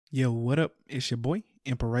Yo, what up? It's your boy,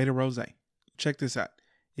 Imperator Rose. Check this out.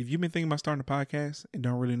 If you've been thinking about starting a podcast and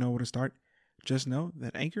don't really know where to start, just know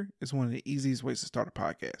that Anchor is one of the easiest ways to start a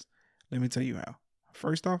podcast. Let me tell you how.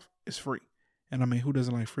 First off, it's free. And I mean, who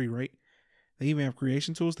doesn't like free, right? They even have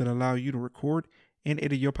creation tools that allow you to record and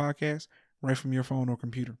edit your podcast right from your phone or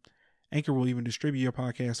computer. Anchor will even distribute your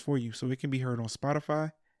podcast for you so it can be heard on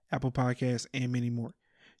Spotify, Apple Podcasts, and many more.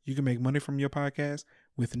 You can make money from your podcast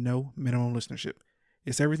with no minimum listenership.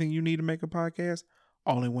 It's everything you need to make a podcast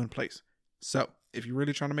all in one place. So, if you're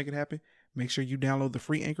really trying to make it happen, make sure you download the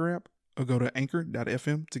free Anchor app or go to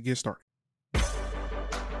anchor.fm to get started.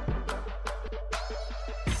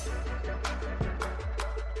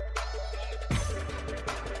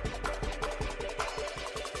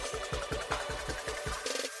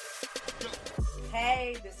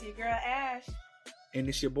 Hey, this is your girl Ash. And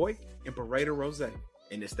it's your boy, Imperator Rose.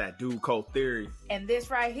 And it's that dude Cold Theory. And this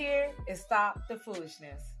right here is Stop the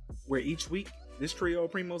Foolishness. Where each week, this trio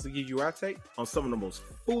of primos will give you our take On some of the most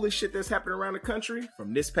foolish shit that's happening around the country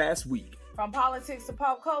from this past week. From politics to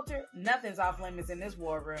pop culture, nothing's off limits in this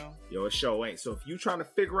war room. Yo, it sure ain't. So if you trying to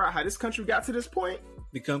figure out how this country got to this point,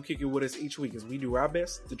 then come kick it with us each week as we do our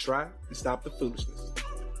best to try and stop the foolishness.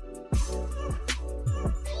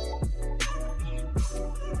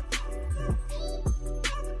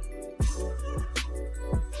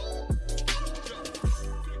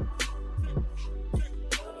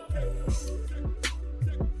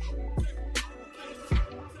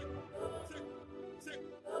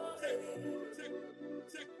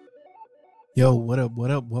 Yo, what up,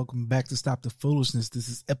 what up? Welcome back to Stop the Foolishness. This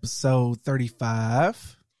is episode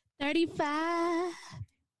 35. 35.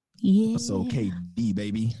 Yeah. That's okay, D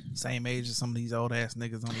baby. Same age as some of these old ass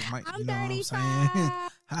niggas on this mic. I'm you know 35. What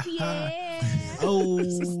I'm saying? Yeah.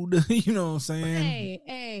 Old. You know what I'm saying?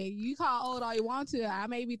 Hey, you call old all you want to. I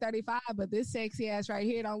may be 35, but this sexy ass right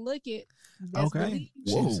here don't look it. Best Okay.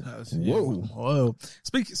 believe. Whoa.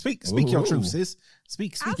 Speak your truth, sis.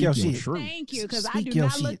 Speak your shit. Thank you, because I Speak do your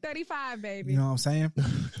not look shit. 35, baby. You know what I'm saying?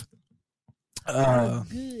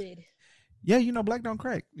 Good. Yeah, you know, black don't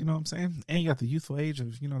crack. You know what I'm saying? And you got the youthful age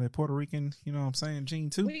of, you know, that Puerto Rican, you know what I'm saying, gene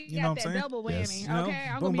too. We You know got what I'm that saying? double whammy, Yes. You know, okay?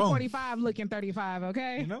 I'm boom, going to be boom. 45 looking 35,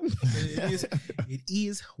 okay? You know, it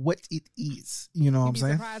is what it is. You know what I'm You'd be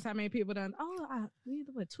saying? surprised how many people done, we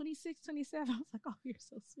what, 26, 27? I was like, oh, you're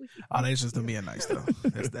so sweet. Oh, that's just them being nice, though.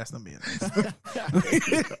 That's them being nice.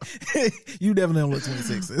 You definitely don't look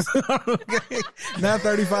 26, sis. Okay? Not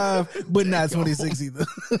 35, but not 26 either.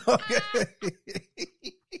 Okay.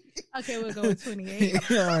 Okay, we'll go with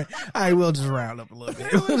 28. All right, we'll just round up a little bit.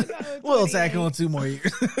 We'll go with We'll tack 28. on 2 more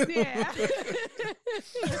years. Yeah.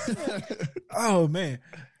 Oh man.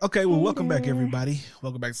 Okay, well, welcome back, everybody.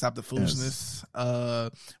 Welcome back to Stop the Foolishness.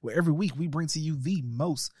 Where every week we bring to you the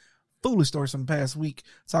most foolish stories from the past week,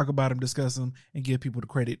 talk about them, discuss them, and give people the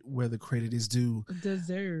credit where the credit is due.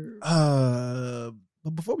 Deserve.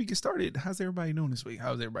 But before we get started, how's everybody doing this week?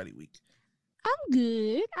 How's everybody week? I'm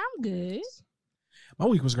good. My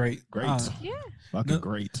week was great. Great. Yeah. Fucking No-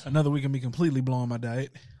 great. Another week of me completely blowing my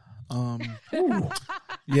diet.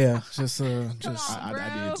 Yeah, just on,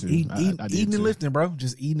 I did too. Eating, I did eating too. and lifting, bro.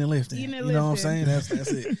 Just eating and lifting. Eating and you know what I'm lifting. saying?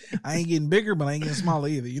 That's it. I ain't getting bigger, but I ain't getting smaller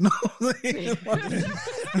either. You know what I'm saying?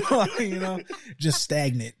 Like, you know, just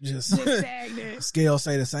stagnant. Just Stagnant. scale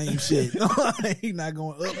say the same shit. Like, not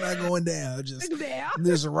going up, not going down. Just Yeah.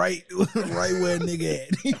 this right where a nigga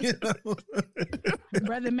at. You know,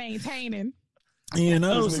 Brother maintaining. you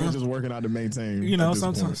know. Those niggas So, just working out to maintain. you know, at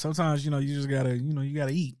this point. sometimes you know you just gotta you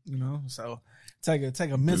gotta eat. You know, so take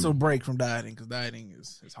a mental break from dieting because dieting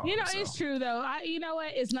is hard. You know, so. it's true though. You know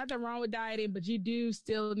what? It's nothing wrong with dieting, but you do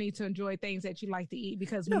still need to enjoy things that you like to eat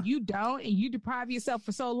because when you don't and you deprive yourself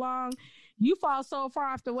for so long, you fall so far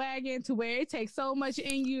off the wagon to where it takes so much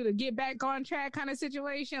in you to get back on track kind of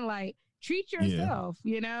situation. Like treat yourself,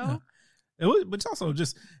 you know? But it's also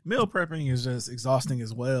just meal prepping is just exhausting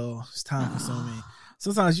as well. It's time consuming.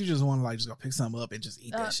 Sometimes you just want to like just go pick something up and just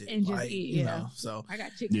eat that shit. And just like, eat, you yeah. know. So I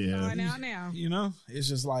got chicken Yeah. going out now. you know, it's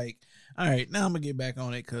just like, all right, now I'm gonna get back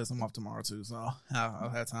on it because I'm off tomorrow too. So I'll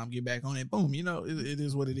have time to get back on it. Boom, you know, it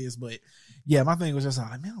is what it is. But yeah, my thing was just like,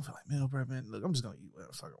 man, I don't feel like meal prepping. Look, I'm just gonna eat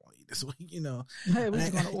whatever the fuck I want to eat this week. You know, Hey, we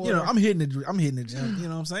just gonna order. you know, I'm hitting the gym. You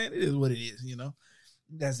know what I'm saying? It is what it is. You know,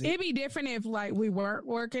 that's it. It'd be different if like we weren't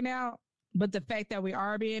working out, but the fact that we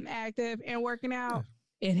are being active and working out,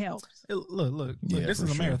 it helps. Look. Yeah, This for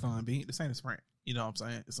is a sure. marathon, B. This ain't a sprint. You know what I'm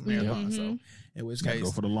saying? It's a marathon. So in which Gotta case,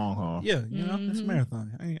 go for the long haul. yeah, you know, it's a Mhm.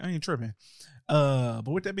 marathon. I ain't tripping. But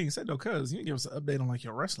with that being said, though, cuz you didn't give us an update on like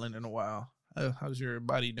your wrestling in a while. How's your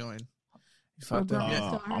body doing? You fucked up yet?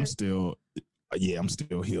 Still I'm hurt. still. Yeah, I'm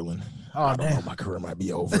still healing. Oh, I don't know, damn. my career might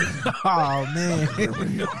be over. Oh man.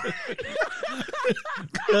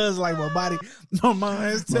 Cause like my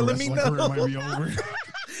mind's telling me My career might no. be over.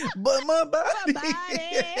 But my body.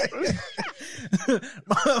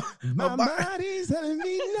 My body's telling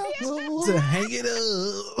me no. To hang it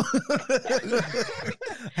up.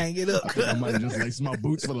 Hang it up. I think I might have just laced my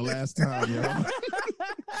boots for the last time, yo.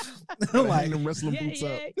 Like, Hang them wrestling boots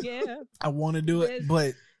up. Yeah. I want to do it,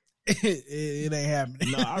 but it ain't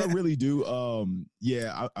happening. No, I really do.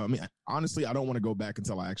 Yeah, I mean, honestly, I don't want to go back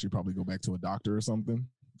until I actually probably go back to a doctor or something.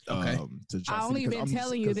 Okay. I only been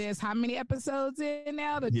telling you this. How many episodes in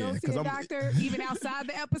now to go see a doctor? Even outside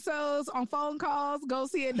the episodes, on phone calls, go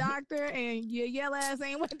see a doctor, and your yell ass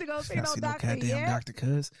ain't went to go see no doctor. Goddamn yet. doctor,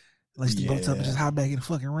 cuz. Lace the bolts up and just hop back in the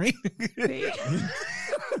fucking ring.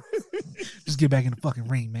 Just get back in the fucking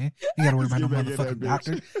ring, man. You gotta worry about no motherfucking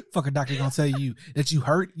doctor. Fucking doctor gonna tell you that you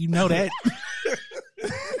hurt. You know that.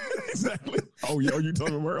 Exactly. Oh, yo, you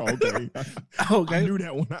told me where? Okay. Okay. I knew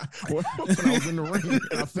that when I was in the ring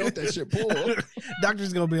and I felt that shit pull.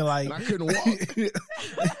 Doctor's gonna be like, And I couldn't walk.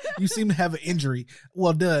 You seem to have an injury.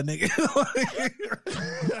 Well, duh, nigga.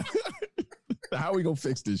 How we gonna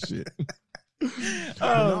fix this shit?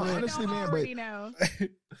 Oh, man. Honestly, man,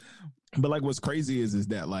 but like what's crazy is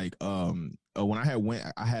that like when I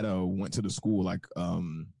went to the school like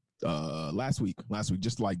last week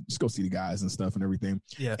just go see the guys and stuff and everything.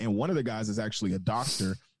 Yeah. And one of the guys is actually a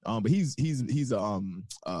doctor. But he's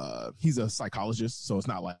a psychologist, so it's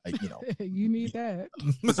not like, you know. You need that.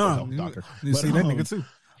 Doctor. You see that nigga too.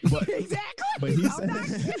 But Exactly. but he said,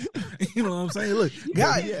 You know what I'm saying? Look,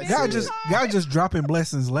 God just dropping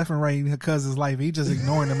blessings left and right because his life. He just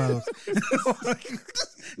ignoring them most.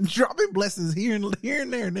 Dropping blessings here and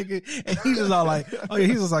there, nigga. And he's just all like, oh yeah,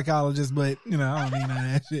 he's a psychologist, but you know, I don't need none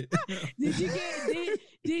of that shit.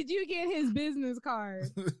 Did you get his business card?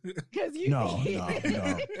 Because you no.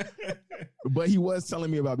 But he was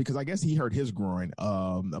telling me about, because I guess he hurt his groin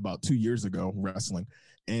about 2 years ago wrestling.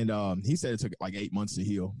 And he said it took like 8 months to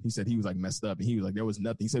heal. He said he was like messed up and he was like, there was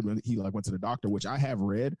nothing. He said when he like went to the doctor, which I have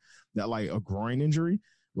read that like a groin injury,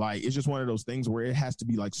 like it's just one of those things where it has to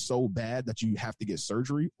be like so bad that you have to get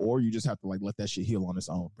surgery, or you just have to like let that shit heal on its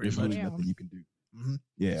own. There's really nothing you can do. Mm-hmm.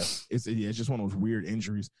 Yeah. It's just one of those weird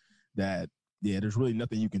injuries that, yeah, there's really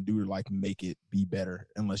nothing you can do to like make it be better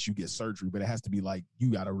unless you get surgery. But it has to be like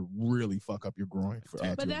you got to really fuck up your groin.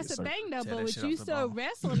 But that's the thing though. But with you still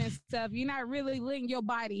wrestling and stuff, you're not really letting your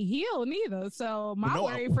body heal neither. So my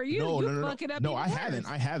worry for you, fuck it up. No, I haven't.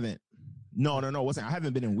 No. I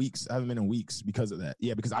haven't been in weeks. I haven't been in weeks because of that.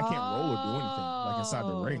 Yeah, because I can't roll or do anything like inside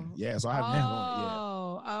the ring. Yeah, so I haven't been on it yet.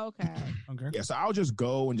 Okay. Yeah, so I'll just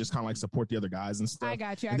go and just kind of like support the other guys and stuff. I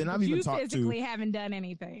got you. And then I've even talked physically haven't done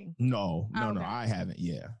anything. No, I haven't.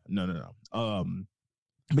 Yeah, no.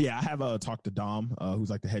 But yeah, I have talked to Dom, who's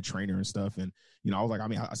like the head trainer and stuff. And, you know, I was like, I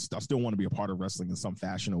mean, I still want to be a part of wrestling in some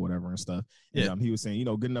fashion or whatever and stuff. Yeah. And he was saying, you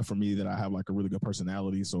know, good enough for me that I have like a really good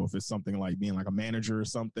personality. So if it's something like being like a manager or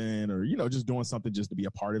something, or, you know, just doing something just to be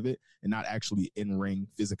a part of it and not actually in ring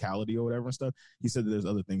physicality or whatever and stuff, he said that there's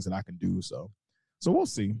other things that I can do. So we'll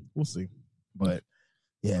see. But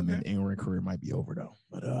yeah, man, in-ring career might be over though.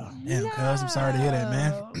 But damn, cuz I'm sorry to hear that,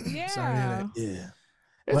 man. Yeah. Sorry to hear that. Yeah.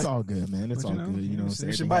 It's all good, man. It's all good. You know what I'm saying?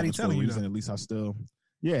 It's your body telling you. At least I still,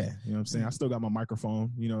 you know what I'm saying? I still got my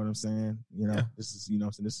microphone. You know what I'm saying? You know, this is, you know what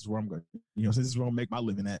I'm saying? This is where I'm going. You know, this is where I'm going to make my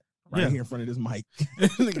living at. Right here in front of this mic.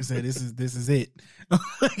 Nigga said, "This is it.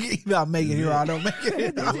 Either I make it here or I don't make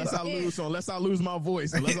it. Unless I lose my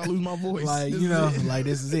voice. Like, you know, like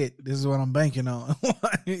this is it. This is what I'm banking on.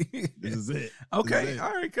 This is it. Okay,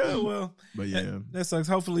 all right, cool. Well, but yeah, that sucks.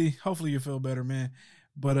 Hopefully you feel better, man.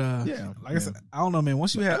 But yeah, like I said, I don't know, man.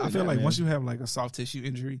 Once you have, I feel like once you have like a soft tissue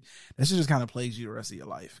injury, that shit just kind of plagues you the rest of your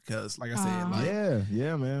life. Because, like I said, like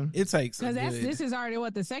yeah, man, it takes. Because this is already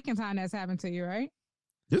the second time that's happened to you, right?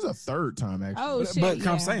 This is a third time actually. Oh shit! But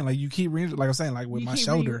I'm saying, like you keep like I'm saying, like with my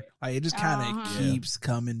shoulder, like it just kind of keeps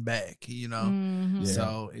coming back, you know. Mm-hmm. Yeah.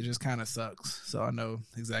 So it just kind of sucks. So I know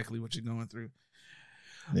exactly what you're going through.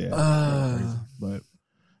 Yeah, but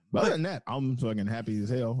other than that, I'm fucking happy as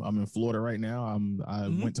hell. I'm in Florida right now. I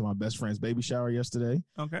went to my best friend's baby shower yesterday.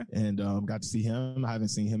 Okay, and got to see him. I haven't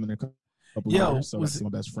seen him in a couple of years, so that's my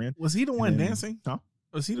best friend. Was he the one dancing? Huh?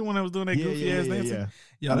 Was he the one that was doing that goofy ass dancing?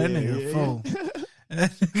 Yeah, that nigga full.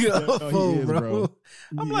 That nigga full, bro.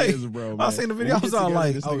 I'm like, bro, I seen the video. I was all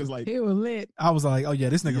like, this nigga's like, he was lit. I was like, oh yeah,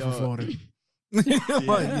 this nigga from Florida.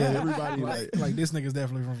 Everybody like this nigga's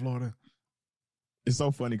definitely from Florida. It's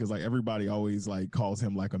so funny because like everybody always like calls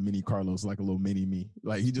him like a mini Carlos, like a little mini me.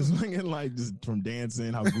 Like he just like just from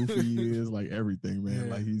dancing, how goofy he is, like everything, man.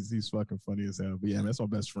 Yeah. Like he's fucking funny as hell. But yeah, man, that's my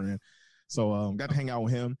best friend. So got to hang out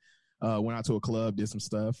with him. Went out to a club, did some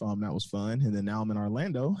stuff. That was fun. And then now I'm in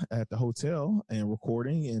Orlando at the hotel and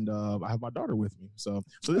recording, and I have my daughter with me. So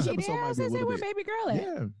this episode might be a little where bit. baby girl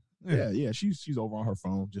at? Yeah. She's over on her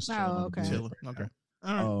phone, just chilling on the okay. bed Chilling. right Okay.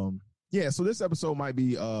 now. All right. Yeah, so this episode might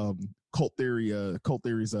be Cult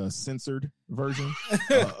Theory's censored version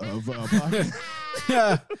of podcast.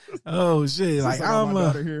 Yeah. Oh shit! Like Since I got I'm my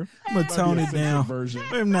daughter here, gonna tone might be a it down. censored version.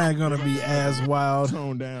 I'm not gonna be as wild.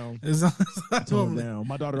 Tone down. It's- Tone down.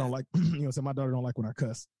 My daughter don't like. My daughter don't like when I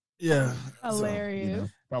cuss. Yeah.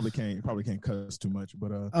 Hilarious. Probably can't cuss too much,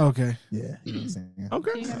 but Okay. yeah, you know what I'm saying.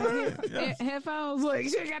 Okay. She ain't got All no right. Yeah. headphones. Look,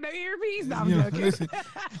 she ain't got no earpiece. No, I'm Yeah. joking.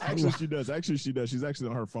 Actually, she does. She's actually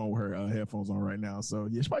on her phone with her headphones on right now. So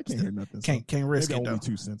yeah, she probably can't hear nothing. So Can't risk maybe it only though.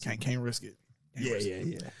 2 cents. Can't risk it. Can't risk it.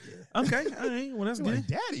 Yeah. Okay. All right. Well, that's You're good. like,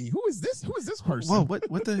 Daddy, who is this? Who is this person? Whoa,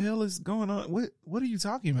 what the hell is going on? What are you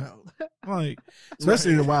talking about? Like,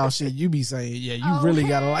 especially the wild shit you be saying. Yeah, you really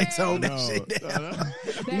gotta like tone that shit down.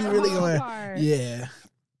 That You really whole going? part. Yeah.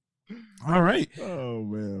 All right. Oh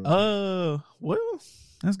man. Well,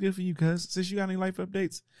 that's good for you, cuz. Since you got any life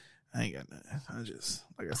updates, I ain't got nothing. I just,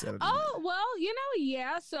 like I said. Oh, well,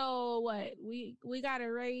 yeah. So what? We got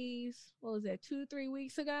a raise, what was that, 2-3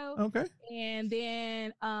 weeks ago? Okay. And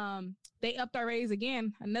then they upped our raise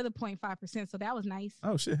again, another 0.5%. So that was nice.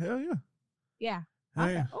 Oh shit! Hell yeah. Yeah. Hell I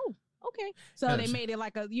was yeah. like, oh, okay. So Yeah, they shit. made it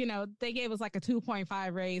like they gave us like a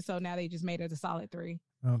 2.5 raise. So now they just made it a solid 3.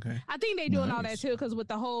 Okay. I think they doing all that Nice. too, because with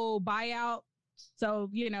the whole buyout. So,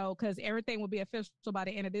 because everything will be official by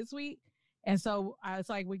the end of this week. And so it's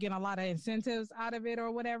like we're getting a lot of incentives out of it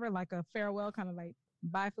or whatever, like a farewell kind of like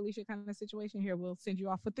bye Felicia kind of situation. Here, we'll send you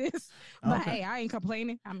off with this. But Okay. hey, I ain't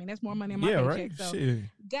complaining. I mean, that's more money in my Yeah. paycheck. Right. So Shit.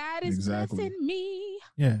 God is Exactly. blessing me.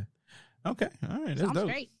 Yeah. Okay. All right. So That's I'm dope.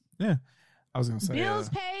 straight. Yeah. I was gonna say. Bills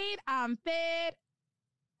paid. I'm fed.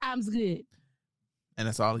 I'm good. And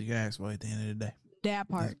that's all you can ask for at the end of the day. That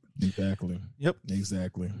part. Exactly. Yep.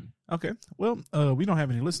 Exactly. Okay. Well, we don't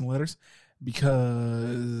have any listen letters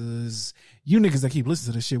because you niggas that keep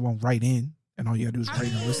listening to this shit won't write in, and all you gotta do is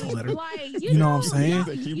write in a listen letter. Like, You know what I'm saying? Y'all,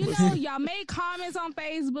 They keep y'all make comments on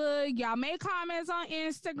Facebook. Y'all make comments on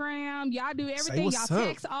Instagram. Y'all do everything. what's Y'all up.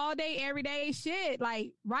 text all day, every day. Shit.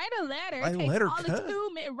 Like, write a letter. Write It a takes letter, all cut. the 2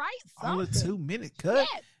 minutes. Write All a something. 2-minute cut.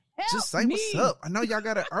 Help Just say me. what's up. I know y'all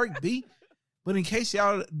got an arc B, but in case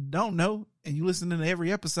y'all don't know and you listen to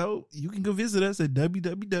every episode, you can go visit us at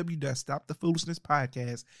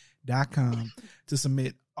www.stopthefoolishness.podcast.com to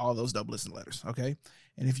submit all those double listen letters. Okay.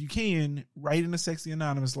 And if you can, write in a sexy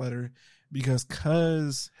anonymous letter because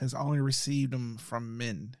Cuz has only received them from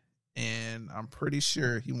men. And I'm pretty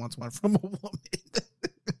sure he wants one from a woman.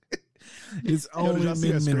 It's Yo, only did y'all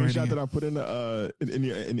see that men right screenshot here. that I put in the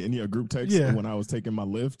in your group text Yeah. when I was taking my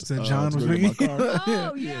lift? Said John to was go get my bringing- car?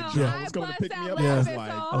 Oh, Yeah, yo, John I was gonna bust pick me out up. Yeah. laughing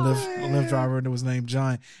Like, so a lift hard. driver that was named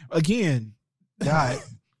John. Again, God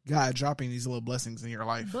dropping these little blessings in your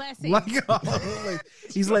life. Blessing. Like,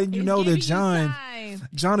 he's letting you He's know that giving you John signs. is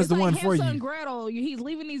It's the like one for Hansel and you. Gretel. He's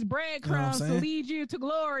leaving these breadcrumbs to saying? lead you to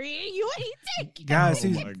glory. And you ain't taking God Oh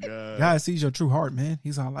sees, my god! God sees your true heart, man.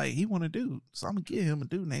 He's all like, he want a dude, so I'm gonna give him a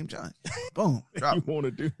dude named John. Boom, drop. You want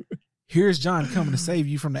to do? Here's John coming to save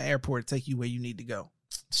you from the airport, take you where you need to go.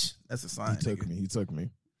 That's a sign. He took nigga. me. He took me.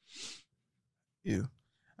 You.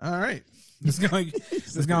 All right. Let's go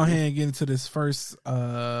ahead and get into this first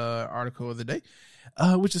article of the day.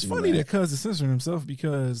 Which is funny that Cuz is censoring himself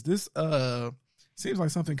because this seems like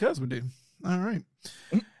something Cuz would do. All right.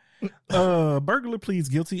 Burglar pleads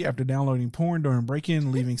guilty after downloading porn during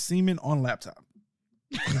break-in, leaving semen on laptop.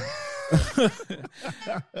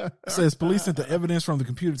 Says police sent the evidence from the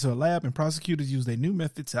computer to a lab and prosecutors used a new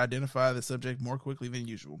method to identify the subject more quickly than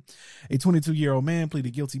usual. A 22-year-old man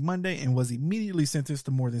pleaded guilty Monday and was immediately sentenced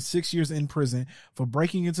to more than 6 years in prison for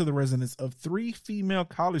breaking into the residence of 3 female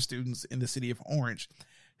college students in the city of Orange,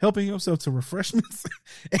 helping himself to refreshments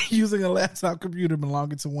and using a laptop computer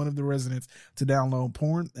belonging to one of the residents to download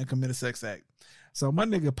porn and commit a sex act. So my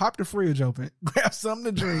nigga popped the fridge open, grabbed something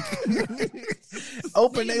to drink,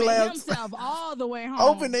 opened their laptop, himself all the way home.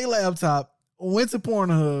 opened their laptop, went to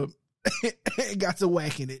Pornhub, and got to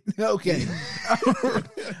whacking it. Okay.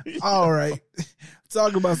 All right.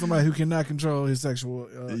 Talk about somebody who cannot control his sexual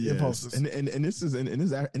impulses. And this is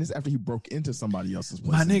after he broke into somebody else's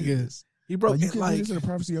place. My and did nigga, this. he broke you it can do like, this in the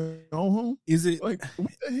privacy of your own home. is it Like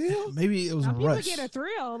what the hell? maybe it was Now, a people rush. get a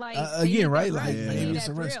thrill. Like Again, they get right? that Like, rush. yeah, They maybe need it's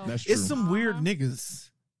that a rush. thrill. That's true. It's some weird Uh-huh. niggas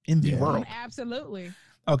in the Yeah. world. Absolutely.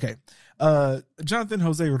 Okay. Jonathan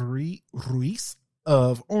Jose Ruiz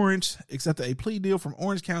of Orange accepted a plea deal from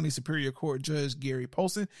Orange County Superior Court Judge Gary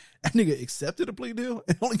Polson. That nigga accepted a plea deal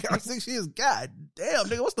and only got 6 years. God damn,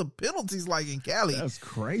 nigga, what's the penalties like in Cali? That's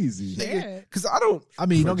crazy. Nigga, because don't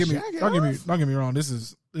get me wrong. This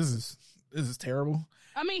is terrible.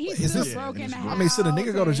 I mean, he's still broken the house. I mean, should a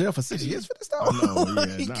nigga go to jail for 6 years for this stuff? Oh, no,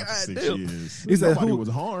 yeah, not for 6 years. He said nobody was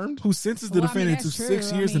harmed. Who sentenced the defendant to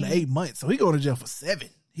 6 years and 8 months? So he going to jail for 7.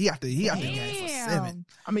 He out the game for 7.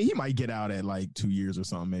 I mean, he might get out at like 2 years or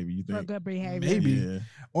something. Maybe you think? For good behavior. Maybe. Yeah.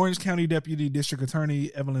 Orange County Deputy District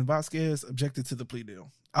Attorney Evelyn Vasquez objected to the plea deal.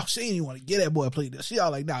 Oh, she didn't even want to get that boy a plea deal. She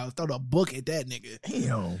all like, nah, throw the book at that nigga.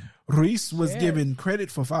 Damn. Ruiz was given credit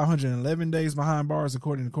for 511 days behind bars,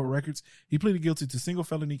 according to court records. He pleaded guilty to single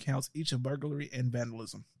felony counts, each of burglary and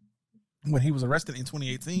vandalism. When he was arrested in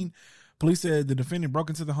 2018, police said the defendant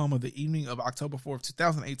broke into the home of the evening of October 4th,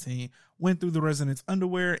 2018, went through the resident's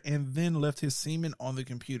underwear, and then left his semen on the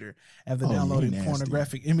computer after downloading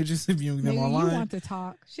pornographic images and viewing them online. You want to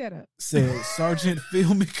talk? Shut up. Said Sergeant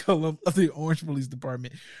Phil McCullum of the Orange Police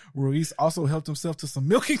Department. Ruiz also helped himself to some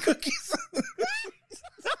milk and cookies.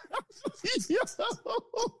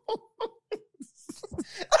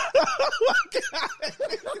 Oh my God.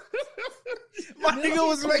 My nigga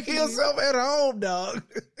was making himself at home, dog.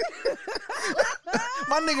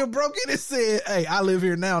 My nigga broke in and said, hey, I live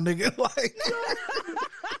here now, nigga. Like,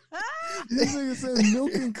 this nigga said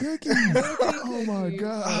milk and cookies. Oh my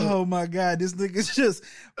God. Oh my God. This nigga just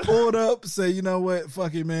pulled up, say, you know what?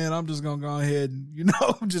 Fuck it, man. I'm just gonna go ahead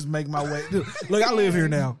and, just make my way. Look, I live here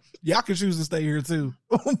now. Y'all can choose to stay here too.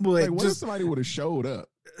 But like, what if somebody would have showed up?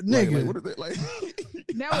 Nigga. Like, what are they like?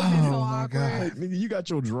 That would have been so my awkward. God. Like, nigga, you got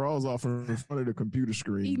your drawers off in front of the computer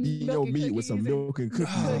screen. Eating Eating milk your and meat with some cookies milk and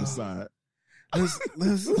cookies on the side.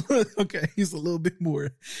 Okay, he's a little bit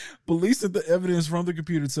more. Police sent the evidence from the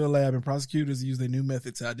computer to a lab, and prosecutors used a new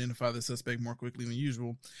method to identify the suspect more quickly than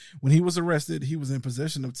usual. When he was arrested, he was in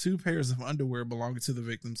possession of 2 pairs of underwear belonging to the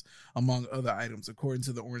victims, among other items, according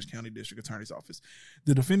to the Orange County District Attorney's Office.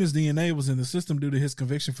 The defendant's DNA was in the system due to his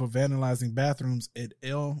conviction for vandalizing bathrooms at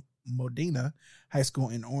El Modena High School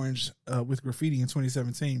in Orange with graffiti in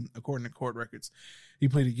 2017, according to court records. He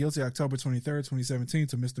pleaded guilty October 23rd, 2017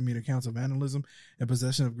 to misdemeanor counts of vandalism and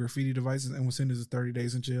possession of graffiti devices and was sentenced to 30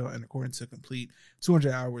 days in jail and according to complete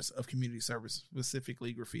 200 hours of community service,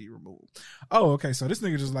 specifically graffiti removal. Oh, okay. So this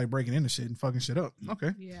nigga just like breaking into shit and fucking shit up. Okay.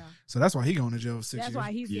 Yeah. So that's why he going to jail for 6 years. That's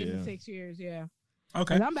why he's getting 6 years. Yeah.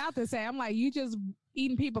 Okay. I'm about to say, I'm like, you just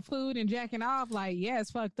eating people food and jacking off. Like, yeah, it's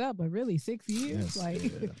fucked up, but really 6 years? Yes, like,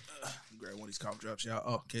 grab one of these cough drops, y'all.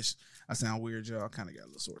 Oh, in case I sound weird, y'all. I kind of got a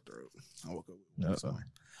little sore throat. I woke up with it.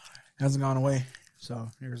 Hasn't gone away. So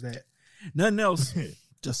here's that. Nothing else.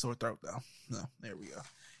 Just sore throat though. No, there we go.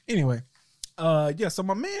 Anyway, yeah. So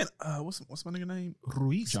my man, what's my nigga name?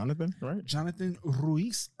 Ruiz. Jonathan, right? Jonathan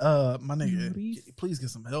Ruiz. My nigga, Ruiz. please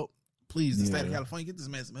get some help. Please, the state of California, get this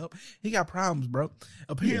man some help. He got problems, bro.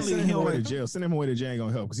 Apparently, send him away to jail. Send him away to jail ain't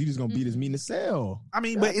gonna help because he just gonna beat his meat in the cell. I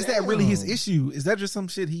mean, but is that really his issue? Is that just some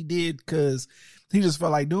shit he did because he just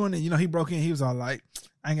felt like doing it? You know, he broke in. He was all like,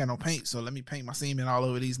 I ain't got no paint, so let me paint my semen all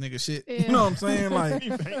over these niggas shit. Yeah. You know what I'm saying? Like,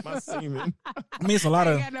 paint my semen. I mean, it's a lot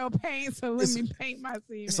I of. ain't got no paint, so let me paint my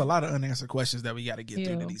semen. It's a lot of unanswered questions that we got to get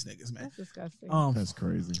through to these niggas, man. That's disgusting. That's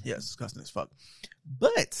crazy. Yeah, it's disgusting as fuck.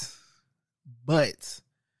 But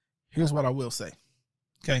here's what I will say.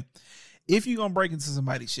 Okay, if you gonna break into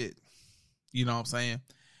somebody's shit, you know what I'm saying?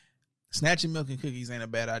 Snatching milk and cookies ain't a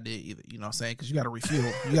bad idea either. You know what I'm saying? Because you got to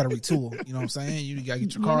refuel. You got to retool. You know what I'm saying? You got to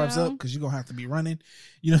get your carbs up because you're going to have to be running.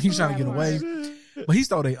 You know, he's trying to get away. But he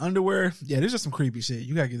stole their underwear. Yeah, there's just some creepy shit.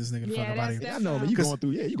 You got to get this nigga the fuck up out of here. I know, but you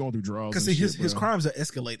going through draws. Because his crimes are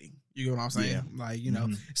escalating. You know what I'm saying? Yeah. Like, you know,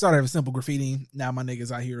 started with simple graffiti. Now my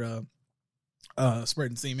niggas out here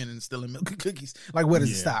spreading semen and stealing milk and cookies. Like, where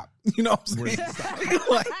does it stop? You know what I'm saying?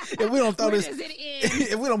 Like, if we don't throw this,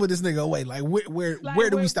 if we don't put this nigga away, like where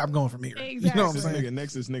do we stop going from here? Exactly. You know what I'm saying?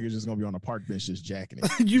 Next, this nigga just gonna be on a park bench just jacking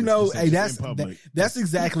it. You know, hey, that's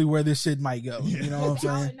exactly where this shit might go. You know what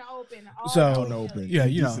I'm saying? Out in the open. Yeah,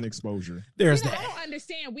 you know, decent exposure. There's that. I don't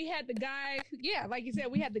understand. We had the guy, like you said,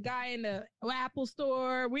 we had the guy in the Apple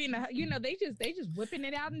store. We in the, they just whipping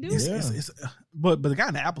it out and doing it. But the guy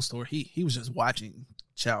in the Apple store, he was just watching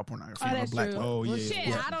child pornography on Black. Oh yeah.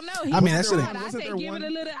 Shit, I don't know. I mean, that's it. I say give it a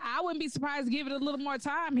little. I wouldn't be surprised to give it a little more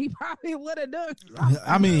time. He probably would have done.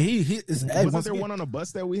 I mean, wasn't there one on a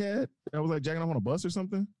bus that we had that was like jacking off on a bus or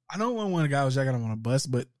something? I know when a guy was jacking off on a bus,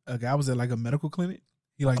 but a guy was at like a medical clinic.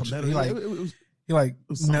 He nutted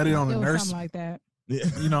on a nurse. Something like that. Yeah.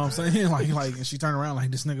 You know what I'm saying? Like, and she turned around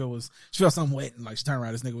like this nigga was. She felt something wet, and like she turned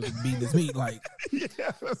around, this nigga was just beating his meat. Like, Yeah,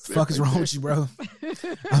 that's it fuck is right wrong there. with you, bro?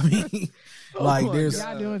 I mean, like my there's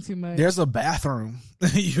Y'all doing too much. there's a bathroom.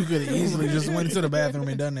 You could have easily just went into the bathroom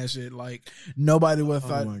and done that shit. Like nobody would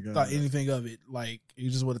have Oh my God. thought anything of it. Like you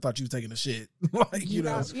just would have thought you was taking a shit. Like you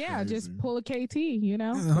know, yeah, just crazy. pull a KT, you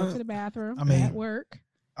know, Uh-huh. go to the bathroom. I mean, at work.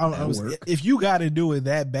 I was, work. if you got to do it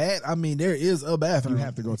that bad, I mean, there is a bathroom. You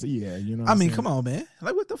have to go to you know. I mean, come on, man.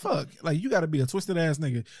 Like, what the fuck? Like, you got to be a twisted ass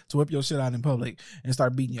nigga to whip your shit out in public and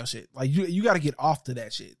start beating your shit. Like, you got to get off to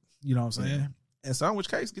that shit. You know what I'm saying? Yeah. And so, in which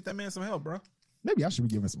case, get that man some help, bro. Maybe I should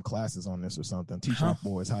be giving some classes on this or something. Teach Huh?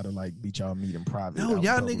 y'all boys how to like beat y'all meat in private. No, out in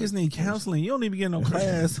y'all public. niggas need counseling. You don't even get no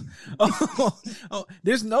class.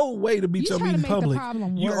 There's no way to beat You your trying meat in to make the public.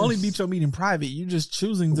 problem You worse. only beat your meat in private. You just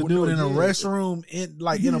choosing to Well, do no, it in a yeah. restroom in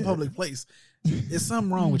in a Yeah. public place. There's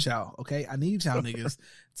something wrong with y'all. Okay, I need y'all niggas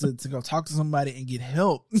to go talk to somebody and get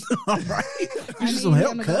help. All right, I you need need some him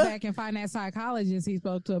help, to go cut. back and find that psychologist he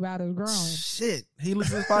spoke to about his grown. Shit, he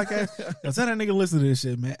listens to this podcast. Now tell that nigga listen to this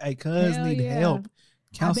shit, man. Hey, cuz Hell need yeah. help.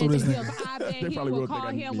 Counsel this I nigga. bet They he probably will will think call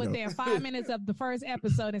I need him to be within 5 minutes of the first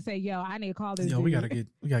episode and say, "Yo, I need to call this." Yo, dude. we gotta get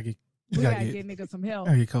we gotta get niggas some help.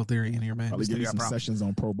 Cold Theory in here, man. Probably This give me nigga got some problems. sessions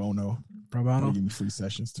on pro bono. Pro Probably bono. give me free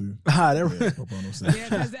sessions too. Ah, Yeah, that pro bono sessions. Yeah,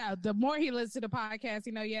 because the more he listens to the podcast,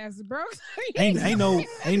 yes, bro.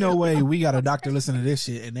 ain't no way we got a doctor listening to this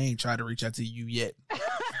shit and they ain't tried to reach out to you yet.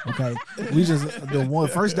 Okay, we just the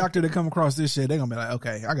first doctor that come across this shit, they gonna be like,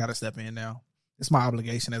 okay, I gotta step in now. It's my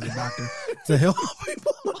obligation as a doctor to help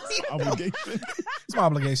people. Obligation. It's my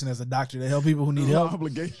obligation as a doctor to help people who need help.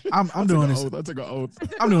 Obligation. I'm doing this. I took an oath.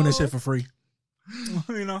 I'm doing this shit for free.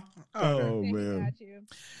 You know. Okay. Oh man. Got you.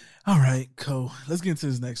 All right, cool. Let's get into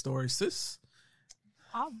this next story, sis.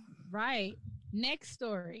 All right. Next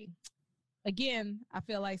story. Again, I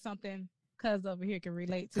feel like something Cuz over here can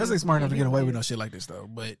relate to. Cuz they smart enough to get away with no shit like this though.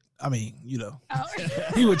 But I mean, you know, Oh.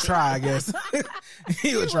 he would try, I guess.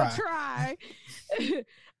 he would try. try.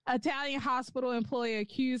 Italian hospital employee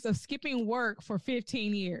accused of skipping work for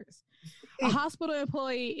 15 years. A hospital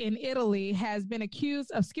employee in Italy has been accused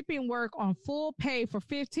of skipping work on full pay for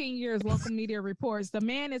 15 years, local media reports. The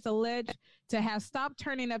man is alleged to have stopped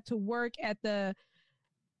turning up to work at the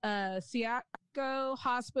Siacco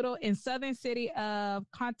Hospital in southern city of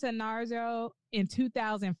Cantanaro in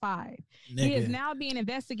 2005. He is Nigga. now being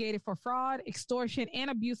investigated for fraud, extortion, and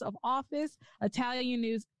abuse of office, Italian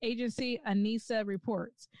news agency Anisa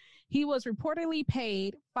reports. He was reportedly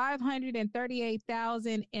paid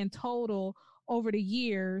 $538,000 in total over the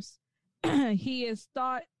years. He is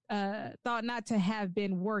thought not to have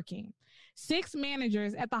been working. 6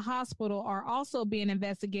 managers at the hospital are also being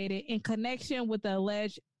investigated in connection with the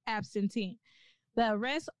alleged absentee. The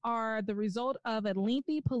arrests are the result of a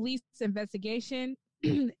lengthy police investigation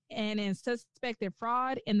and in suspected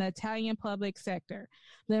fraud in the Italian public sector.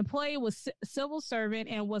 The employee was a civil servant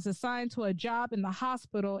and was assigned to a job in the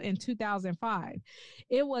hospital in 2005.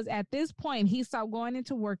 It was at this point he stopped going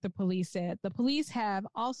into work, the police said. The police have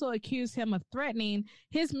also accused him of threatening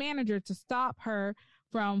his manager to stop her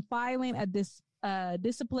from filing a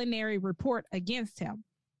disciplinary report against him.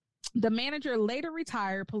 The manager later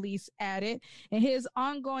retired, police added, and his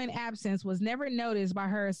ongoing absence was never noticed by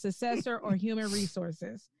her successor or human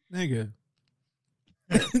resources. Nigga.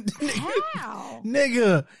 How?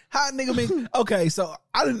 Nigga. How nigga mean? Okay, so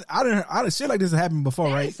I didn't shit like this happened before,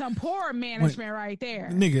 That right? is some poor management right there.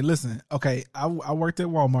 Nigga, listen. Okay, I worked at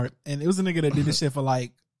Walmart and it was a nigga that did this shit for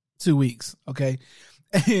like 2 weeks. Okay.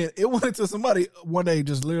 And it went to somebody one day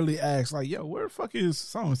just literally asked, like, yo, where the fuck is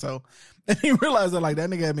so and so? And he realized that like that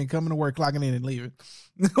nigga had been coming to work, clocking in and leaving.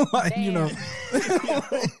 Like, you know,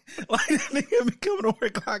 like that nigga had been coming to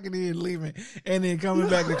work, clocking in and leaving, and then coming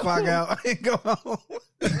back to clock out and go home.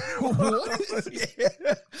 Yeah.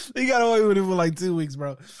 He got away with it for like 2 weeks,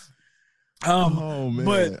 bro. Oh man,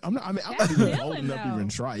 but I'm not That's even old stealing, enough to though. even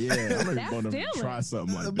try. Yeah, I'm not even That's going to stealing. try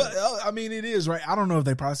something like But that. I mean, it is right. I don't know if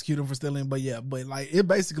they prosecute him for stealing, but yeah, but like it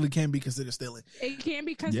basically can be considered stealing. It can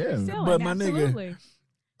be considered Yeah. stealing, But my nigga, absolutely.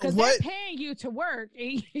 Because what- they're paying you to work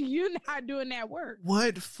and you're not doing that work.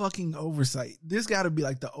 What fucking oversight? This got to be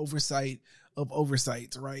like the oversight of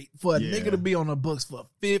oversights, right? For a Yeah. nigga to be on the books for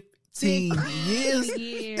 15 years,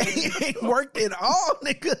 Yeah. he ain't worked at all,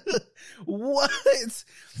 nigga. What?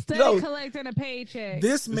 Study No. collecting a paycheck.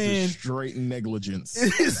 This This man is straight negligence.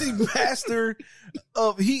 is the master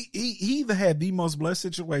of he either had the most blessed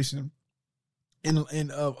situation in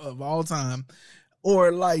of all time,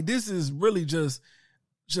 or like this is really just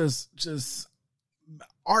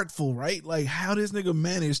artful, right? Like how this nigga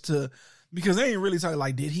managed to Because they ain't really talking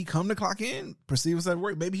like, did he come to clock in, perceive himself at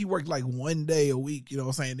work? Maybe he worked like one day a week, you know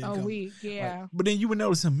what I'm saying? A week, yeah. Like, but then you would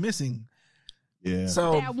notice him missing. Yeah.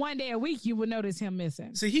 So that one day a week, you would notice him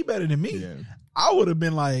missing. see, he better than me. Yeah. I would have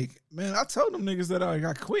been like, man, I told them niggas that I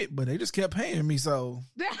quit, but they just kept paying me, so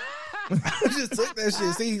I just took that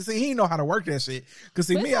shit. See, he didn't know how to work that shit. Because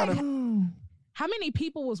see, But me, it's I like, don't. how many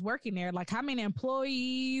people was working there? Like, how many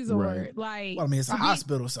employees or Right. like? Well, I mean, it's a I mean,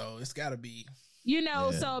 hospital, so it's got to be. You know,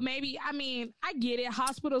 Yeah. so maybe, I mean, I get it.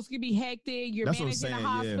 Hospitals can be hectic. You're That's what I'm managing saying, a yeah.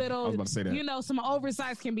 I hospital. was about to say that. You know, some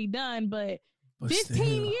oversights can be done, but But 15 still,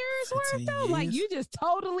 years worth 15 though? Like, years? you just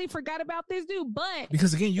totally forgot about this dude. But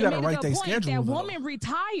Because again, you it got to made a write good their point. schedule. That though. woman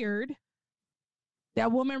retired.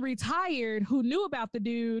 That woman retired who knew about the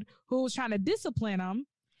dude who was trying to discipline him.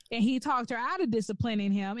 And he talked her out of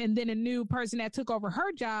disciplining him. And then a new person that took over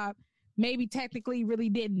her job maybe technically really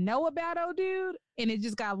didn't know about old dude. And it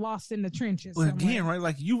just got lost in the trenches. But somewhere. again, right?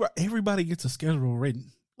 Like everybody gets a schedule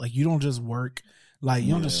written. Like you don't just work. Like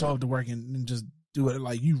you don't just show up to work and just do it.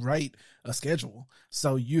 Like you write a schedule.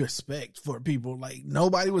 So you expect for people. Like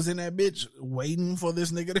nobody was in that bitch waiting for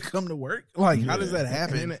this nigga to come to work. Like how does that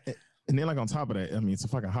happen? And then, like on top of that, I mean, it's a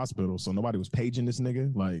fucking hospital, so nobody was paging this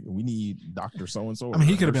nigga. Like, we need Doctor So and So. I mean,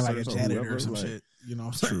 he could have been like a janitor or some shit. You know,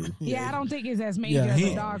 what I'm saying? True. Yeah, I don't think it's as major as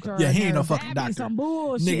a doctor. Yeah, he ain't no That'd fucking be doctor. Some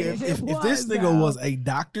bullshit. Nigga, if this nigga though. was a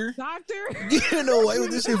doctor, doctor, getting away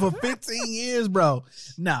with this shit for 15 years, bro.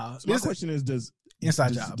 No, So my this question is, does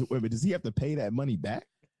inside job. does he have to pay that money back?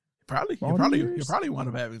 Probably, all you years? probably wind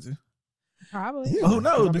up having to. probably. Yeah, Who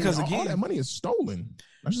knows? I mean, Because all again, that money is stolen.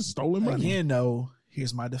 That's just stolen money. again, though,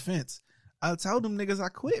 here's my defense. I told them niggas I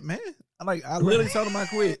quit, man. I literally told them I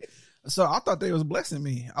quit. So I thought they was blessing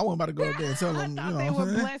me. I wasn't about to go up there and tell I them, thought you know, they what were I'm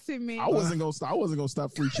saying? blessing me. I wasn't gonna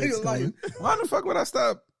stop free checks Nigga, like, coming. why the fuck would I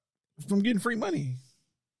stop from getting free money?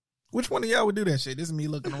 Which one of y'all would do that shit? This is me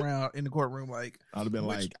looking around in the courtroom like, I'd have been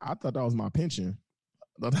which- like, I thought that was my pension.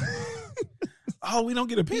 oh, we don't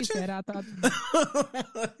get a He pension? said, I thought. I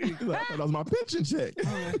thought that was my pension check,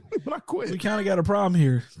 but I We quit. kind of got a problem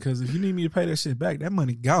here because if you need me to pay that shit back, that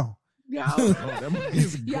money gone. Yo, Oh, that money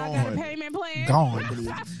is y'all got a gone. payment plan? Gone. That money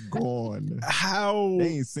is gone. How They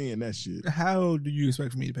ain't seeing that shit. how do you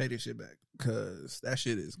expect for me to pay this shit back? Because that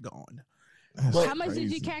shit is gone. That's How much did you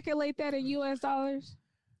crazy. calculate that in US dollars?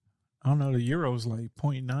 I don't know. The euro's like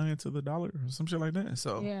 0.9 to the dollar or some shit like that.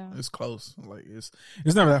 So Yeah. it's close. Like it's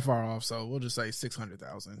never that far off. So we'll just say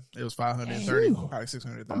 600,000. It was 530, Damn. probably My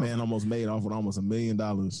 600,000. man almost made off with almost $1 million.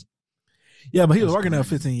 Yeah, but he was That's working there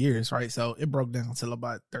crazy. 15 years, right? So it broke down to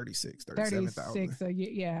about 37,000. 36. So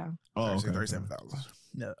yeah. Oh, okay.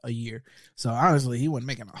 37,000 a year. So honestly, he wasn't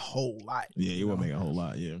making a whole lot. Yeah, he you wasn't know? making a whole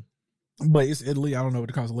lot. Yeah, But it's Italy. I don't know what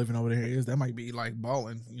the cost of living over there is. That might be like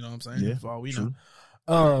balling. You know what I'm saying? Yeah, For all we true.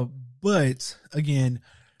 know. But again,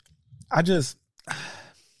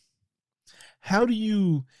 how do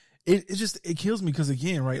you? It kills me because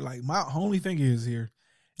again, right? Like my only thing is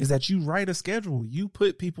that you write a schedule. You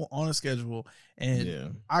put people on a schedule, and yeah.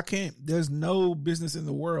 I can't. There's no business in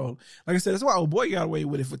the world. Like I said, that's why old boy got away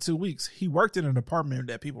with it for 2 weeks. He worked in an department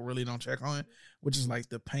that people really don't check on, which is like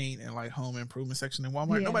the paint and like home improvement section in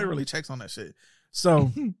Walmart. Yeah. Nobody really checks on that shit.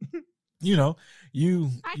 So, you know,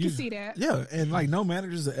 I can see that. yeah, and like no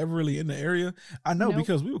managers are ever really in the area. I know Nope.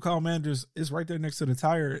 because we would call managers. It's right there next to the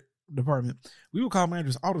tire department. We would call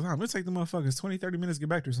managers all the time. It take the motherfuckers 20, 30 minutes to get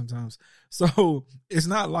back there sometimes. So it's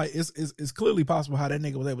not like it's clearly possible how that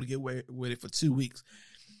nigga was able to get away with it for 2 weeks.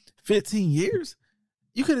 15 years?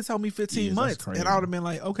 You could have told me 15 Yes, that's months crazy. and I would have been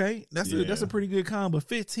like, okay, that's Yeah. a pretty good con, but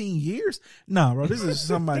 15 years? Nah, bro, this is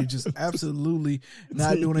somebody just absolutely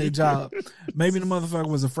not doing their job. Maybe the motherfucker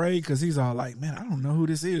was afraid because he's all like, man, I don't know who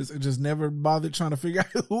this is, and just never bothered trying to figure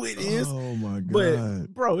out who it is. Oh my god!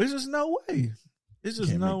 But bro, it's just no way. It's just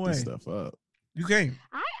Can't no make way. this stuff up. You can't.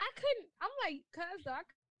 I couldn't. I'm like, cuz though, I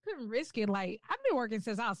couldn't risk it. Like I've been working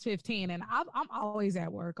since I was 15, and I'm always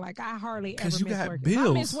at work. Like I hardly ever 'Cause you miss got work. bills.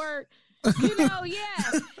 If I miss work, you know,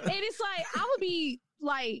 yeah. And it's like I would be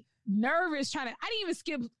like nervous trying to. I didn't even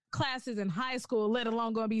skip classes in high school, let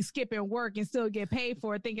alone going to be skipping work and still get paid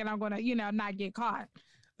for it, thinking I'm going to, not get caught.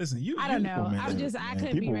 Listen, I don't know. Man, I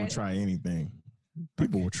couldn't be people will ready. try anything.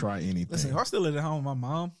 People will try anything. Listen, if I still lived at home with my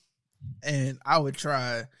mom, and I would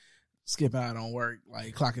try skip out on work,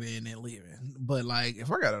 like clocking in and leaving. But like,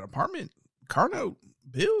 if I got an apartment, car note,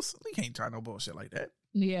 bills, we can't try no bullshit like that.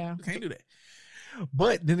 Yeah. We can't do that.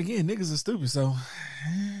 But then again, niggas are stupid, so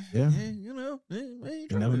Yeah. you know, You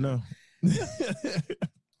never know.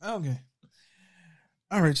 Okay.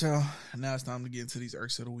 All right, y'all. Now it's time to get into these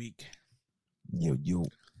irks of the week. Yo.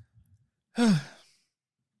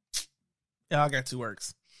 Yeah, I got 2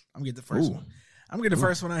 irks. I'm gonna get the first Ooh. one. I'm gonna get the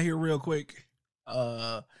first one out here real quick.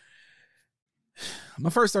 My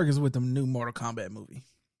first arc is with the new Mortal Kombat movie.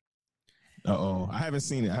 I haven't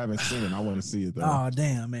seen it. I want to see it though. Oh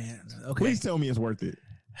damn, man. Okay. Please tell me it's worth it.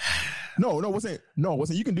 No, what's it?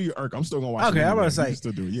 You can do your arc. I'm still gonna watch. Okay, I'm gonna say. You can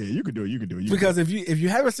still do it. Yeah, you can do it. Because if you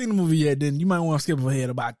haven't seen the movie yet, then you might want to skip ahead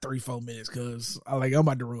about 3-4 minutes because I'm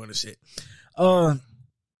about to ruin the shit.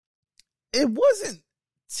 It wasn't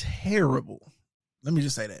terrible. Let me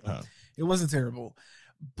just say that. It wasn't terrible.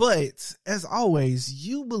 But as always,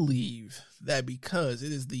 you believe that because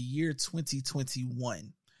it is the year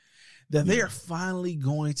 2021, that they are finally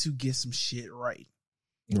going to get some shit right.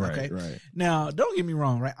 Right. Now, don't get me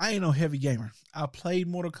wrong, right? I ain't no heavy gamer. I played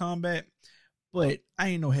Mortal Kombat, but I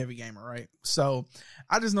ain't no heavy gamer, right? So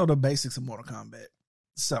I just know the basics of Mortal Kombat.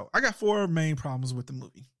 So I got 4 main problems with the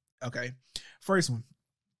movie. Okay. First one.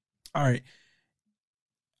 All right.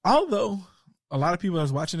 Although a lot of people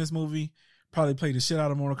that's watching this movie probably played the shit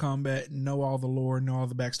out of Mortal Kombat, know all the lore, know all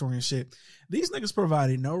the backstory and shit, these niggas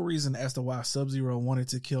provided no reason as to why Sub-Zero wanted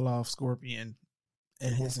to kill off Scorpion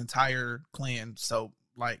and his entire clan. So,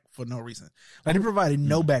 like, for no reason. Like, they provided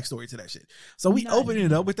no backstory to that shit. So we opened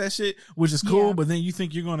it up with that shit, which is cool, but then you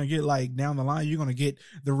think you're going to get, like, down the line, you're going to get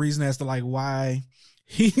the reason as to, like, why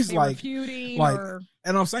he's, they like, or...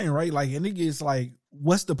 and I'm saying, right, like, and it gets, like,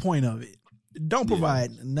 what's the point of it? Don't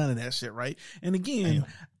provide none of that shit, right? And again,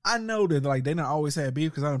 I know that like they don't always have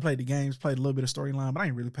beef because I done played the games, played a little bit of storyline, but I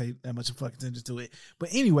ain't really paid that much fucking attention to it. But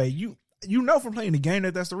anyway, you know from playing the game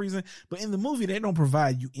that that's the reason. But in the movie, they don't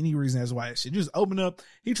provide you any reason as why that shit. You just open up,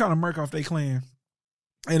 he trying to murk off their clan,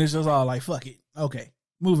 and it's just all like fuck it. Okay,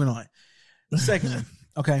 moving on. Secondly,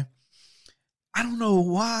 okay, I don't know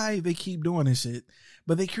why they keep doing this shit,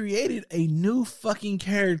 but they created a new fucking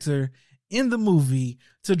character in the movie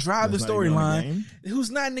to drive the storyline who's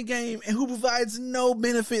not in the game and who provides no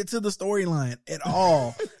benefit to the storyline at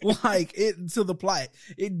all. Like it to the plot.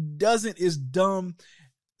 It doesn't, it's dumb.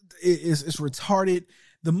 It's retarded.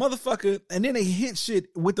 The motherfucker, and then they hint shit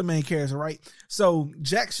with the main character, right? So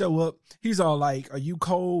Jack show up, he's all like, are you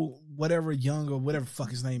Cole, whatever, Young or whatever the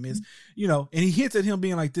fuck his name is, you know, and he hints at him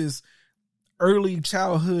being like this early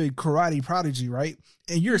childhood karate prodigy, right?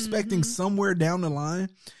 And you're expecting somewhere down the line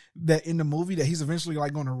that in the movie that he's eventually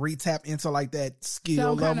like going to re-tap into like that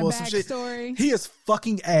skill level or some shit. He is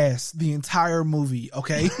fucking ass the entire movie,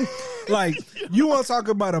 okay? Like, you want to talk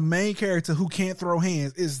about a main character who can't throw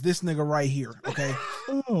hands, is this nigga right here, okay?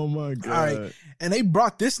 Oh my God. All right. And they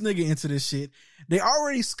brought this nigga into this shit. They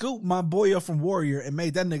already scooped my boy up from Warrior and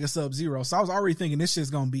made that nigga Sub-Zero. So I was already thinking this shit's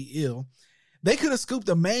going to be ill. They could have scooped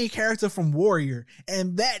the main character from Warrior,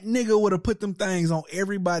 and that nigga would have put them things on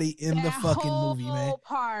everybody in the fucking movie, man. That whole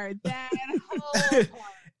part.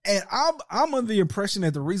 And I'm under the impression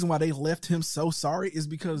that the reason why they left him so sorry is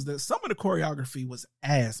because some of the choreography was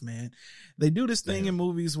ass, man. They do this thing in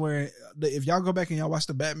movies where if y'all go back and y'all watch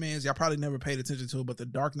the Batmans, y'all probably never paid attention to it, but the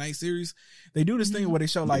Dark Knight series, they do this thing where they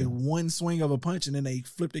show like one swing of a punch and then they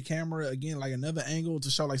flip the camera again, like another angle to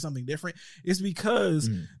show like something different. It's because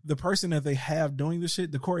the person that they have doing this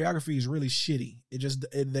shit, the choreography is really shitty.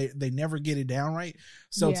 They never get it down right.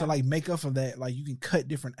 So to like make up for that, like you can cut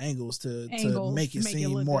different angles to make it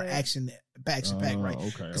seem more action packed, right?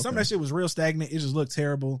 Okay. Some of that shit was real stagnant. It just looked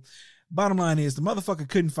terrible. Bottom line is the motherfucker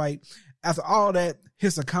couldn't fight. After all that,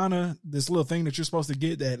 Hisakana, this little thing that you're supposed to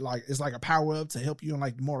get that like is like a power up to help you in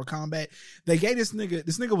like Mortal Kombat. They gave this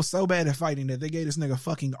nigga was so bad at fighting that they gave this nigga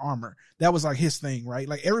fucking armor. That was like his thing, right?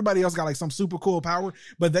 Like everybody else got like some super cool power,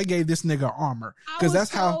 but they gave this nigga armor because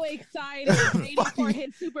that's how excited for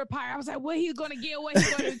his super power. I was like, what he's gonna get,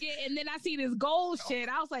 and then I see this gold shit.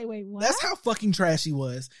 I was like, wait, what? That's how fucking trash he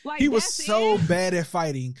was. Like, he was so bad at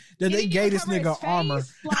fighting that they gave this nigga armor.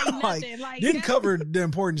 Like didn't cover the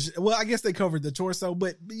important shit. Well, I guess they covered the torso,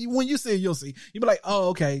 but when you see it, you'll see. You'll be like, oh,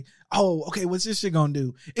 okay, what's this shit gonna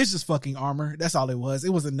do? It's just fucking armor. That's all it was. It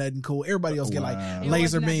wasn't nothing cool. Everybody else get like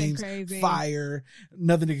laser beams, crazy. Fire.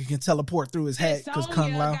 Another nigga can teleport through his hat because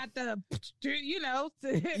Kung Lao got the,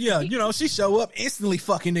 she show up instantly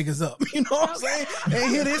fucking niggas up. You know what I'm saying?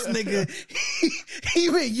 And here this nigga, he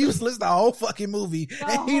been useless the whole fucking movie,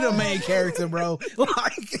 and he the main character, bro.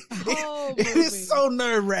 Like it is so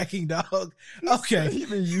nerve wracking, dog. Okay, he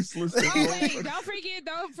been useless.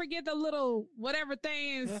 Don't forget the little whatever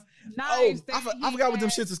things. Knives. I forgot what them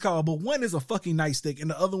shits is called, but one is a fucking nightstick and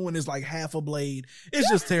the other one is like half a blade. It's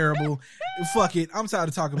just terrible. Fuck it. I'm tired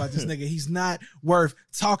of talking about this nigga. He's not worth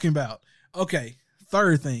talking about. Okay.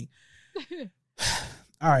 Third thing.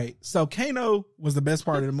 All right. So Kano was the best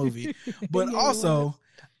part of the movie, but also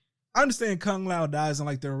I understand Kung Lao dies in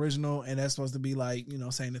like the original and that's supposed to be like,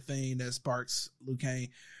 saying the thing that sparks Liu Kang.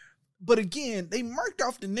 But again, they murked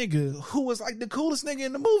off the nigga who was like the coolest nigga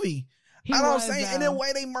in the movie. He I know what I'm was, saying? And the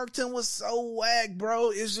way they murked him was so whack,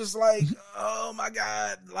 bro. It's just like, oh my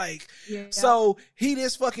God. Like, Yeah. so he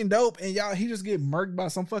this fucking dope and y'all, he just get murked by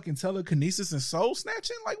some fucking telekinesis and soul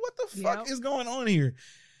snatching? Like, what the fuck is going on here?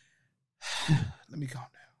 Let me calm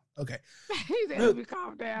down. Okay. He said, let me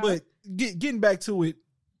calm down. But getting back to it,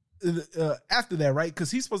 after that, right?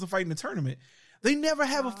 Because he's supposed to fight in the tournament. They never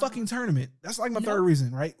have a fucking tournament. That's like my third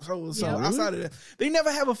reason, right? So outside of that, they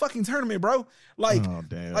never have a fucking tournament, bro. Like,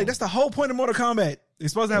 like that's the whole point of Mortal Kombat. They're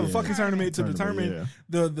supposed to have a fucking tournament to determine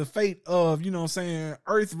the fate of, you know what I'm saying,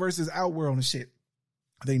 Earth versus Outworld and shit.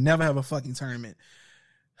 They never have a fucking tournament.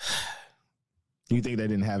 You think they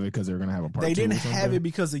didn't have it because they were gonna have a part? They didn't have it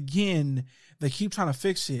because, again, they keep trying to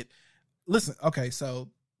fix shit. Listen, okay, so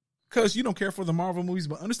because you don't care for the Marvel movies,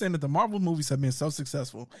 but understand that the Marvel movies have been so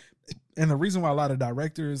successful, and the reason why a lot of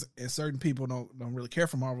directors and certain people don't really care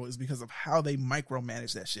for Marvel is because of how they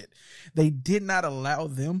micromanage that shit. They did not allow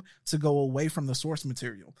them to go away from the source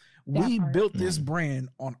material. We built this brand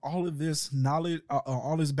on all of this knowledge,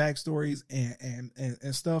 all this backstories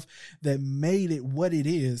and stuff that made it what it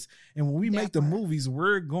is. And when we make the movies,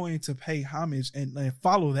 we're going to pay homage and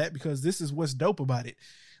follow that because this is what's dope about it.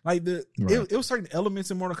 Like it was certain elements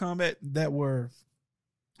in Mortal Kombat that were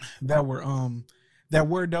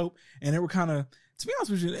dope, and they were kind of, to be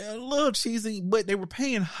honest with you, a little cheesy, but they were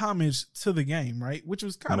paying homage to the game, right? Which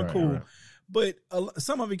was kind of cool. Right. But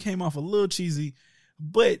some of it came off a little cheesy.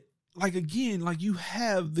 But like, again, like, you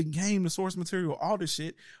have the game, the source material, all this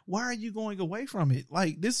shit. Why are you going away from it?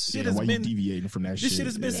 Like, this shit has been deviating from that. This shit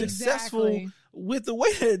has been successful with the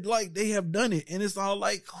way that, like, they have done it, and it's all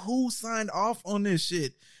like, who signed off on this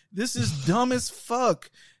shit? This is dumb as fuck.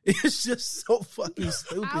 It's just so fucking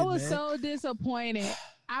stupid. I was so disappointed.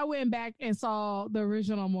 I went back and saw the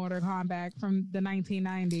original Mortal Kombat from the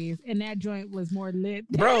 1990s, and that joint was more lit.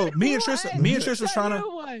 Bro, me and Trish was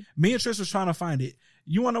trying to find it.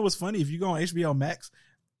 You want to know what's funny? If you go on HBO Max,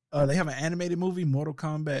 they have an animated movie, Mortal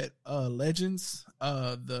Kombat Legends,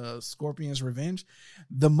 the Scorpion's Revenge.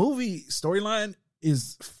 The movie storyline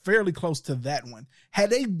is fairly close to that one. Had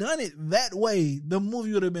they done it that way, the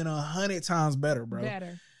movie would have been 100 times better, bro.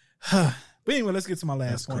 But anyway, let's get to my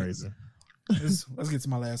last point. Crazy. Let's get to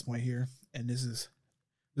my last point here, and this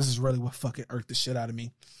is really what fucking irked the shit out of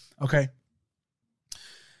me. Okay,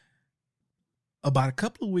 about a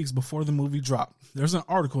couple of weeks before the movie dropped, there's an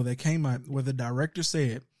article that came out where the director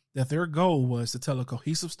said that their goal was to tell a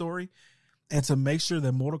cohesive story and to make sure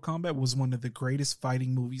that Mortal Kombat was one of the greatest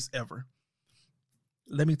fighting movies ever.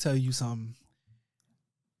 Let me tell you something.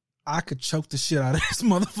 I could choke the shit out of this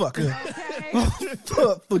motherfucker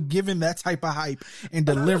for giving that type of hype and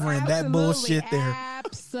delivering that bullshit there.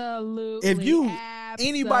 Absolutely. If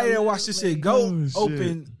anybody that watched this shit,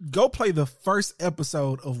 go play the first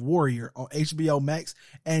episode of Warrior on HBO Max,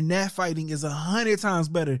 and that fighting is 100 times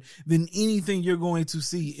better than anything you're going to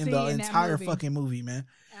see in the entire fucking movie, man.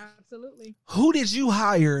 Absolutely. Who did you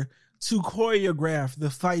hire to choreograph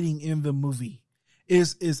the fighting in the movie?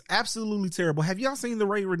 Is absolutely terrible. Have y'all seen The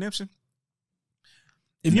Raid Redemption?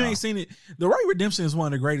 If you ain't seen it, The Raid Redemption is one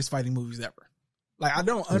of the greatest fighting movies ever. Like, I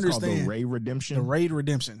don't understand. The Raid Redemption? The Raid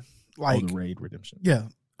Redemption. Like, The Raid Redemption. Yeah.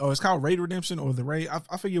 Oh, it's called Raid Redemption or The Raid.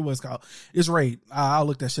 I forget what it's called. It's Raid. I'll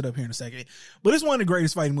look that shit up here in a second. But it's one of the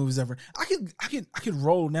greatest fighting movies ever. I could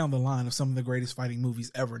roll down the line of some of the greatest fighting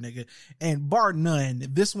movies ever, nigga. And bar none,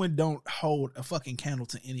 this one don't hold a fucking candle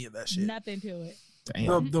to any of that shit. Nothing to it.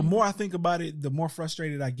 The more I think about it, the more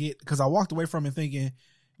frustrated I get, because I walked away from it thinking,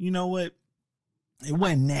 you know what, it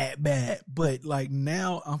wasn't that bad. But like,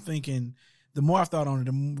 now I'm thinking, the more I've thought on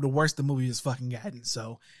it, the worse the movie has fucking gotten.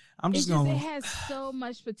 So I'm just going. It has so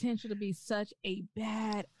much potential to be such a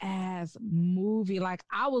badass movie. Like,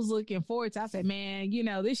 I was looking forward to. I said, man, you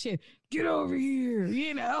know, this shit. Get over here.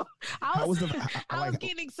 You know, I was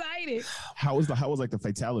getting excited. How was like the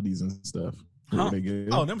fatalities and stuff? Huh?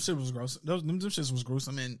 Oh, them shit was gross. Them shits was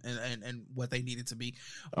gruesome and what they needed to be.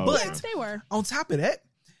 But yes, they were. On top of that,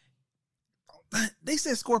 they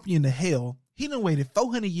sent Scorpion to hell. He done waited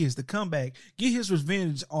 400 years to come back, get his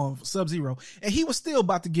revenge on Sub-Zero, and he was still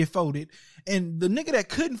about to get folded. And the nigga that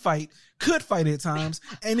couldn't fight could fight at times,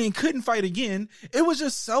 and then couldn't fight again. It was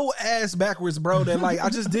just so ass backwards, bro, that like, I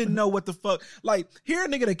just didn't know what the fuck. Like, here a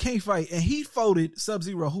nigga that can't fight, and he folded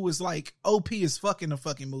Sub-Zero, who is like OP as fuck in the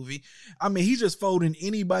fucking movie. I mean, he's just folding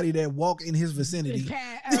anybody that walk in his vicinity.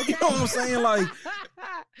 Okay. You know what I'm saying? Like,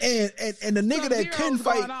 and the nigga that couldn't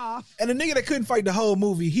fight, and the nigga that couldn't fight the whole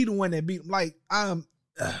movie, he the one that beat him. Like, I'm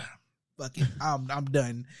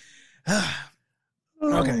done.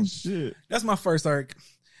 Okay, shit. That's my first arc.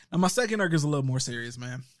 Now my second arc is a little more serious,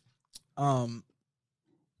 man.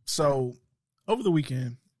 So over the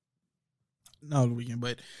weekend,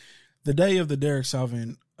 but the day of the Derek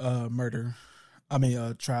Chauvin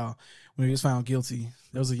trial, when he was found guilty,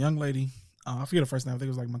 there was a young lady. I forget her first name. I think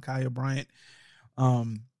it was like Ma'Khia Bryant.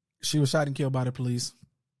 She was shot and killed by the police.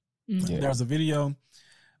 Mm-hmm. There was a video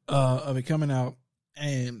of it coming out,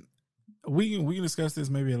 and we can discuss this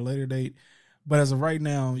maybe at a later date. But as of right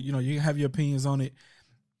now, you know, you can have your opinions on it.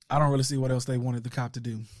 I don't really see what else they wanted the cop to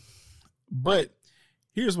do. But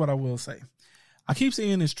here's what I will say. I keep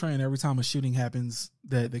seeing this trend every time a shooting happens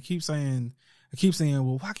that they keep saying,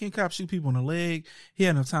 well, why can't cops shoot people in the leg? He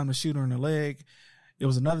had enough time to shoot her in the leg. It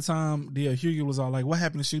was another time, D.L. Hughley was all like, what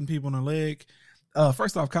happened to shooting people in the leg?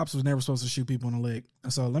 First off, cops was never supposed to shoot people in the leg.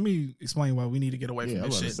 So let me explain why we need to get away from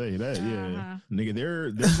this shit. Yeah, I was about to say that. Yeah, nigga,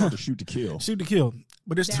 they're supposed to shoot to kill. Shoot to kill.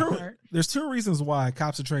 But there's two reasons why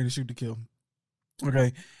cops are trained to shoot to kill.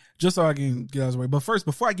 Okay, just so I can get out of the way. But first,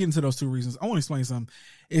 before I get into those two reasons, I want to explain something.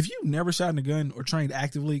 If you've never shot in a gun or trained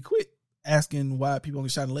actively, quit asking why people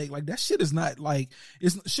only shot in the leg. Like, that shit is not like,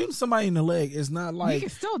 it's shooting somebody in the leg is not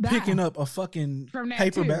like picking up a fucking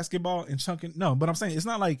paper basketball and chunking. No, but I'm saying it's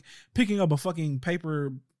not like picking up a fucking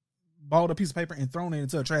balled up piece of paper and throwing it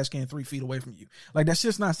into a trash can 3 feet away from you. Like, that's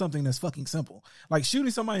just not something that's fucking simple. Like,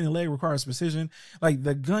 shooting somebody in the leg requires precision. Like,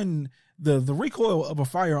 the gun, the recoil of a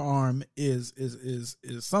firearm is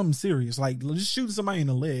something serious. Like, just shooting somebody in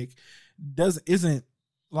the leg isn't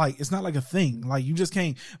like, it's not like a thing. Like, you just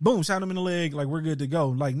can't, boom, shot them in the leg, like, we're good to go.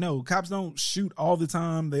 Like, no, cops don't shoot all the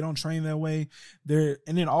time. They don't train that way.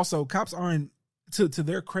 And then also, cops aren't, to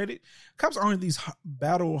their credit, cops aren't these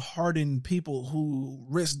battle-hardened people who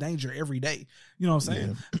risk danger every day. You know what I'm saying?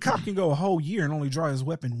 Yeah. A cop can go a whole year and only draw his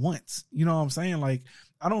weapon once. You know what I'm saying? Like,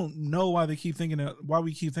 I don't know why we keep thinking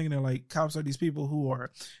that like cops are these people who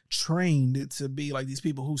are trained to be like these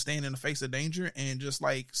people who stand in the face of danger and just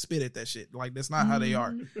like spit at that shit. Like, that's not how they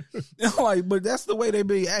are. Like, but that's the way they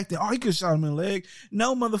be acting. Oh, he could shot him in the leg.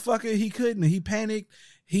 No, motherfucker, he couldn't. He panicked.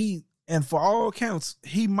 And for all accounts,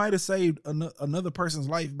 he might have saved another person's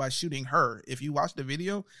life by shooting her. If you watch the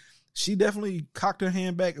video, she definitely cocked her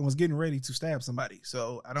hand back and was getting ready to stab somebody.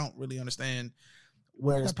 So I don't really understand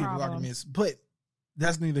where this people's arguments, but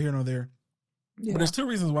that's neither here nor there. Yeah. But there's two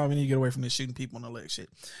reasons why we need to get away from this shooting people in the leg shit.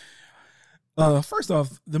 First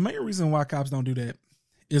off, the main reason why cops don't do that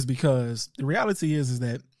is because the reality is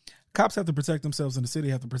that cops have to protect themselves and the city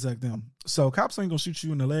have to protect them. So cops ain't gonna shoot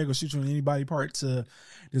you in the leg or shoot you in any body part to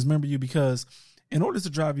dismember you, because in order to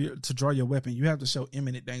draw your weapon, you have to show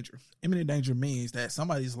imminent danger. Imminent danger means that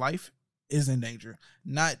somebody's life is in danger,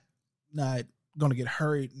 not gonna get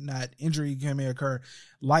hurt, not injury may occur.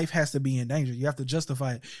 Life has to be in danger. You have to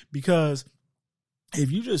justify it, because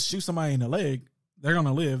if you just shoot somebody in the leg, they're going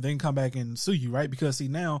to live. They can come back and sue you, right? Because, see,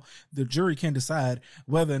 now the jury can decide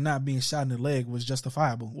whether or not being shot in the leg was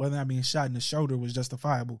justifiable, whether or not being shot in the shoulder was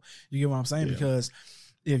justifiable. You get what I'm saying? Yeah. Because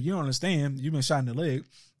if you don't understand, you've been shot in the leg,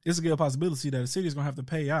 it's a good possibility that the city is going to have to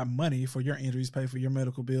pay out money for your injuries, pay for your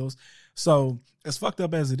medical bills. So, as fucked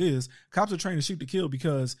up as it is, cops are trained to shoot to kill,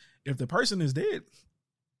 because if the person is dead,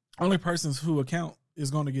 only persons who account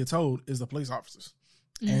is going to get told is the police officers.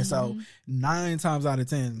 Mm-hmm. And so 9 times out of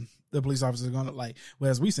 10, the police officers are going to, like, well,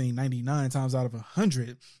 as we've seen, 99 times out of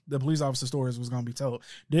 100, the police officer stories was going to be told.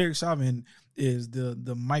 Derek Chauvin is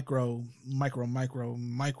the micro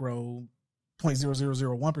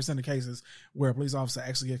 0.0001% of cases where a police officer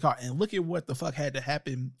actually get caught. And look at what the fuck had to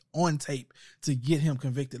happen on tape to get him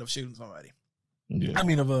convicted of shooting somebody. Yeah. I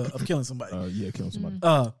mean, of killing somebody. Killing somebody.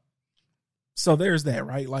 So there's that,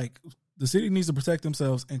 right? Like, the city needs to protect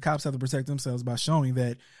themselves, and cops have to protect themselves by showing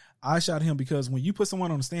that I shot him, because when you put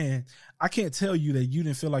someone on the stand, I can't tell you that you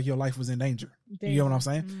didn't feel like your life was in danger. Damn. You get what I'm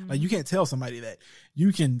saying? Mm-hmm. Like, you can't tell somebody that.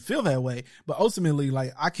 You can feel that way, but ultimately,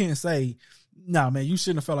 like, I can't say, nah, man, you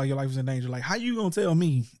shouldn't have felt like your life was in danger. Like, how you gonna tell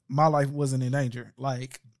me my life wasn't in danger?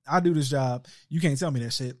 Like, I do this job. You can't tell me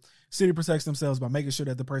that shit. City protects themselves by making sure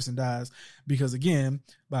that the person dies, because, again,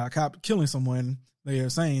 by a cop killing someone, they are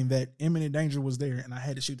saying that imminent danger was there and I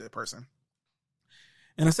had to shoot that person.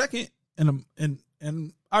 And a second, and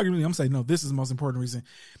arguably, I'm saying, no, this is the most important reason,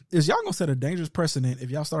 is y'all gonna set a dangerous precedent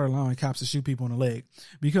if y'all start allowing cops to shoot people in the leg.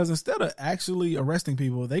 Because instead of actually arresting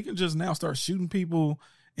people, they can just now start shooting people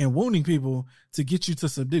and wounding people to get you to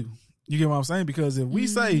subdue. You get what I'm saying? Because if we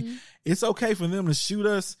say it's okay for them to shoot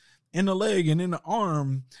us in the leg and in the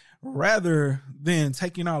arm rather than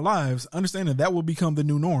taking our lives, understand that will become the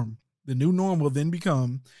new norm. The new norm will then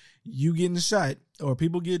become, you getting shot or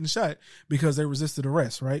people getting shot because they resisted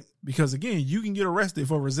arrest, right? Because again, you can get arrested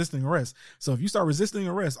for resisting arrest. So if you start resisting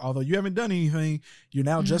arrest, although you haven't done anything, you're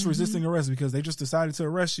now just resisting arrest because they just decided to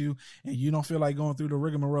arrest you and you don't feel like going through the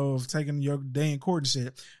rigmarole of taking your day in court and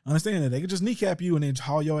shit. Understand that they could just kneecap you and then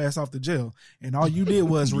haul your ass off to jail. And all you did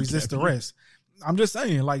was resist arrest. I'm just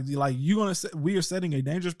saying, like we are setting a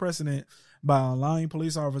dangerous precedent by allowing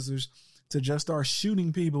police officers to just start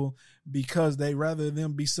shooting people because they rather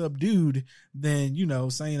them be subdued than, you know,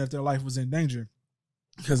 saying that their life was in danger.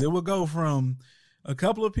 Because it will go from a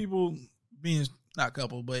couple of people being, not a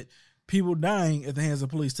couple, but people dying at the hands of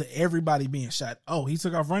police to everybody being shot. Oh, he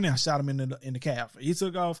took off running, I shot him in the calf. He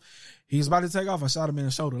took off, he's about to take off, I shot him in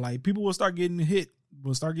the shoulder. Like, people will start getting hit,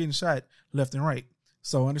 will start getting shot left and right.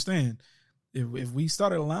 So understand, if we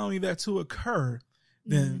started allowing that to occur,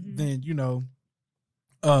 then you know,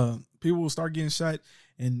 people will start getting shot,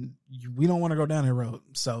 and we don't want to go down that road.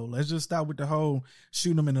 So let's just stop with the whole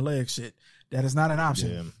shooting them in the leg shit. That is not an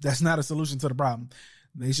option. Yeah. That's not a solution to the problem.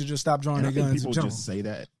 They should just stop drawing their guns. People just say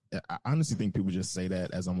that. I honestly think people just say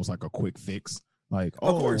that as almost like a quick fix. Like,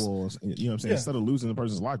 of course. Well, you know what I'm saying? Instead of losing the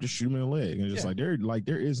person's life, just shoot them in the leg. And just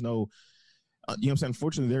there is no, you know what I'm saying?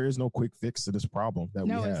 Unfortunately, there is no quick fix to this problem that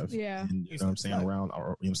we have. Yeah. And, you know what I'm saying? Around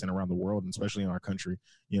the world, and especially in our country,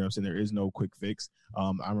 you know what I'm saying? There is no quick fix. I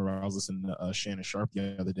remember I was listening to Shannon Sharp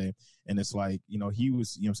the other day, and it's like, you know, he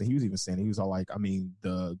was, you know what I'm saying? He was even saying, he was all like, I mean,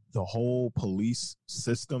 the whole police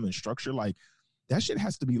system and structure, like, that shit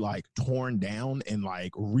has to be like torn down and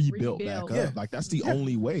like rebuilt back up. Yeah. Like, that's the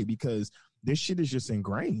only way, because this shit is just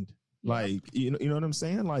ingrained. Like, you know what I'm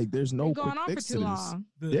saying? Like, there's no quick fix to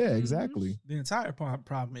this. Yeah, exactly. The entire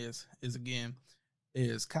problem is again,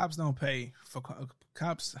 cops don't pay for,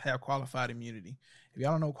 cops have qualified immunity. If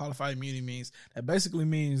y'all don't know what qualified immunity means, that basically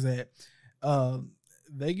means that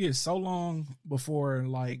they get so long before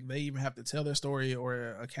like they even have to tell their story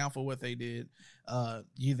or account for what they did.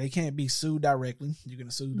 They can't be sued directly. You can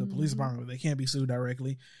sue the police department, but they can't be sued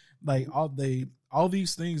directly. Like, all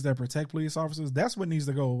these things that protect police officers, that's what needs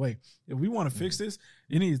to go away. If we want to fix this,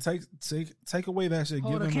 you need to take away that shit,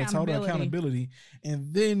 give them a total accountability,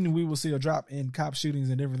 and then we will see a drop in cop shootings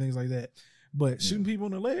and different things like that. But shooting people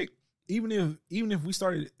in the leg, even if we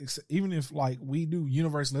started, even if like we do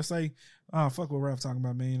universal, let's say, fuck what Ralph talking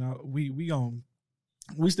about, man. We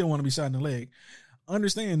still want to be shot in the leg.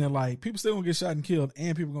 Understand that like people still gonna get shot and killed,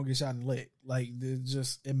 and people gonna get shot in the leg. Like,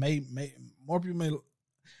 it may more people may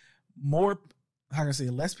more. How can I say,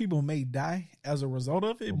 less people may die as a result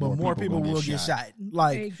of it, but more people will get shot.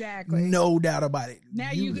 Like, exactly, no doubt about it. Now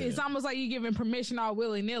it's almost like you giving permission all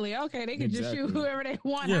willy nilly. Okay, they can just shoot whoever they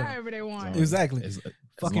want, however they want. Exactly. As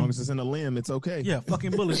long as it's in a limb, it's okay. Yeah,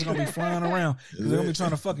 fucking bullets are gonna be flying around because they're gonna be trying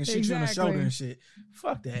to fucking shoot you in the shoulder and shit.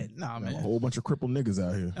 Fuck that. Nah, man. A whole bunch of crippled niggas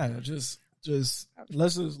out here. Just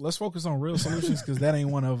let's focus on real solutions, because that ain't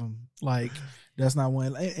one of them. Like, that's not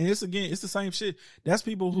one. And it's the same shit. That's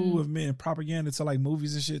people who have been propaganda to like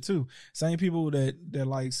movies and shit too. Same people that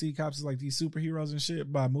like see cops as like these superheroes and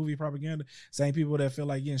shit by movie propaganda. Same people that feel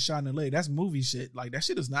like getting shot in the leg. That's movie shit. Like, that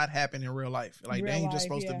shit does not happen in real life. Like, they ain't just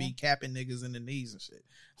supposed to be capping niggas in the knees and shit.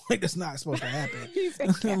 Like, that's not supposed to happen.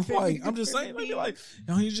 Like, I'm just saying, like,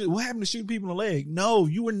 what happened to shooting people in the leg? No,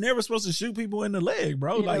 you were never supposed to shoot people in the leg,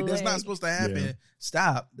 bro. Like, that's not supposed to happen. Yeah.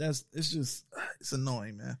 Stop. It's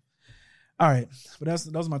annoying, man. All right, but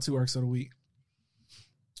those are my 2 arcs of the week.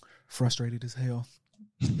 Frustrated as hell.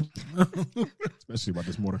 Especially about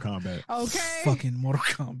this Mortal Kombat. Okay. Fucking Mortal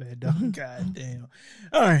Kombat, dog. God damn.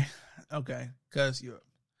 All right. Okay. Cuz you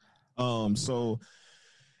up. So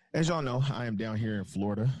as y'all know, I am down here in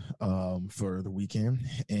Florida for the weekend.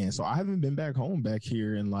 And so I haven't been back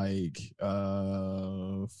here in like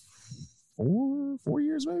 4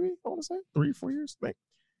 years, maybe. I want to say 3-4 years, maybe.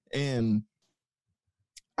 And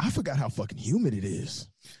I forgot how fucking humid it is.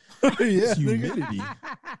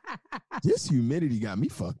 This humidity got me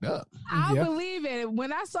fucked up. I believe it.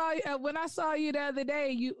 When I saw you the other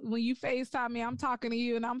day, when you FaceTime me, I'm talking to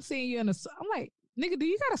you and I'm seeing you I'm like, nigga, do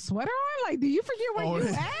you got a sweater on? Like, do you forget where you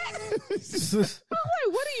at? I'm like,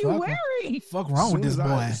 what are you wearing? Fuck wrong with this boy?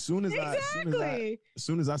 As soon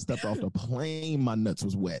as I stepped off the plane, my nuts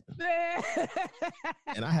was wet.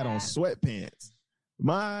 And I had on sweatpants.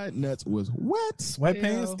 My nuts was wet.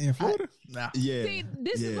 Sweatpants in Florida? Nah. Yeah. See,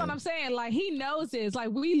 this is what I'm saying. Like, he knows this. Like,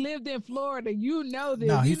 we lived in Florida. You know this.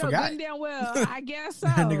 No, he forgot. Damn well. I guess so.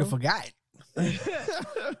 That nigga forgot.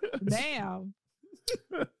 Damn.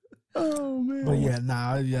 Oh, man. But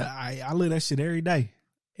I live that shit every day.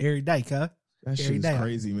 Every day, cuz. That shit is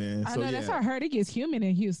crazy, man. I know, that's what I heard. It gets humid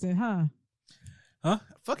in Houston, huh? Huh?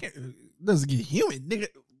 Fucking doesn't get humid, nigga.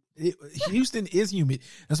 Houston is humid.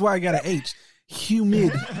 That's why I got an H.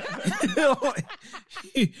 Humid.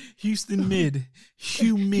 Houston mid.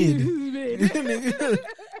 Humid.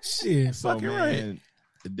 Shit, So fucking man, right.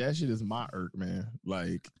 that shit is my irk, man.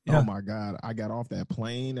 Like, Yeah. oh my God, I got off that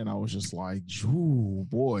plane and I was just like, ooh,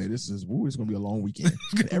 boy, it's gonna be a long weekend.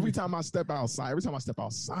 every time I step outside,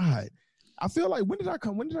 I feel like when did I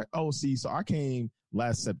come? So I came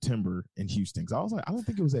last September in Houston. Cause I was like, I don't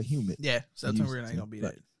think it was that humid. Yeah, September Houston. ain't gonna be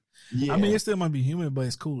that. Yeah. I mean, it still might be humid, but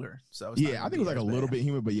it's cooler. So it's not I gonna think it was be like a as little bad. bit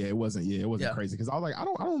humid, but it wasn't Yeah. crazy. Cause I was like, I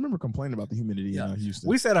don't remember complaining about the humidity Yeah. in Houston.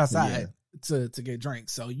 We sat outside to get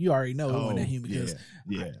drinks, so you already know it Oh, wasn't that humid. Because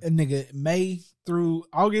yeah. nigga, May through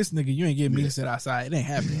August, nigga, you ain't getting me to sit outside. It ain't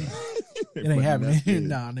happening. It ain't happening.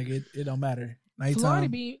 Nah, nigga, it don't matter. Florida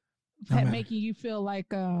Nighttime. be No matter. making you feel like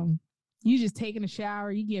you just taking a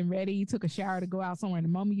shower, you getting ready, you took a shower to go out somewhere. And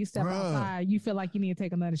the moment you step Bruh. outside, you feel like you need to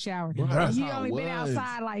take another shower. Bruh, Bruh. that's You how only it been was.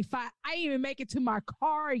 outside like 5. I didn't even make it to my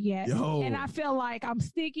car yet, Yo. and I feel like I'm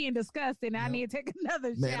sticky and disgusting. I need to take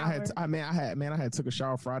another Man, shower. I had took a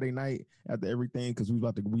shower Friday night after everything because we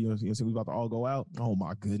was about to all go out. Oh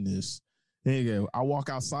my goodness. There you go. I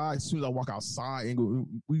walk outside. As soon as I walk outside and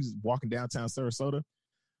we was walking downtown Sarasota.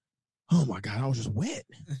 Oh my God, I was just wet.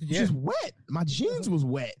 Yeah. Just wet. My jeans was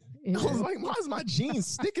wet. Yeah. I was like, why is my jeans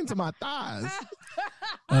sticking to my thighs?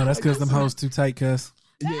 That's because them hoes too tight, cuz.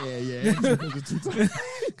 Yeah.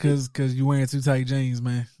 Cause you wearing too tight jeans,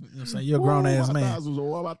 man. You know what I'm saying? You're a grown ass my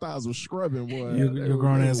man. my thighs was scrubbing, boy. You're a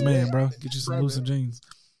grown ass man, bro. Get you some looser jeans.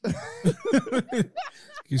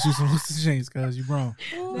 Get you some looser jeans, cuz you grown.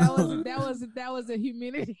 that was a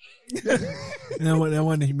humidity. That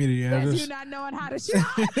wasn't the humidity. That's That's you not knowing how to shower.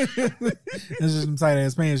 just them tight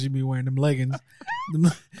ass pants you be wearing. Them leggings,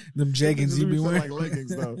 them jeggings you be Feel wearing. like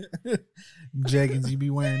leggings though. Them jeggings you be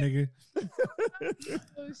wearing, nigga.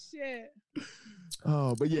 Oh shit.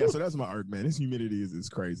 Oh, but yeah, so that's my irk, man. This humidity is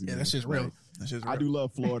crazy. Yeah, man. that's just Like, real. That's just I real. do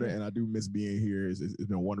love Florida and I do miss being here. It's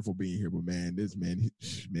been wonderful being here, but man, this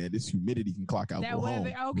humidity can clock out. That Go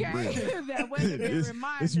weather, home. okay. Yeah. That weather been a this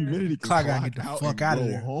reminder. humidity can Clock clock out, get the out fuck and outta go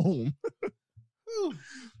there. home.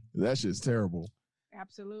 That shit's terrible.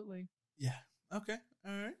 Absolutely. Yeah. Okay.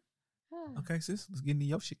 All right. Okay, sis. Let's get into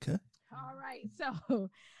your shit, cut. All right. So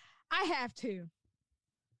I have to.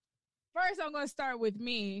 First, I'm going to start with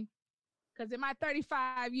me. Because in my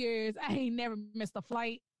 35 years, I ain't never missed a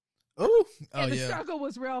flight. Oh, And the yeah. struggle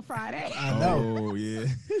was real Friday. I know. Oh yeah.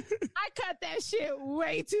 I cut that shit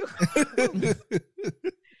way too.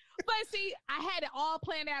 But see, I had it all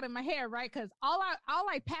planned out in my head, right? Because all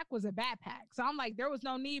I packed was a backpack. So I'm like, there was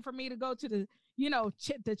no need for me to go to the,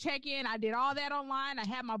 to check in. I did all that online. I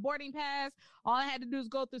had my boarding pass. All I had to do is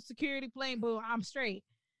go through security, plane, boom, I'm straight.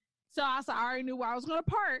 So I already knew where I was going to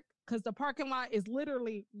park because the parking lot is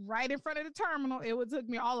literally right in front of the terminal. It would took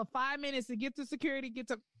me all of 5 minutes to get to security, get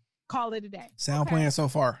to call it a day. Sound Okay? plan so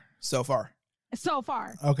far. So far. So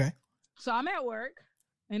far. Okay. So I'm at work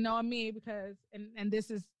and knowing me because, and this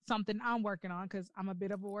is something I'm working on because I'm a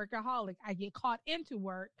bit of a workaholic. I get caught into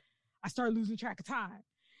work. I start losing track of time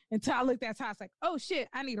until I looked at time. I was like, oh shit,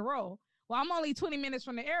 I need a roll. Well, I'm only 20 minutes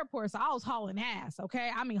from the airport. So I was hauling ass. Okay.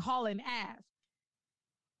 I mean, hauling ass.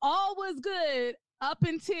 All was good up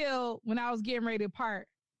until when I was getting ready to park.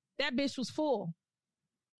 That bitch was full.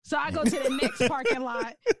 So I go to the next parking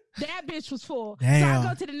lot. That bitch was full. Damn. So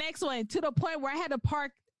I go to the next one to the point where I had to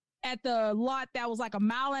park at the lot that was like 1.5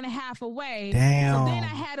 miles away. Damn. So then I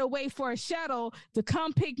had to wait for a shuttle to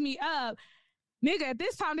come pick me up. Nigga, at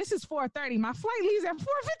this time, this is 4:30. My flight leaves at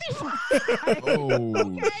 4:55.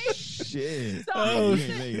 Oh Okay? shit. So Oh, You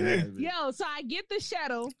ain't making that. Yo, so I get the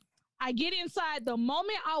shuttle. I get inside. The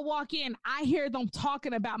moment I walk in, I hear them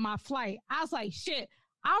talking about my flight. I was like, shit,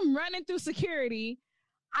 I'm running through security.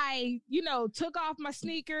 I, took off my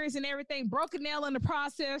sneakers and everything, broke a nail in the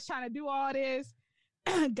process, trying to do all this.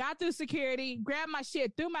 Got through security, grabbed my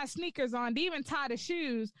shit, threw my sneakers on, didn't even tie the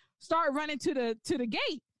shoes, start running to the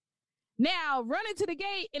gate. Now, running to the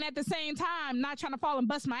gate and at the same time, not trying to fall and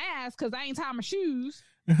bust my ass because I ain't tying my shoes.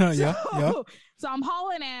 yeah. So I'm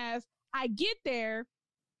hauling ass. I get there.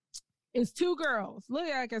 It's 2 girls,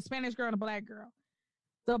 looking like a Spanish girl and a black girl.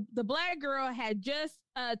 The black girl had just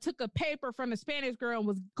took a paper from the Spanish girl and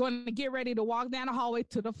was going to get ready to walk down the hallway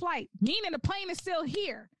to the flight, meaning the plane is still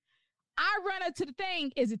here. I run up to the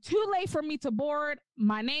thing. Is it too late for me to board?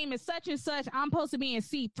 My name is such and such. I'm supposed to be in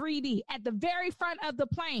seat 3D at the very front of the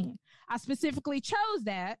plane. I specifically chose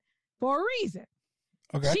that for a reason.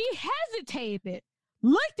 Okay. She hesitated,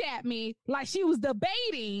 looked at me like she was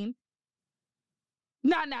debating.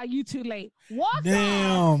 No, you too late. Walked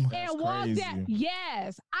Damn. off That's and walked crazy. out.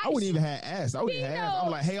 Yes. I wouldn't even have asked. I wouldn't have asked.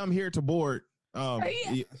 I'm like, hey, I'm here to board.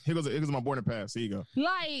 Here goes my boarding pass. Here you go.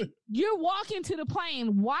 Like, you're walking to the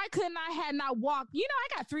plane. Why couldn't I have not walked? You know,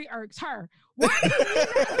 I got 3 irks. Her. Why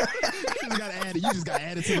couldn't you not? You just got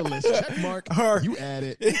added to the list. Check mark. Her. You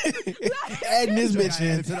added. Adding this bitch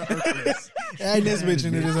in. Adding this bitch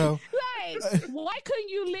into this hoe. Like, why couldn't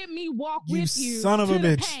you let me walk with you? Son of to a the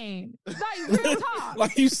bitch. Pain? Like, real talk.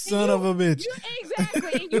 Like you son of a bitch.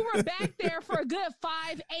 Exactly. And you were back there for a good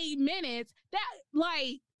 5-8 minutes. That,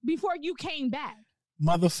 like, before you came back.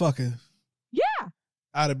 Motherfucker. Yeah.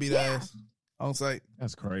 I'd have beat ass on site.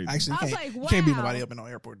 That's crazy. Actually, I was you like, can't beat wow. nobody up in no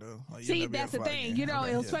airport though. Like, See, that's the thing. You know,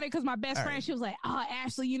 it was funny because my best All friend, right. she was like, "Oh,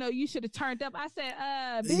 Ashley, you know, you should have turned up." I said,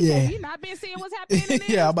 bitch, Yeah. have you not been seeing what's happening in there?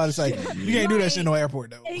 Yeah, I'm about to say you can't do that shit in no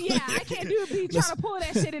airport though. Yeah, I can't be trying to pull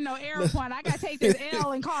that shit in no airport. I gotta take this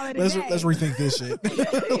L and call it a Let's day. rethink this shit.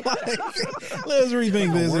 Let's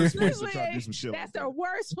rethink this. place to try to do some shit That's like the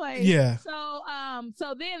worst place. Yeah.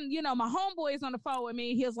 So then, you know, my homeboy is on the phone with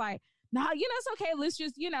me. He was like, "No, you know, it's okay. Let's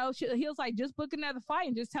just, you know," he was like, "Just book another flight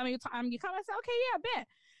and just tell me what time you come." I said, "Okay, yeah, I bet."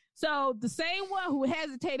 So the same one who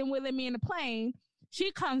hesitated with me in the plane,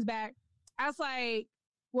 she comes back. I was like,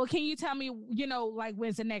 "Well, can you tell me, you know, like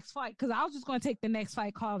when's the next flight?" Because I was just going to take the next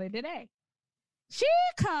flight, call it today. She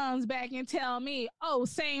comes back and tell me, "Oh,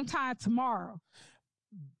 same time tomorrow."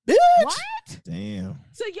 Bitch. What? Damn.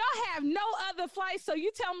 So y'all have no other flights. So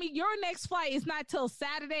you tell me your next flight is not till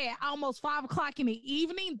Saturday at almost 5:00 in the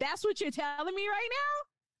evening? That's what you're telling me right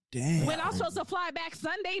now? Damn. When I'm supposed to fly back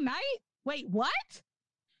Sunday night? Wait, what?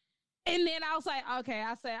 And then I was like, okay,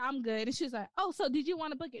 I said, I'm good. And she's like, "Oh, so did you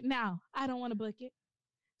want to book it?" "No, I don't want to book it."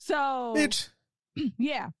 So, Bitch.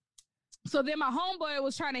 yeah. So then my homeboy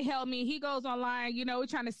was trying to help me. He goes online, you know, we're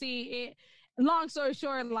trying to see it. Long story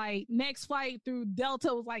short, like next flight through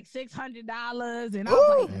Delta was like $600. And I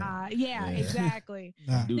was like, nah, yeah, exactly.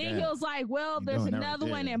 Nah. Do Then that. he was like, "Well, You there's doing that another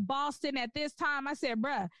right one there. in Boston at this time." I said,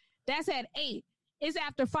 "Bruh, that's at 8. It's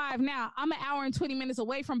after 5 now. I'm an hour and 20 minutes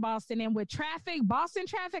away from Boston. And with traffic, Boston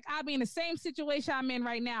traffic, I'll be in the same situation I'm in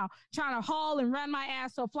right now, trying to haul and run my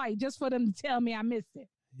ass to a flight just for them to tell me I missed it."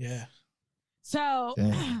 Yeah. So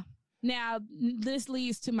Damn. now this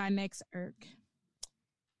leads to my next irk.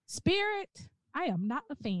 Spirit, I am not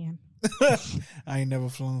a fan. I ain't never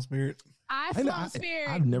flown Spirit. I I know, flew Spirit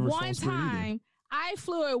I've never one flown Spirit either. time. I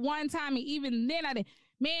flew it one time, and even then I didn't.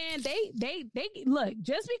 Man, they look,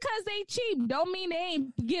 just because they cheap don't mean they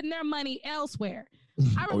ain't getting their money elsewhere.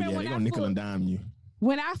 I Oh remember yeah, they when gonna I nickel flew, and dime you.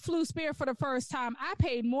 when I flew Spirit for the first time, I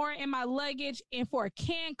paid more in my luggage, and for a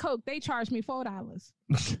can Coke, they charged me $4.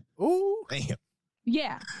 Ooh. Damn.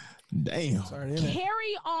 Yeah, Damn. Sorry to hear that.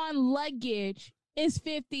 carry on luggage is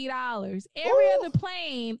 $50. Every Ooh. other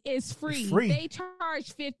plane is free. Free. They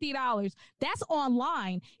charge $50. That's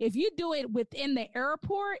online. If you do it within the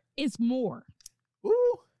airport, it's more.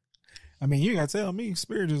 Ooh. I mean, you gotta tell me,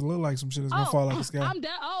 Spirit just look like some shit that's gonna fall out the sky. I'm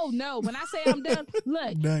done. Oh no! When I say I'm done,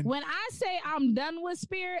 look. Done. When I say I'm done with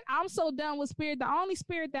Spirit, I'm so done with Spirit. The only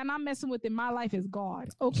Spirit that I'm messing with in my life is God.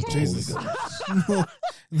 Okay. Jesus. Holy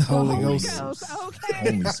The Holy Holy Ghost. Ghost.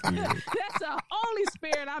 Okay. Holy Spirit. That's the only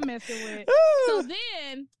Spirit I'm messing with. So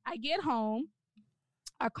then I get home.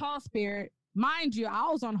 I call Spirit. Mind you, I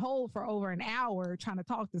was on hold for over an hour trying to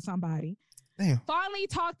talk to somebody. Damn. Finally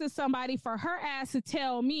talked to somebody for her ass to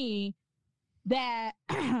tell me that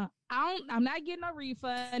I'm not getting a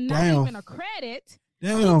refund, not Damn. even a credit.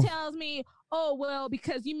 Damn. She tells me, "Oh, well,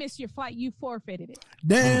 because you missed your flight, you forfeited it."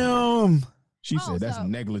 Damn. She Oh, said that's so-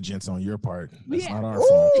 negligence on your part. That's Yeah. not our Ooh.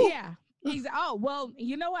 fault. Yeah. He's oh, well,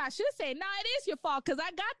 you know what? I should say, nah, it is your fault because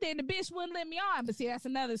I got there and the bitch wouldn't let me on. But see, that's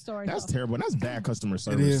another story. That's though. terrible. And that's bad customer is.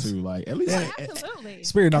 service too. Like at least Yeah. Absolutely.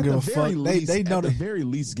 Spirit don't at give the a fuck. very least, They know at the that. very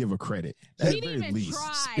least give a credit. At She the didn't very even least.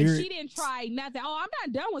 try. Spirit- She didn't try nothing. Oh, I'm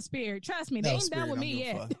not done with Spirit. Trust me, they No, ain't Spirit done with don't me give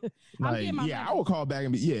a yet. fuck. I'm Like, getting my yeah, I money. will call back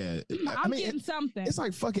and be I I'm mean, getting something. it's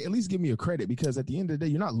like fuck it. At least give me a credit because at the end of the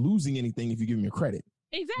day, you're not losing anything if you give me a credit.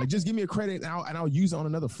 Exactly. Like just give me a credit and I'll use it on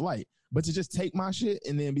another flight. But to just take my shit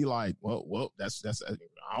and then be like, well, that's I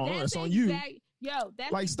don't know, that's on you. Yo,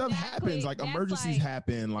 that's Like stuff exactly- happens, like that's emergencies like-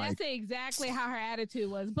 happen. Like That's exactly how her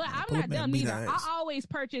attitude was. But I'm pull not up and done beat either. her I ass. always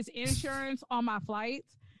purchase insurance on my flights.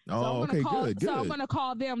 So oh, I'm gonna okay, call, good. So I'm gonna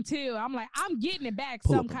call them too. I'm like, I'm getting it back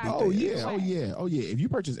Pull some up and kind beat of Oh their yeah, ass. oh yeah. If you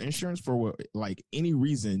purchase insurance for like any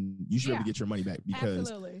reason, you should be able Yeah. to get your money back because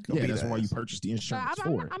Absolutely. Go yeah, beat that's her why you ass. purchased the But insurance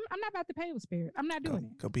I'm for it. not about to pay with Spirit. I'm not doing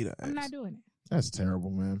it. Go beat her ass. I'm not doing it. That's terrible,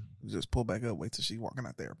 man. Just pull back up. Wait till she walking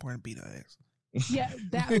out the airport and beat her ass. Yeah,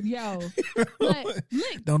 that yo. But look,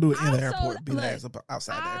 Don't do it in I'm the so- airport. Beat her look, ass up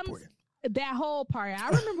outside the I'm airport. that whole part. I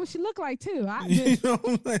remember what she looked like too. You know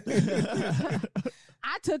what I'm saying?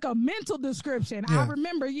 I took a mental description. Yeah. I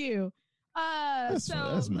remember you. That's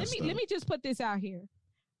let messed up. me just put this out here.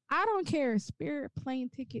 I don't care. Spirit plane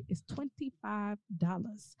ticket is $25.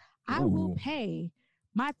 I will Ooh. pay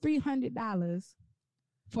my $300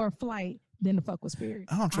 for a flight than to fuck with Spirit.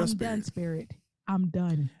 I don't trust I'm done, Spirit. Spirit. I'm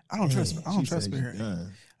done. I don't trust. Man, I don't she trust said Spirit. you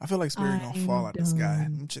done. I feel like Spirit gonna fall out the sky.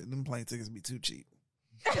 I'm Them plane tickets be too cheap.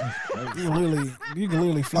 You can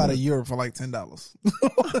literally fly to Europe for like $10.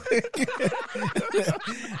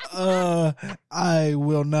 I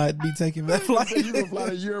will not be taking that flight. You can fly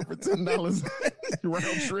to Europe for $10 round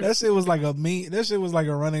trip. That shit was like a that shit was like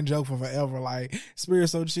a running joke for forever. Like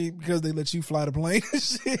Spirit's so cheap because they let you fly the plane.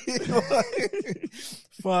 Shit. Like,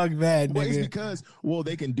 fuck that, Well, it's nigga. because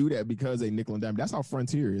they can do that because they nickel and dime. That's how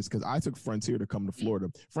Frontier is. Because I took Frontier to come to Florida.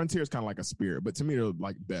 Frontier is kind of like a Spirit, but to me they're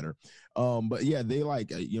like better. But yeah, they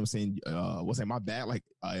like you know what I'm saying. What's that? My bag, like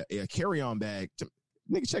a carry-on bag.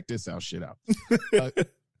 Nigga, check this out. Shit out.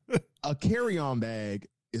 A carry-on bag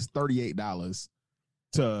is $38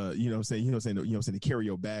 to you know what I'm saying to carry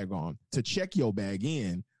your bag on. To check your bag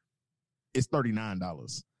in, it's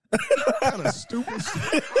 $39. Kind of stupid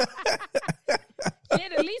shit.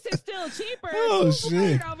 Shit, at least it's still cheaper. Oh, Super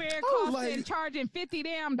shit. over here I was costing like- charging $50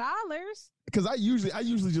 damn dollars. Because I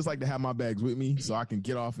usually just like to have my bags with me so I can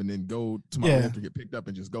get off and then go to my Yeah. lift to get picked up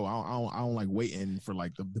and just go. I don't like waiting for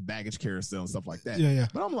like the baggage carousel and stuff like that. Yeah.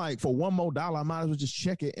 But I'm like, for $1 more, I might as well just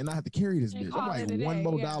check it and not have to carry this And bitch. call I'm like, it a day, $1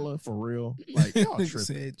 more yeah. for real? Like, y'all Nigga tripping.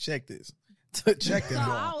 said, check this. Check this. So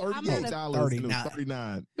ball. I'm $38 at and it was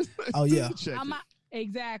 39. $39. Oh yeah. Check I'm it. out,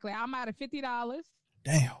 exactly. I'm out of $50.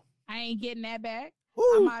 Damn. I ain't getting that back. Woo.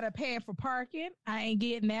 I'm out of paying for parking. I ain't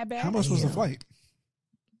getting that back. How much was the Damn. flight?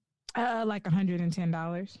 Like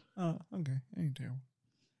 $110. Oh, okay. Ain't terrible.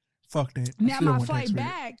 Fuck that. I Now still my want flight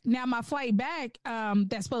that back.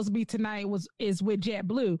 That's supposed to be tonight is with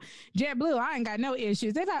JetBlue. JetBlue, I ain't got no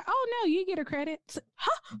issues. They're like, oh no, you get a credit.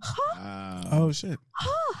 Huh? Wow. Oh shit.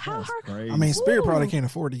 Huh? How That's hard? crazy. I mean, Spirit probably Ooh. can't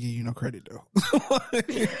afford to give you no credit though.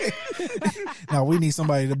 Now we need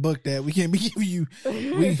somebody to book that. We can't be giving you.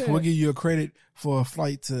 We'll give you a credit for a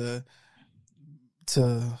flight to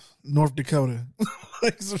North Dakota.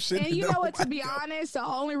 Like some shit. And you that know what? To nobody be knows. honest, the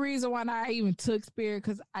only reason why I even took Spirit,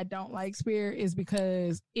 because I don't like Spirit, is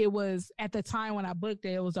because it was at the time when I booked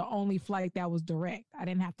it, it was the only flight that was direct. I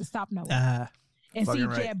didn't have to stop nowhere. And see fucking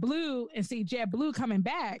right. JetBlue coming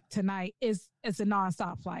back tonight is it's a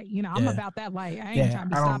nonstop flight. You know, I'm Yeah. about that light. I ain't Yeah, trying to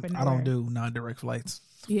be I stopping. don't. I don't do non-direct flights.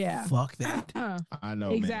 Yeah. Fuck that. I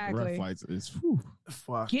know, Exactly. man. Direct flights is whew.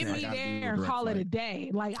 Fuck Get that. me gotta do a there and direct call it a flight.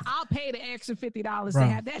 day. Like I'll pay the extra $50 to Bro,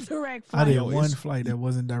 have that direct I flight. did Yo, one it's- flight that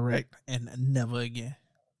wasn't direct, and never again.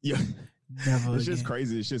 Yeah. Never It's again. just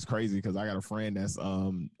crazy. It's just crazy because I got a friend that's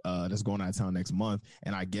going out of town next month,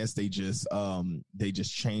 and I guess they just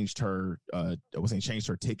changed her changed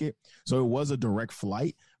her ticket. So it was a direct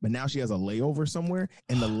flight, but now she has a layover somewhere,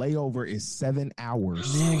 and the layover is 7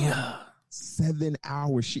 hours. Nigga, 7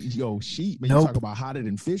 hours. She man, you Nope. talk about hotter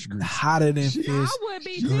than fish grease. hotter than She- fish. I would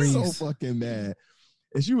be She's grease. so fucking mad.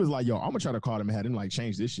 And she was like, yo, I'm gonna try to call them and have them like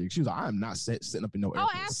change this shit. She was like, I'm not sitting up in no Oh,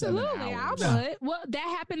 airport for 7 absolutely. I hours. would. Well,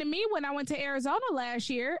 that happened to me when I went to Arizona last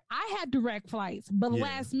year. I had direct flights, but Yeah.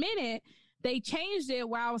 last minute they changed it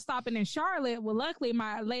where I was stopping in Charlotte. Well, luckily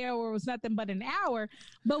my layover was nothing but an hour.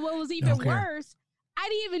 But what was even Okay. worse, I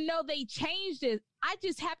didn't even know they changed it. I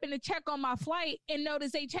just happened to check on my flight and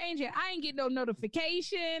notice they changed it. I didn't get no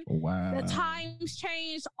notification. Wow. The times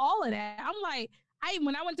changed, all of that. I'm like,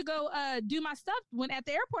 when I went to go do my stuff when at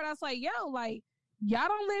the airport, I was like, yo, like, y'all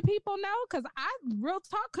don't let people know, because I real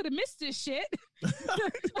talk could have missed this shit.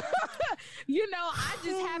 You know, I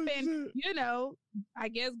just happened, you know, I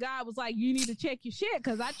guess God was like, you need to check your shit,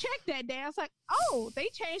 because I checked that day. I was like, oh, they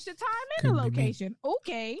changed the time and the Couldn't be me. location.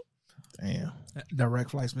 Okay. Damn.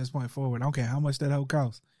 Direct flights from this point forward. I don't care how much that hoe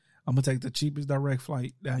costs. I'm gonna take the cheapest direct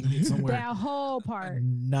flight that I can get somewhere. That whole part.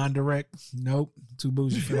 Non-direct, nope. Too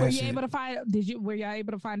bougie for Were that you shit. able to find? Were y'all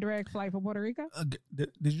able to find direct flight from Puerto Rico?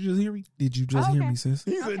 Did you just hear me? Did you just hear Okay. me, sis?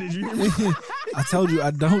 He said, did you hear me? I told you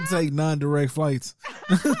I don't take non-direct flights.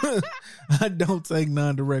 I don't take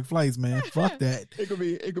non-direct flights, man. Fuck that.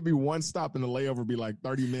 It could be one stop and the layover be like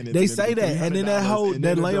 30 minutes. They and then say be that, and then that $300, whole and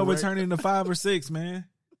that then the layover direct- turned into 5 or 6, man.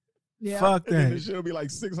 Yeah. Fuck And then the that. shit'll be like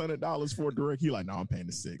 $600 for a direct. He like, no, I'm paying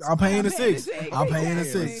the 6. I'm paying the I'm paying the 6. six. I'm paying the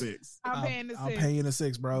Exactly. 6. I'm paying the I'm six. paying the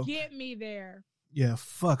 6, bro. Get me there. Yeah,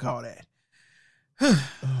 fuck all that.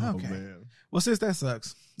 Oh, Okay. man. Well, sis, that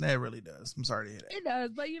sucks. That really does. I'm sorry to hear that. It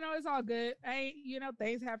does, but you know, it's all good.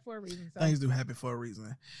 Things happen for a reason. So Things do happen for a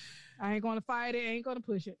reason. I ain't gonna fight it, ain't gonna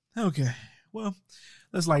push it. Okay. Well,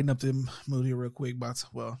 let's lighten up the mood here real quick. This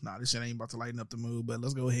shit ain't about to lighten up the mood, but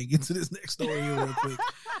let's go ahead and get to this next story here real quick.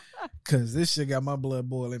 Because this shit got my blood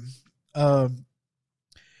boiling.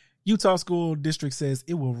 Utah School District says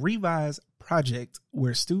it will revise project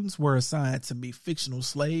where students were assigned to be fictional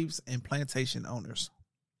slaves and plantation owners.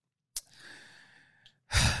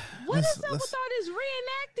 What is up with all this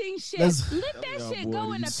reenacting shit? Let that shit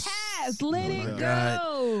go in the past. Let it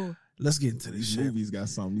go. Let's get into this These shit. movies got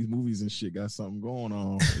something. These movies and shit got something going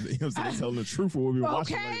on. They're telling the truth of what we were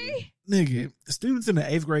watching lately. Nigga, students in the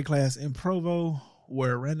 8th grade class in Provo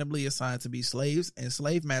were randomly assigned to be slaves and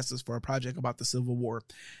slave masters for a project about the Civil War.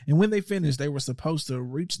 And when they finished, they were supposed to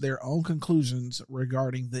reach their own conclusions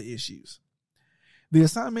regarding the issues. The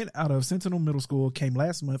assignment out of Sentinel Middle School came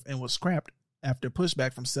last month and was scrapped after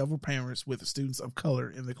pushback from several parents with students of color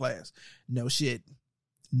in the class. No shit.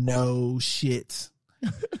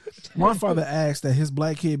 One father asked that his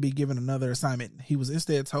black kid be given another assignment. He was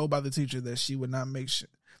instead told by the teacher that she would make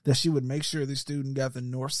sure the student got the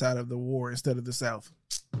north side of the war instead of the south.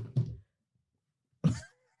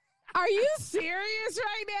 Are you serious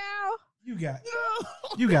right now? You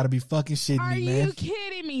got to be fucking shitting me, man. Are you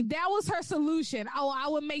kidding me? That was her solution. Oh, I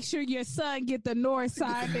would make sure your son get the north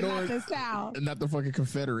side and not the south. And not the fucking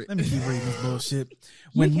Confederate. Let me keep reading this bullshit.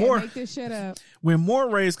 You can't make this shit up. When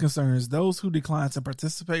more raised concerns, those who declined to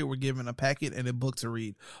participate were given a packet and a book to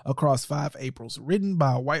read across 5 Aprils, written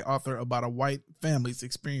by a white author about a white family's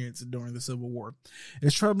experience during the Civil War.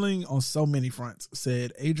 It's troubling on so many fronts,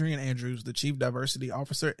 said Adrian Andrews, the chief diversity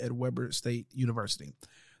officer at Weber State University.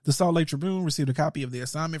 The Salt Lake Tribune received a copy of the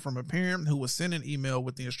assignment from a parent who was sent an email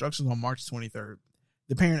with the instructions on March 23rd.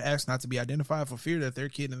 The parent asked not to be identified for fear that their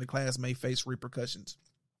kid in the class may face repercussions.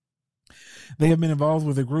 They have been involved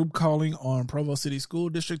with a group calling on Provo City School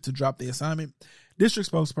District to drop the assignment.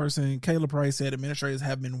 District spokesperson Kayla Price said administrators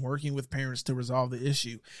have been working with parents to resolve the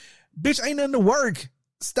issue. Bitch, ain't nothing to work.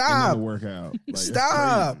 Stop. Ain't nothing to work out. Like,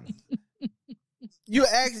 stop. You're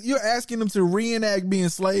asking them to reenact being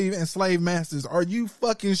slave and slave masters. Are you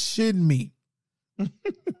fucking shitting me?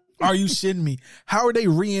 Are you shitting me? How are they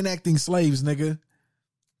reenacting slaves, nigga?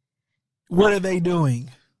 What are they doing?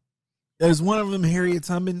 Is one of them Harriet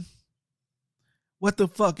Tubman? What the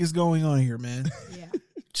fuck is going on here, man? Yeah.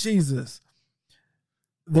 Jesus.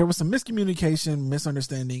 There was some miscommunication,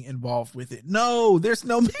 misunderstanding involved with it. No, there's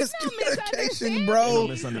no miscommunication, bro.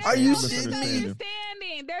 Are you shitting me?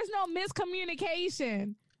 There's no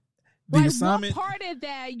miscommunication. The like, assignment, what part of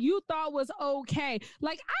that you thought was okay?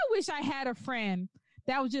 Like, I wish I had a friend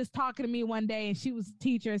that was just talking to me one day and she was a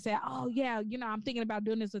teacher and said, oh, yeah, I'm thinking about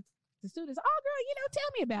doing this with the students. Oh, girl, tell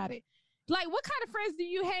me about it. Like, what kind of friends do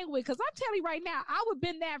you hang with? Because I'm telling you right now, I would have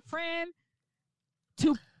been that friend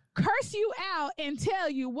to curse you out and tell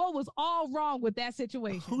you what was all wrong with that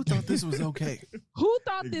situation. Who thought this was okay? Who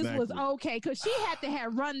thought this was okay? Because she had to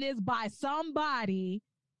have run this by somebody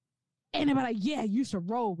and they're like, yeah, you should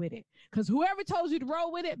roll with it. Because whoever told you to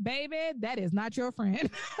roll with it, baby, that is not your friend.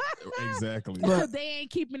 Exactly. Because they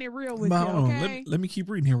ain't keeping it real with you, okay? Let me keep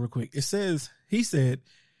reading here real quick. It says, he said,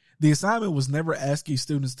 the assignment was never asking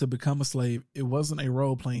students to become a slave. It wasn't a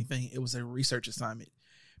role-playing thing. It was a research assignment.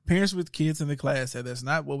 Parents with kids in the class said that's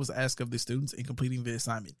not what was asked of the students in completing the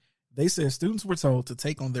assignment. They said students were told to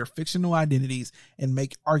take on their fictional identities and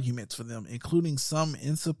make arguments for them, including some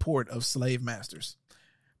in support of slave masters.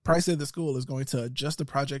 Price said the school is going to adjust the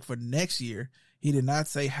project for next year. He did not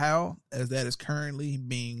say how, as that is currently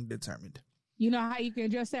being determined. You know how you can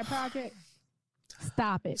adjust that project?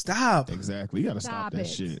 Stop it. Stop. Exactly. You got to stop that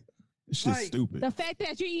shit. Shit's stupid. The fact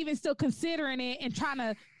that you're even still considering it and trying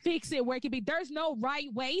to fix it where it can be, there's no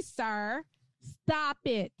right way, sir. Stop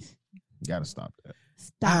it. You gotta stop that.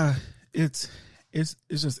 Stop. It's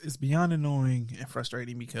beyond annoying and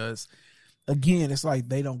frustrating because, again, it's like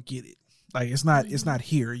they don't get it. Like it's not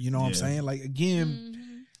here. You know what I'm saying? Like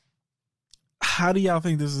again, how do y'all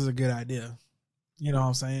think this is a good idea? You know what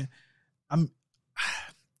I'm saying?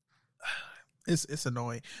 It's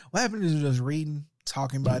annoying. What happened is just reading,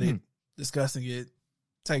 talking about it, discussing it,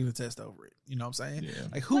 taking the test over it. You know what I'm saying? Yeah.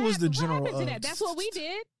 Like who was the general? What happened to that? That's what we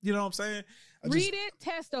did. You know what I'm saying? Read it,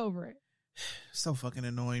 test over it. So fucking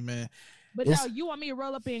annoying, man. But no, you want me to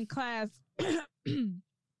roll up in class, talking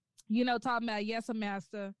about yes, a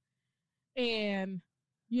master, and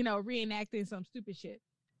reenacting some stupid shit.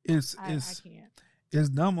 I can't. It's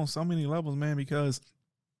dumb on so many levels, man. Because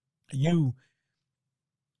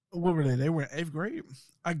what were they? They were in 8th grade.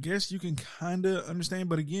 I guess you can kind of understand,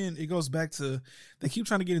 but again, it goes back to they keep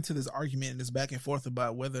trying to get into this argument and this back and forth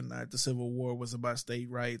about whether or not the Civil War was about state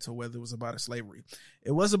rights or whether it was about slavery.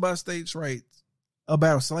 It was about states' rights,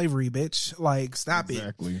 about slavery, bitch. Like, stop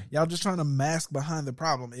it. Y'all just trying to mask behind the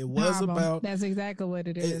problem. It was about. That's exactly what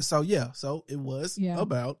it is. So it was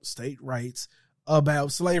about state rights,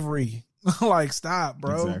 about slavery. Like, stop,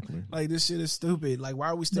 bro. Exactly. Like, this shit is stupid. Like, why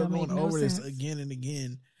are we still Don't going make no over this sense. again and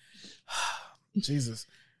again? Jesus.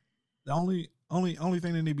 The only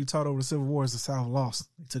thing that need to be taught over the Civil War is the South lost.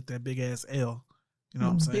 They took that big ass L. You know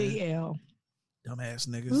what I'm saying? Big L. Dumbass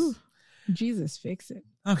niggas. Ooh, Jesus, fix it.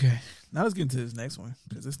 Okay, now let's get into this next one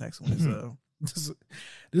because this next one is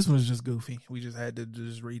this one is just goofy. We just had to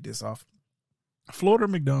just read this off. Florida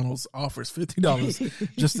McDonald's offers $50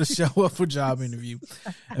 just to show up for job interview.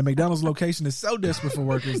 A McDonald's location is so desperate for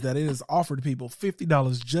workers that it has offered people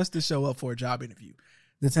 $50 just to show up for a job interview.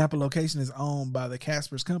 The Tampa location is owned by the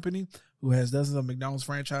Casper's Company, who has dozens of McDonald's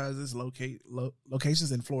franchises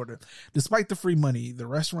locations in Florida. Despite the free money, the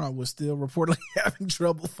restaurant was still reportedly having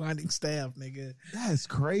trouble finding staff, nigga. That's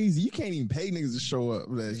crazy. You can't even pay niggas to show up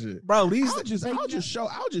for that shit. Bro, these I'll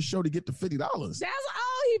just show to get the $50. That's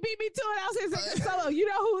all he beat me to it. I was saying, solo. You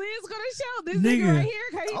know who is gonna show this Nigga. nigga right here?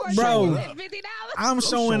 Cause he gonna Bro. show $50. I'm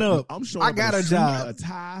showing up. I'm showing I up got in a suit, job. a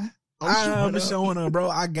tie. I'm showing up, bro.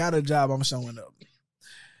 I got a job. I'm showing up.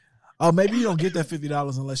 Oh, maybe you don't get that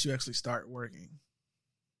 $50 unless you actually start working.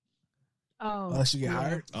 Oh, Unless you get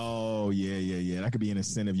hired. Oh, yeah. That could be an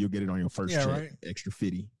incentive. You'll get it on your first check. Right. Extra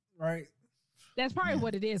 50. Right. That's probably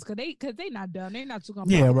what it is, cause they not done. They're not too gonna.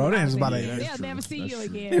 Yeah, put bro, you that's out about there. it. They'll That's true. never see That's you true.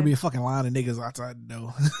 again. There'd be a fucking line of niggas outside the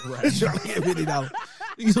door. Right. Trying to get $50.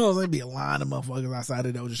 You know what I'm saying? Be a line of motherfuckers outside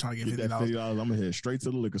the door just trying to get Get that $50. $50. I'm gonna head straight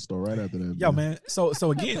to the liquor store right after that. Yo, man. So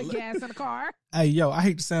again, Put gas in the car. hey, yo, I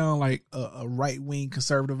hate to sound like a right wing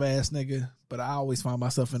conservative ass nigga, but I always find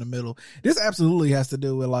myself in the middle. This absolutely has to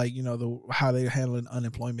do with like, you know, how they're handling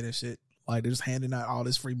unemployment and shit. Like they're just handing out all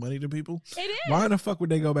this free money to people. It is. Why the fuck would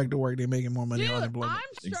they go back to work? They're making more money Dude, on unemployment. I'm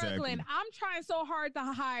struggling. Exactly. I'm trying so hard to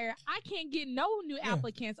hire. I can't get no new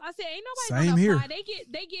applicants. I said, ain't Same nobody gonna here. apply.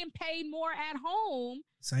 They getting paid more at home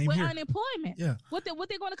Same with here. unemployment. Yeah. What they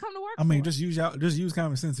going to come to work? I mean, for? just use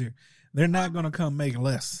common sense here. They're not gonna come make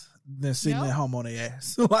less than sitting Nope. at home on their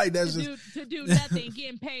ass. Like that's just to do nothing,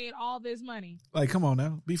 getting paid all this money. like, come on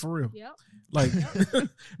now, be for real. Yep. Like,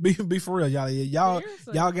 be for real, y'all.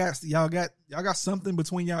 Seriously. Y'all got something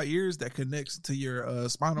between y'all ears that connects to your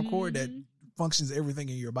spinal cord that Mhm. functions everything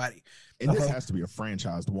in your body. And this Okay. has to be a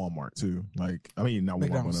franchised Walmart too. Like, I mean, not Walmart,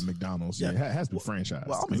 McDonald's. but a McDonald's. Yeah. Yeah, it has to be franchised.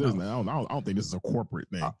 Well, I 'Cause mean, this- I don't think this is a corporate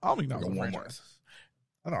thing. I don't think Like that's a a Walmart. franchise.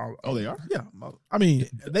 I don't. Oh, they are? Yeah, I mean,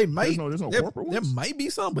 they might. There's no there, corporate there ones? might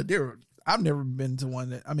be some, but I've never been to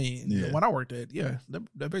one that. I mean, Yeah. when I worked at,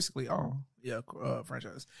 they're basically all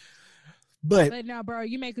franchise. But But no, bro,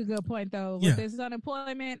 you make a good point though. Yeah. With this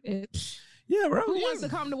unemployment, yeah, bro. who yeah. wants to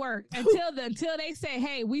come to work until they say,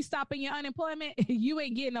 "Hey, we stopping your unemployment"? You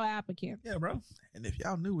ain't getting no applicants. Yeah, bro. And if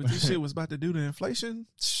y'all knew what this shit was about to do to inflation,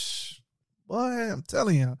 boy, I'm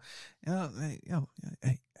telling y'all,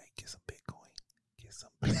 hey, get some Bitcoin,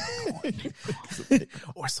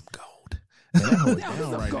 or some gold. Man, that hoe is That was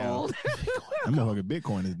down some right gold. now. That motherfucking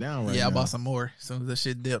Bitcoin is down right now. Yeah, I bought some more as soon as that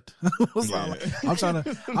shit dipped. So Yeah. I'm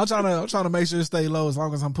trying to make sure it stay low as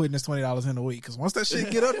long as I'm putting this $20 in a week. Because once that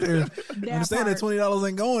shit get up there, understand that $20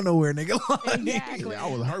 ain't going nowhere, nigga. Like, Exactly. Yeah, I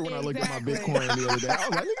was hurt when I looked at my Exactly. Bitcoin the other day. I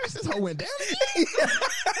was like, nigga, this hoe went down.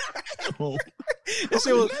 That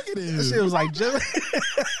shit was negative. that shit was like just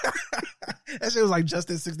that shit was like just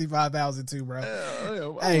at 65,000 too, bro.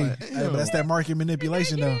 Hey, but that's that market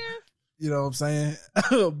manipulation though. You know what I'm saying?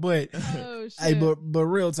 But Oh, shit. hey, but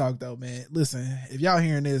real talk though, man. Listen, if y'all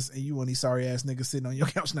hearing this and you one of these sorry ass niggas sitting on your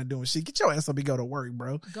couch not doing shit, get your ass up and go to work,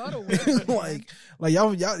 bro. Go to work. man. like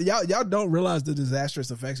y'all don't realize the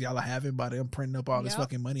disastrous effects y'all are having by them printing up all this Yep.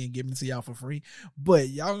 fucking money and giving it to y'all for free. But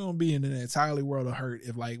y'all gonna be in an entirely world of hurt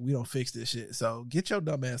if like we don't fix this shit. So get your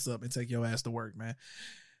dumb ass up and take your ass to work, man.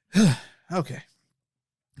 Okay,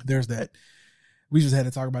 there's that. We just had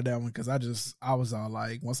to talk about that one because I was all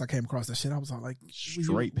like, once I came across that shit, I was all like,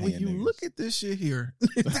 Straight when paying you niggas. look at this shit here,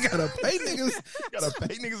 you gotta pay niggas. Gotta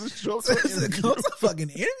pay niggas to show up to to the interview. go to fucking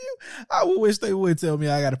interview. I would wish they would tell me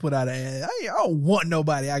I got to put out an ad. I don't want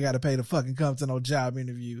nobody I got to pay to fucking come to no job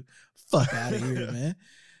interview. Fuck out of here,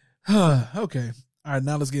 man. Okay. All right.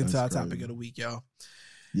 Now let's get into That's our topic crazy. of the week, y'all.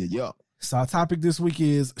 Yeah. So our topic this week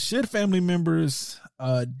is, should family members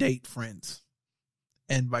date friends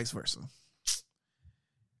and vice versa?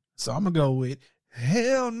 So I'm going to go with,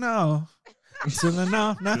 hell no. To the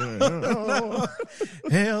no. No.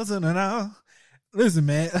 Hell to the no. Listen,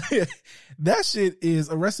 man, that shit is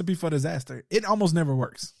a recipe for disaster. It almost never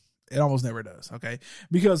works. It almost never does. Okay.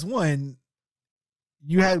 Because one,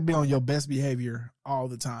 you have to be on your best behavior all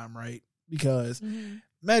the time, right? Because Mhm.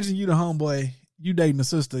 imagine you the homeboy, you dating a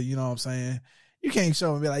sister, you know what I'm saying? You can't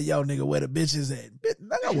show and be like, yo, nigga, where the bitches at?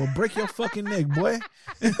 I will break your fucking neck, boy.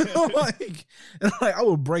 like, I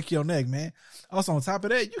will break your neck, man. Also, on top of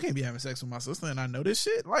that, you can't be having sex with my sister and I know this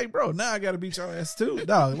shit. Like, bro, now I got to beat your ass too.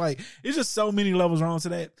 Dog, like, it's just so many levels wrong to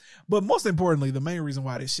that. But most importantly, the main reason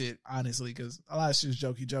why this shit, honestly, because a lot of shit is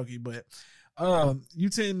jokey, but you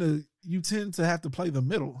tend to have to play the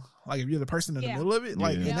middle. Like, if you're the person in the middle of it,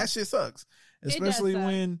 like, and that shit sucks. Especially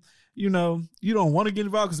when, you know, you don't want to get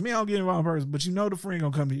involved, because me, I don't get involved in person, but you know the friend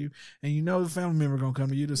gonna come to you, and you know the family member gonna come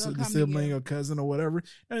to you, the sibling or cousin or whatever,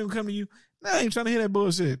 they ain't gonna come to you. Nah, I ain't trying to hear that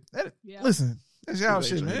bullshit. Listen, that's y'all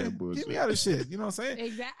shit, man. Get me out of shit. You know what I'm saying?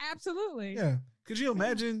 Exactly. Absolutely. Yeah. Could you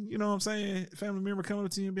imagine, you know what I'm saying, family member coming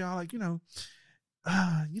up to you and be all like,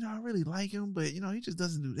 I really like him, but, he just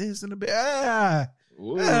doesn't do this in the bed.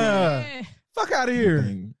 Fuck out of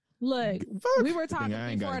here. Look, we were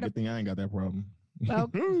talking before. Good thing I ain't got that problem.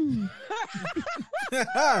 Okay. Don't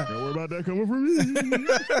worry about that coming from me.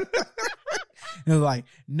 It was like,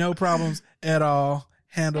 no problems at all.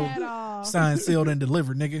 Handled, signed, sealed, and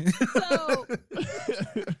delivered, nigga. So,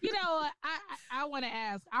 I want to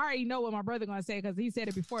ask. I already know what my brother gonna say because he said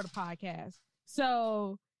it before the podcast.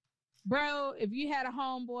 So, bro, if you had a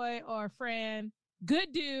homeboy or a friend,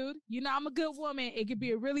 good dude, I'm a good woman, it could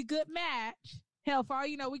be a really good match. Hell, for all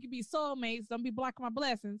you know, we could be soulmates. Don't be blocking my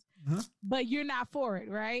blessings. But you're not for it,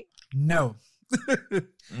 right? No. So,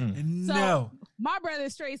 no. My brother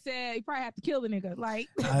straight said you probably have to kill the nigga. Like,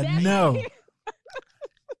 no.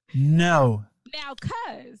 No. Now,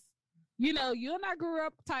 cuz, you and I grew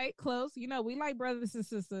up tight, close. We like brothers and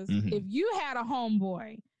sisters. Mm-hmm. If you had a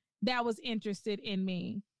homeboy that was interested in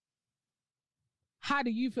me, how do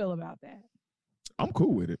you feel about that? I'm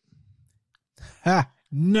cool with it.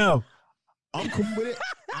 No. I'm cool with it.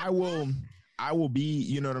 I will be,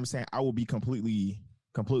 you know what I'm saying? I will be completely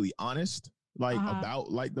honest,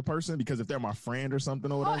 about like the person, because if they're my friend or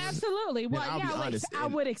something or whatever. Oh, absolutely. Well, I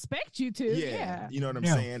would expect you to. Yeah. You know what I'm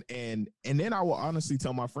saying? And then I will honestly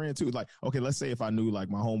tell my friend too, like, okay, let's say if I knew like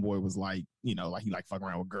my homeboy was like, like he like fucking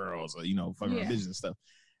around with girls or, fucking around with bitches and stuff.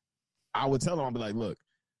 I would tell him, I'll be like, look,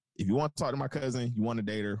 if you want to talk to my cousin, you want to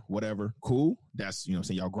date her, whatever, cool. That's, saying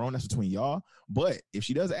y'all grown, that's between y'all. But if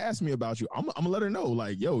she does ask me about you, I'm going to let her know,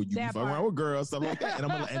 like, yo, you fuck around with girls, stuff like that.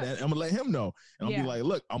 And I'm going to let him know. And I'll be like,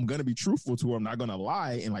 look, I'm going to be truthful to her. I'm not going to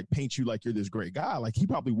lie and like paint you like you're this great guy. Like, he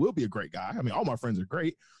probably will be a great guy. I mean, all my friends are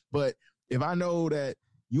great. But if I know that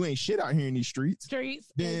you ain't shit out here in these streets,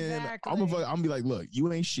 then I'm gonna be like, look,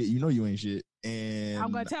 you ain't shit. You ain't shit. And I'm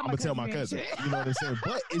gonna tell my cousin. You know what I'm saying?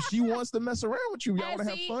 But if she wants to mess around with you, y'all want to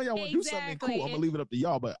have fun, y'all want to do something cool, I'm gonna leave it up to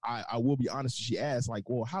y'all. But I will be honest. If she asks, like,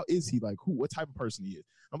 well, how is he? Like, what type of person he is?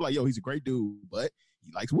 I'm like, yo, he's a great dude, but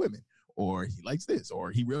he likes women, or he likes this,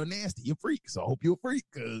 or he real nasty, he a freak. So I hope you're a freak,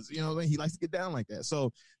 because he likes to get down like that.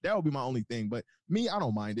 So that would be my only thing. But me, I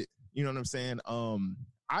don't mind it. You know what I'm saying?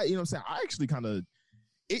 I actually kind of.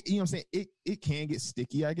 It can get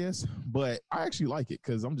sticky, I guess, but I actually like it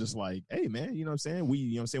because I'm just like, hey man, you know what I'm saying?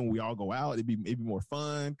 When we all go out, it'd be more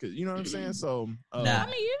fun, because you know what I'm saying? So I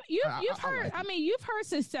mean, you've heard you've heard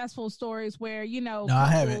successful stories where I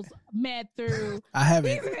haven't met through. I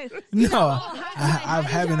haven't. I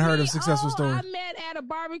haven't heard of successful stories. I met at a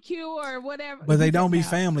barbecue or whatever. But they don't be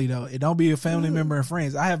family though. It don't be a family member and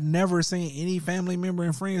friends. I have never seen any family member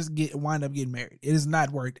and friends wind up getting married. It has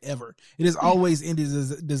not worked ever. It has always ended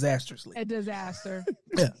disastrously. A disaster.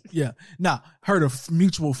 Yeah. Now, heard of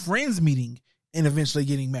mutual friends meeting and eventually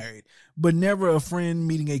getting married, but never a friend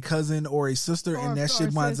meeting a cousin or a sister, and that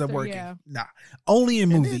shit winds up working. Yeah. Nah, only in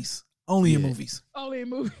movies. Only in movies.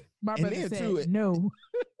 My brother said no.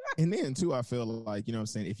 And then too, I feel like, you know what I'm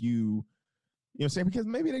saying, if you know what I'm saying, because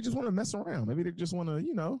maybe they just want to mess around. Maybe they just want to,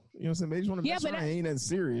 you know what I'm saying, they just want to mess around. Ain't that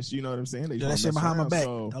serious, you know what I'm saying? They that shit behind my back.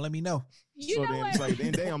 So, don't let me know. You know then what? It's like,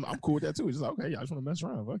 then I'm cool with that too. It's just like, okay, I just want to mess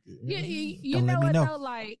around. Fuck it. You know what though?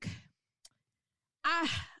 Like, I'm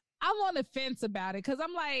on the fence about it, because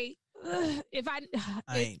I'm like, if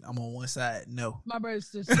I'm on one side. No. My brother's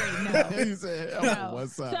just saying no. He said, I'm on one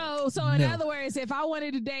side. So in other words, if I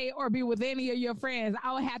wanted to date or be with any of your friends,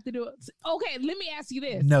 I would have to do it. Okay, let me ask you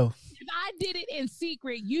this. No. If I did it in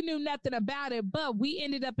secret, you knew nothing about it, but we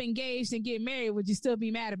ended up engaged and getting married, would you still be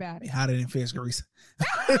mad about it? Hotter than fish grease.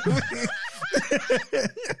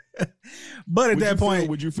 But at that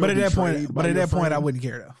point, I wouldn't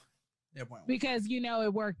care though. Because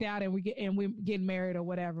it worked out and we getting married or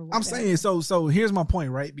whatever. I'm saying so here's my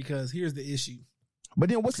point, right? Because here's the issue. But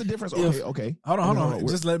then what's the difference? Okay. Hold on.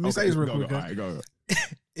 Just let me say this real quick. All right, go.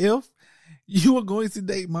 If you are going to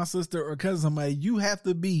date my sister or cousin somebody, you have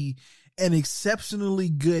to be an exceptionally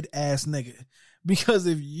good ass nigga. Because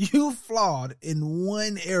if you flawed in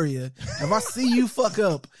one area, if I see you fuck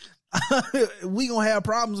up, we gonna have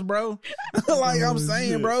problems, bro. Like I'm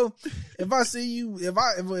saying, bro. If I see you,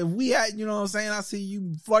 if we had, you know what I'm saying, I see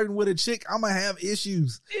you flirting with a chick, I'm gonna have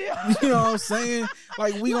issues. Yeah. You know what I'm saying?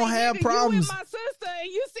 Like we gonna have nigga, problems. You and my sister,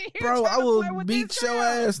 and you sit here, Bro, trying I to will flirt with beat this your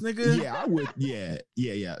girl. ass, nigga. Yeah, I would. Yeah.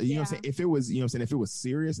 You know what I'm saying? If it was, you know what I'm saying, if it was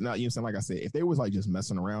serious, not, you know what I'm saying, like I said, if they was like just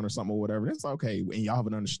messing around or something or whatever, that's okay. And y'all have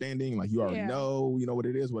an understanding, like you already know, you know what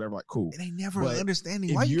it is, whatever, like cool. It ain't never But an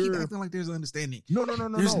understanding. if Why you keep you're- acting like there's an understanding? No.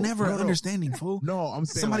 There's never an understanding, fool. No, I'm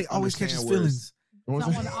saying Somebody like, always understand catches where it's- feelings. You know what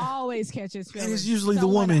I'm Someone saying? always catches feelings. it's usually the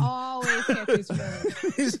Someone woman. always catches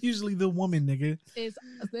feelings. It's usually the woman, nigga.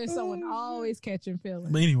 There's someone always catching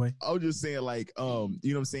feelings. But anyway, I was just saying, like, you know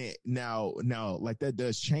what I'm saying? Now, like that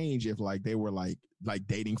does change if like they were like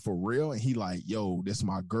dating for real, and he like, yo, this is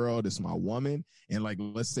my girl, this is my woman, and like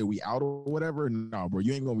let's say we out or whatever. No, bro,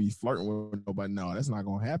 you ain't gonna be flirting with nobody. No, that's not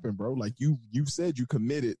gonna happen, bro. Like you said you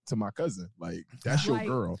committed to my cousin. Like that's your Like,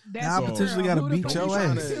 girl. That's Now I your potentially girl. gotta Who the beat fuck your you ass.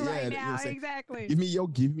 talking to Yeah, right you know now? what I'm saying? Exactly.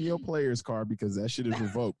 Give me your player's card because that shit is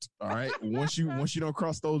revoked. All right. Once you don't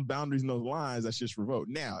cross those boundaries and those lines, that's just revoked.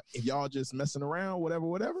 Now, if y'all just messing around, whatever,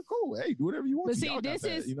 cool. Hey, do whatever you want. But to. see, Y'all got this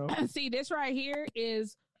that, is you know. see this right here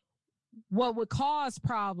is what would cause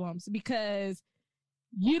problems because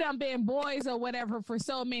you done been boys or whatever for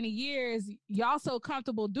so many years. Y'all so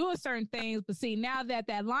comfortable doing certain things, but see now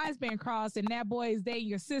that line's been crossed and that boy is dating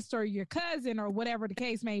your sister or your cousin or whatever the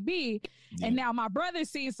case may be, and now my brother's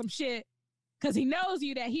seeing some shit because he knows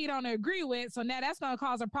you that he don't agree with. So now that's gonna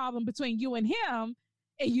cause a problem between you and him.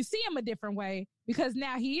 And you see him a different way because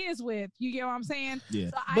now he is with you. Get what I'm saying? Yeah.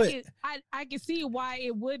 So But- I can see why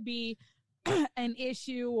it would be an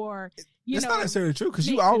issue or it's know not necessarily true because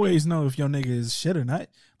you makes it- always know if your nigga is shit or not.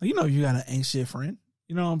 Like you know you got an ain't shit friend.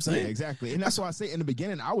 You know what I'm Yeah, saying? exactly. And that's why I say in the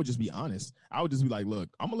beginning, I would just be honest. I would just be like, look,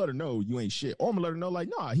 I'm gonna let her know you ain't shit. Or I'm gonna let her know, like,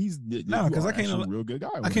 nah, he's No, 'cause I can't a al- real good guy.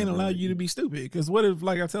 I can't allow you to be stupid because what if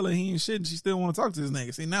like I tell her he ain't shit and she still want to talk to this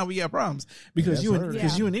nigga? See now we got problems because That's you her.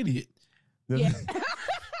 because you an idiot. Yeah.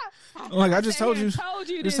 Like I just told you, this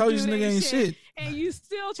nigga ain't shit. and you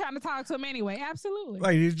still trying to talk to him anyway. Absolutely.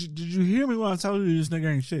 Like did you hear me when I told you this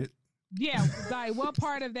nigga ain't shit? Yeah. Like what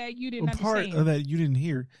part of that you didn't What part understand? of that you didn't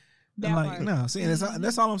hear? That And like part. no, see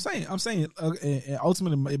that's all I'm saying. I'm saying and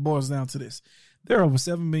ultimately it boils down to this. There are over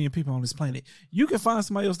 7 million people on this planet. You can find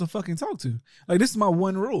somebody else to fucking talk to. Like this is my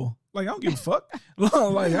one rule. Like I don't give a fuck.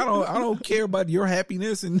 Like I don't care about your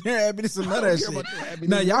happiness and their happiness and none of that shit.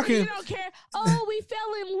 Now y'all You can don't care. Oh, we fell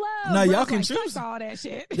in love. Now, Bro, y'all it's can like, choose. fuck all that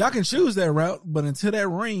shit. y'all can choose that route, but until that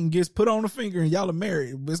ring gets put on the finger and y'all are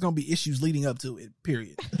married, there's gonna be issues leading up to it.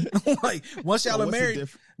 Period. Like once y'all So are what's the married,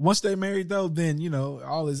 once they're married though, then you know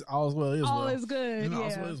all is well is All well. is good. You know,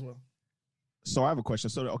 all's Yeah. well is well. So I have a question.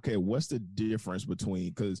 So okay, what's the difference between,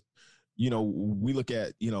 because you know, we look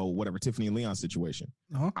at, you know, whatever Tiffany and Leon's situation.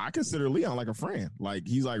 Uh-huh. I consider Leon like a friend. Like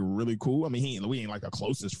he's like really cool. I mean, we ain't like the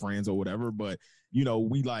closest friends or whatever, but you know,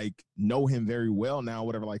 we like know him very well now,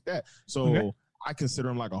 whatever like that. So Okay. I consider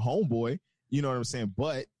him like a homeboy. You know what I'm saying?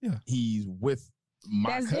 But Yeah. he's with my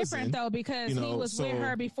That's cousin. different though because you he know, was with so-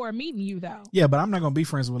 her before meeting you though. Yeah, but I'm not gonna be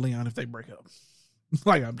friends with Leon if they break up.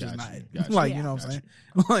 Like I'm just Got you, not. got you, Like Yeah. you know what I'm got saying.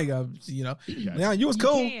 Like you know, Got Leon, you was You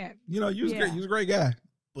cool. can't. You know, you was Yeah. great. You was a great guy.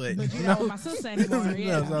 But But you you're not know, with my sister anymore.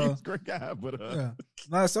 Yeah, Yeah. so- He's a great guy, but yeah,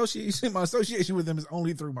 my association with them is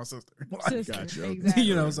only through my sister. Like, Sister, Gotcha. exactly.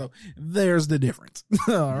 you know, so there's the difference.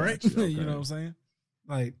 All right, Gotcha, okay. you know what I'm saying?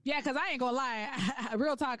 Like, Yeah, because I ain't gonna lie.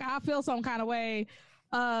 Real talk, I feel some kind of way.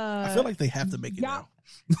 I feel like they have to make it y'all- now.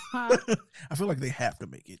 Huh? I feel like they have to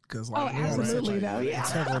make it because, Oh, like, Leon is absolutely, such a though. Yeah.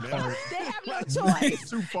 integral part. They have no choice. it's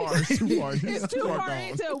too far. It's too far. It's too far gone.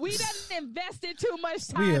 into. We done invested too much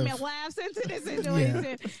We time have- and laughs into this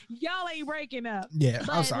situation. Y'all ain't breaking up. Yeah, I'm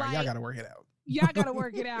But, sorry, y'all like, got to work it out. Y'all gotta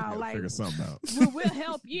work it out. Gotta Like figure something out. we'll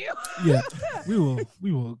help you. Yeah, we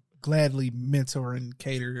will gladly mentor and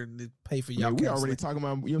cater and pay for Yeah, y'all. we already counseling. talking about,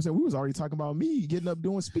 you know what I'm saying? We was already talking about me getting up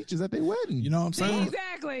doing speeches at their wedding. You know what I'm saying?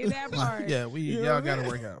 Exactly that part. Yeah, You know y'all what I got to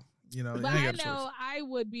mean? work out. You know, But you ain't I got a choice. know I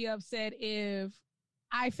would be upset if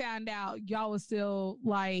I found out y'all was still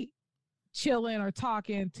like chilling or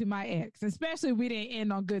talking to my ex, especially if we didn't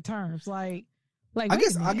end on good terms. Like I wait a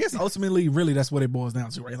guess minute. ultimately, really, that's what it boils down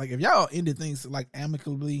to, right? Like if y'all ended things like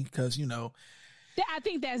amicably, because you know I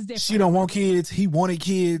think that's different. she don't want kids, he wanted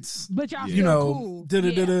kids, but y'all Yeah. you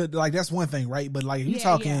still know, cool. like that's one thing, right? But like if you Yeah,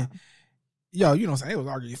 talking, yeah. yo, you know, what I'm saying they was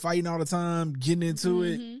arguing, fighting all the time, getting into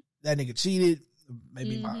it. Mhm. That nigga cheated.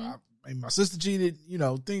 Maybe Mhm. maybe my sister cheated. You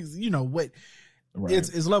know, things. You know what? Right.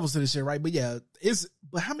 It's levels to this shit, right? But yeah,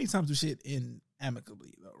 but how many times do shit end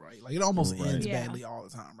amicably though, right? Like it almost Right. ends Yeah. badly all the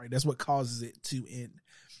time, right? That's what causes it to end.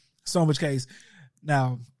 So much case.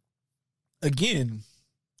 Now, again,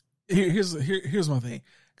 here's my thing.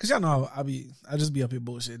 Cause y'all know I just be up here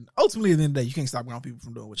bullshitting. Ultimately, at the end of the day, you can't stop grown people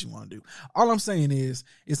from doing what you want to do. All I'm saying is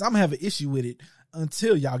I'm gonna have an issue with it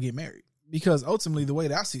until y'all get married. Because ultimately, the way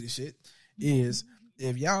that I see this shit is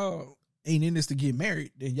if y'all ain't in this to get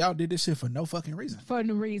married, then y'all did this shit for no fucking reason. For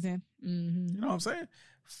no reason. Mm-hmm. You know what I'm saying?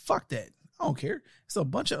 Fuck that. I don't care. It's a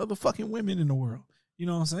bunch of other fucking women in the world. You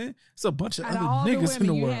know what I'm saying? It's a bunch of Out other of all the niggas in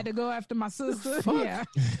the women, you world. had to go after my sister. Fuck. Yeah.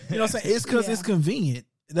 You know what I'm saying? It's because Yeah. it's convenient.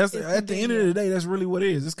 That's It's at the end of the convenient. day, that's really what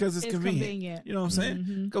it is. It's because it's It's convenient. convenient. You know what I'm saying?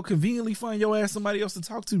 Mhm. Go conveniently find your ass somebody else to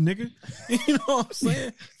talk to, nigga. You know what I'm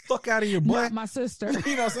saying? Fuck out of your butt. Not my sister. You know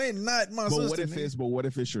what I'm saying? Not my But sister. what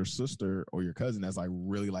if it's your sister or your cousin that's like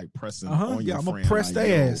really like pressing Uh-huh. on Yeah, your I'm friend? gonna press like,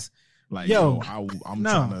 their yo, ass. Like, Yo, I'm no.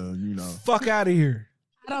 trying to, you know. Fuck out of here.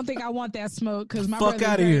 I don't think I want that smoke because my Fuck brother's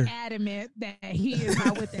outta very here. adamant that he is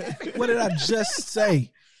not with that. What did I just say?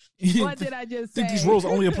 What did I just say? Think these rules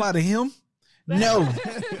only apply to him? No.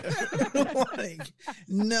 Like,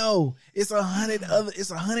 no. It's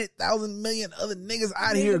 100,000 million other niggas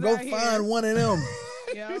out here. Niggas Go out find here. one of them.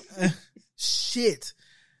 Yep. Shit.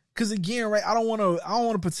 Cause again, right, I don't want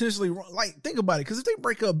to potentially, like, think about it. Cause if they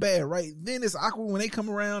break up bad, right, then it's awkward when they come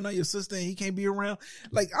around, now your sister and he can't be around.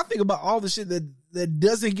 Like, I think about all the shit that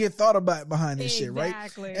doesn't get thought about behind this shit, right?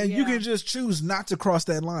 Exactly, And you yeah. can just choose not to cross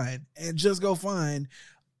that line and just go find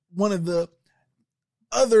one of the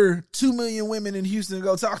other 2 million women in Houston to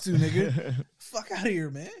go talk to, nigga. Fuck out of here,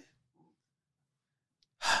 man.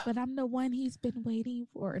 But I'm the one he's been waiting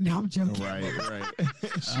for. No, I'm joking. Right.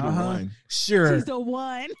 She the Uh-huh. one. Sure. She's the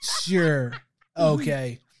one. Sure.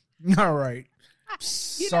 Okay. All right.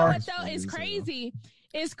 You know Sorry. what though? It's crazy.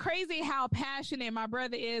 It's crazy how passionate my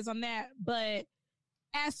brother is on that. But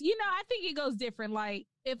as you know, I think it goes different. Like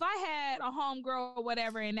if I had a homegirl or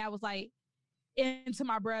whatever, and that was like into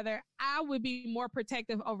my brother, I would be more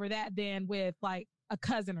protective over that than with like a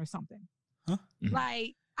cousin or something. Huh? Mhm.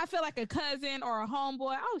 Like I feel like a cousin or a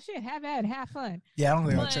homeboy. Oh shit, have fun. Yeah, I don't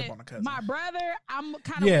think I'll But trip on a cousin. my brother, I'm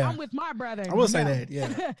kind of Yeah. I'm with my brother. I will say No. that,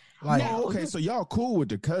 yeah. Like, Oh, okay. So y'all cool with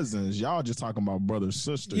the cousins. Y'all just talking about brother,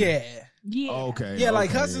 sister. yeah. Yeah. Okay. Yeah,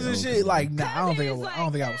 like okay, cousins and okay. shit, like, nah, I don't think I Cousins, would, I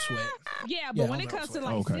don't think I would like, sweat. Yeah, Yeah, but I when don't it know comes if to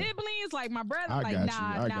I like Okay. siblings, like my brother, I like got nah, you.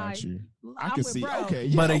 I nah. got you. I I'm can with see. bro. Okay.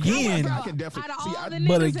 Yeah, But okay. again- I can definitely out of see. all I, the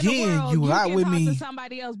But niggas in the again, world, you lie can with talk me. to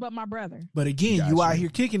somebody else but my brother. But again, Got you out you. here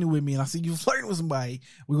kicking it with me, and I see you flirting with somebody.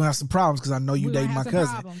 We're gonna have some problems because I know you We gonna dating my have some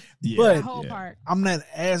cousin. problems. yeah, But- That whole yeah. part. I'm not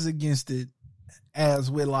as against it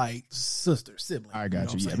as with like sister, sibling. I got know you.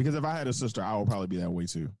 what I'm Yeah, saying? because if I had a sister, I would probably be that way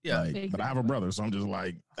too. Yeah. Like, but I have a Exactly. brother, so I'm just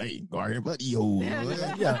like, hey, go out here, buddy. Yo. yeah, you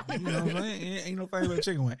know what I'm saying? Ain't no thing but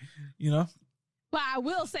chicken wing, you know. But I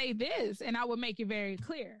will say this, and I will make it very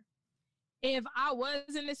clear. If I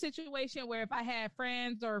was in a situation where if I had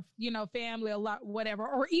friends or, you know, family, a lot, whatever,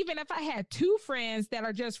 or even if I had two friends that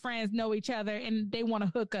are just friends, know each other, and they want to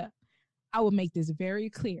hook up, I would make this very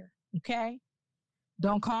clear. Okay.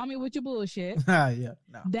 Don't call me with your bullshit. Yeah,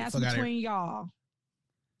 no, That's fuck outta here. between y'all.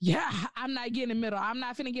 Yeah, I'm not getting in the middle. I'm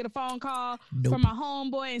not finna get a phone call Nope. from my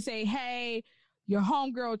homeboy and say, hey, your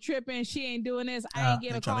homegirl tripping. She ain't doing this. I ain't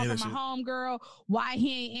get a ain't tryna call hear from that my homegirl. Why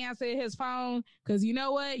he ain't answering his phone? Because you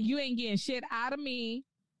know what? You ain't getting shit out of me.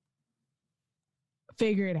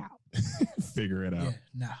 Figure it out. Figure it out. Yeah,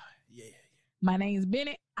 nah, yeah. My name's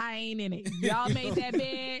Bennett. I ain't in it. Y'all made that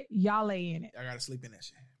bed. Y'all lay in it. I gotta sleep in that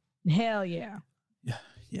shit. Hell yeah.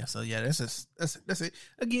 Yeah, so yeah, that's it.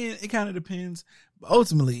 Again, it kind of depends. But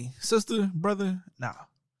ultimately, sister, brother, nah.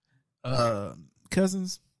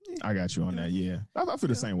 Cousins, I got you on that. Yeah, I feel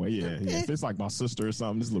the same way. Yeah, yeah. If it's like my sister or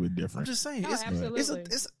something, it's a little bit I'm different. just saying, Oh, absolutely. it's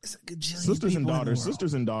a gajillion Sisters and people in the daughters. world.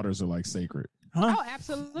 Sisters and daughters are like sacred. huh? Oh,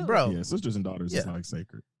 absolutely. Bro. Yeah, sisters and daughters is Yeah. like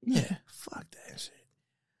sacred. Yeah, fuck that shit.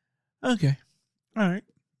 Okay, all right.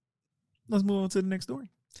 Let's move on to the next story.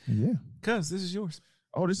 Yeah. Cuz this is yours.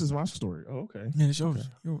 Oh, this is my story. Oh, okay. Yeah, it's yours.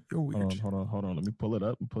 Okay. You're weird. Hold on. Let me pull it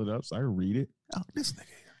up so I can read it. Oh, this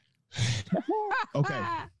nigga. Okay.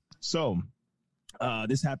 So,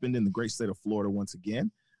 this happened in the great state of Florida once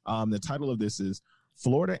again. The title of this is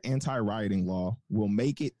Florida Anti-Rioting Law Will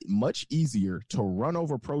Make It Much Easier to Run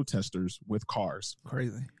Over Protesters with Cars.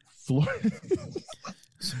 Crazy. Florida,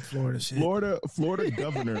 Some Florida shit. Florida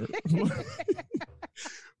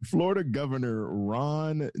Governor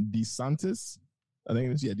Ron DeSantis, I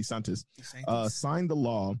think it's DeSantis, signed the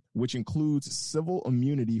law, which includes civil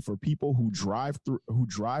immunity for people who drive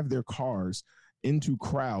their cars into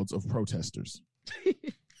crowds of protesters.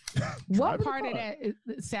 What Driving a part of car. that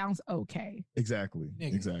it sounds okay? Exactly.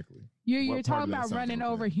 Nigga. Exactly. You're What part talking of that about sounds running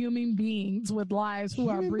okay? over human beings with lives who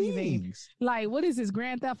are Human breathing. beings. Like, what is this,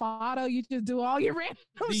 Grand Theft Auto? You just do all your random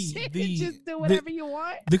shit and just do whatever you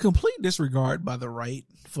want? The complete disregard by the right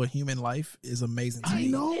for human life is amazing to I me.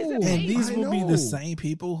 know. It's And amazing. these I will be know. the same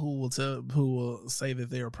people who will say that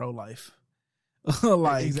they are pro-life.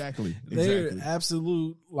 Like exactly. they're Exactly.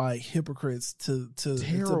 absolute like hypocrites to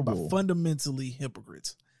Terrible. fundamentally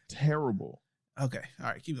hypocrites. Terrible. Okay, all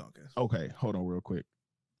right, keep going, cuz. Okay, hold on real quick.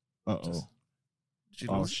 Just- Did you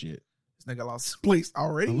Oh lose? shit. This nigga lost his place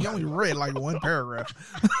already. You only read like one paragraph.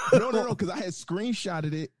 No, because I had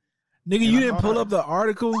screenshotted it. Nigga, And you I didn't thought pull I- up the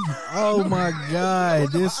article? Oh my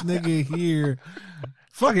god, this nigga here.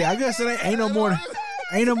 Fuck it, I guess it ain't no more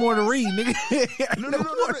to read, nigga. No.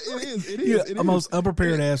 It is. It is. You're it the is. most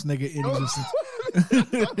unprepared ass nigga in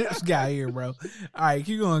existence. This guy here, bro. All right,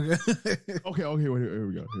 keep going. Okay, here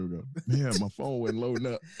we go. Man, my phone wasn't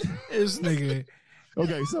loading up. This nigga.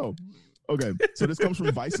 Okay, so this comes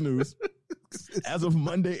from Vice News. As of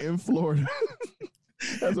Monday in Florida.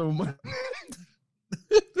 As of Monday.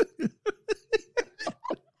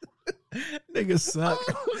 Nigga suck.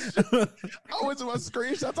 I went to my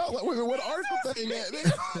screenshots. I was like, wait a minute, what article thing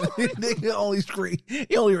at? Nigga?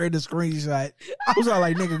 He only read the screenshot. I was all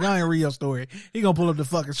like, nigga, go and read your story. He gonna pull up the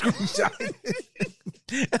fucking screenshot.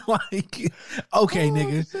 Like, okay,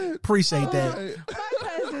 nigga. shit. Appreciate that. Alright. My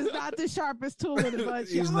cousin's not the sharpest tool in the bunch.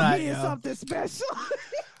 He's I'm not, being yo. something special.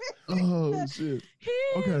 Oh shit.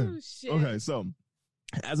 Okay. Ew, shit. Okay, so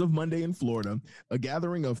as of Monday in Florida, a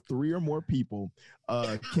gathering of 3 or more people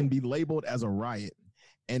can be labeled as a riot.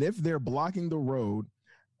 And if they're blocking the road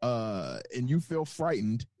and you feel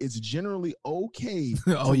frightened, it's generally okay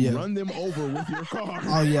Oh, to yeah. run them over with your car.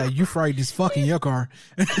 Oh yeah, you frightened as fuck in your car.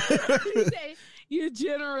 You say you're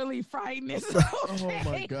generally frightened. It's okay. Oh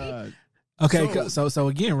my God. Okay, so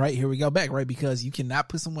again, right here we go back, right? Because you cannot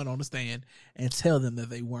put someone on the stand and tell them that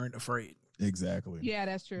they weren't afraid. Exactly. Yeah,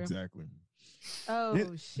 that's true. Exactly. Oh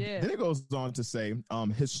Then shit. it goes on to say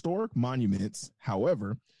historic monuments,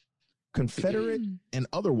 however, Confederate and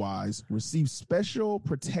otherwise, receive special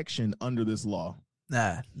protection under this law.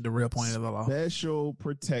 Nah, the real point of the law. Special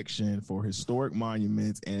protection for historic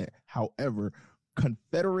monuments, and however,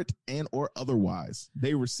 Confederate and or otherwise,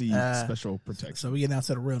 they receive special protection. So we get down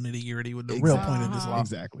to the real nitty gritty with the real point of this law.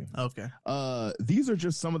 Exactly. Okay. These are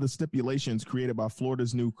just some of the stipulations created by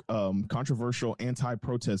Florida's new controversial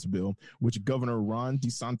anti-protest bill, which Governor Ron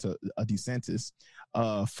DeSantis,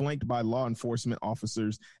 flanked by law enforcement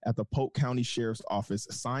officers at the Polk County Sheriff's Office,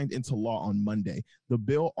 signed into law on Monday. The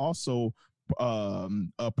bill also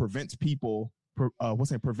prevents people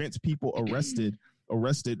arrested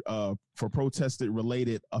for protested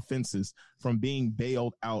related offenses from being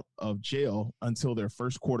bailed out of jail until their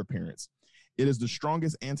first court appearance. It is the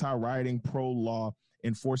strongest anti-rioting pro-law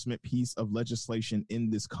enforcement piece of legislation in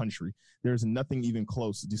this country. There's nothing even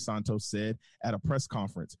close, DeSantis said at a press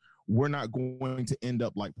conference. We're not going to end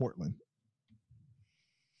up like Portland.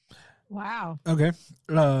 Wow. Okay.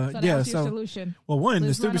 So that was your So solution. well, one, the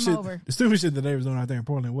Let's run stupid them shit, over. the stupid shit that they was doing out there in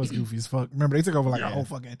Portland was goofy as fuck. Remember, they took over like a Yeah. whole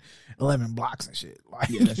fucking 11 blocks and shit. Like,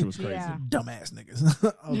 Yeah, that shit was crazy. Yeah. dumbass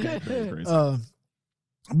niggas. Okay. Very crazy.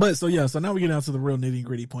 But so now we get down to the real nitty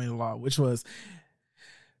gritty point of the law, which was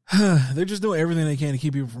they're just doing everything they can to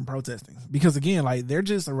keep people from protesting. Because again, like they're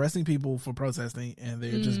just arresting people for protesting and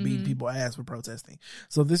they're just beating people ass for protesting.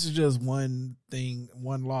 So this is just one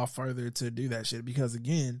law further to do that shit. Because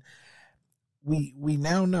again, we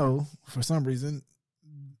now know for some reason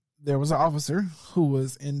there was an officer who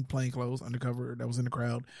was in plain clothes, undercover, that was in the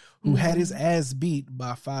crowd, who had his ass beat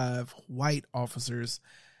by 5 white officers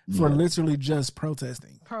for literally just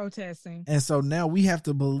protesting. And so now we have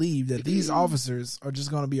to believe that these officers are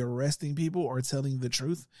just going to be arresting people or telling the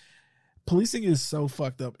truth. Policing is so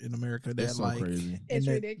fucked up in America that It's so crazy. and It's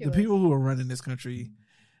that ridiculous. the people who are running this country,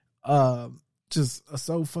 just are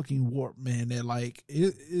so fucking warped, man. That like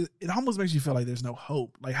it almost makes you feel like there's no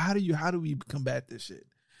hope. Like how do we combat this shit?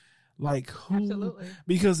 Like who? Absolutely.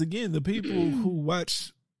 Because again, the people who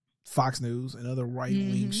watch Fox News and other right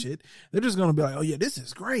wing shit, they're just gonna be like, oh yeah, this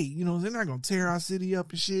is great. You know, they're not gonna tear our city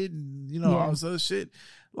up and shit, and all this other shit.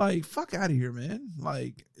 Like, fuck out of here, man.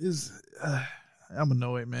 Like, I'm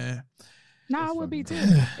annoyed, man. No, I That's would be too.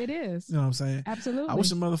 fucking It is. You know what I'm saying? Absolutely. I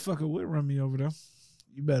wish a motherfucker would run me over though.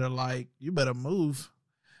 You better move.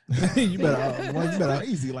 you better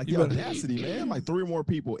Crazy, like you the better- audacity, man. Like 3 or more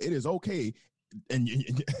people, it is okay, and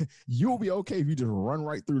you'll be okay if you just run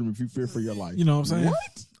right through them if you fear for your life. You know what I'm saying?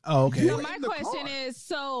 What? Oh, okay. So You're my in the question car. is,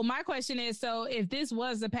 so if this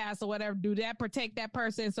was the pass or whatever, do that protect that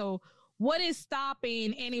person? So what is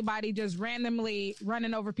stopping anybody just randomly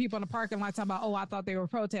running over people in the parking lot talking about, oh, I thought they were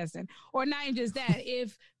protesting? Or not even just that.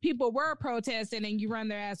 If people were protesting and you run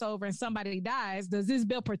their ass over and somebody dies, does this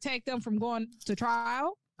bill protect them from going to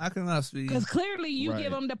trial? I cannot speak. Because clearly you Right.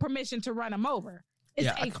 give them the permission to run them over. It's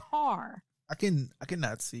Yeah, a car. I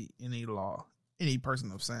cannot see any law, any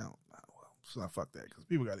person of sound. Well, so fuck that, because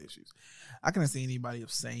people got issues. I cannot see anybody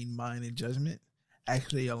of sane mind and judgment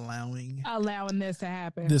actually allowing This to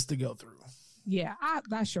happen. this to go through. Yeah,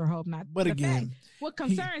 I sure hope not. But The again, fact- what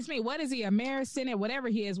concerns me, what is he, a mayor, senate, whatever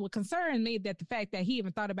he is, what concerns me that the fact that he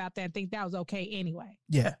even thought about that and think that was okay anyway.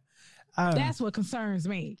 yeah, That's what concerns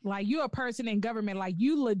me. Like, you're a person in government, like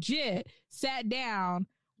you legit sat down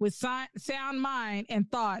with sound mind and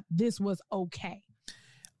thought this was okay.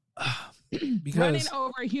 because Running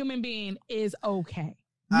over a human being is okay.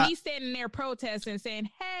 Me standing there protesting, saying,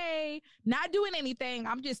 hey, not doing anything.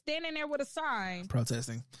 I'm just standing there with a sign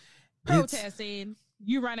protesting. protesting.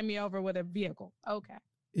 You running me over with a vehicle. Okay.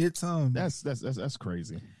 It's That's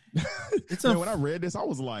crazy. It's Man, when I read this, I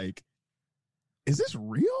was like, "Is this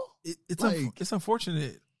real?" it's like- it's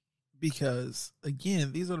unfortunate because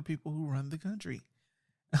again, these are the people who run the country.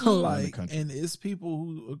 Mm. Like, Run the country. and it's people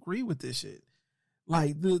who agree with this shit.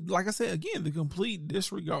 Like like I said again, the complete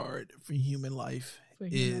disregard for human life For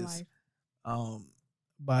human is life.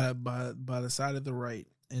 by the side of the right,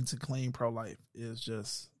 and to claim pro life is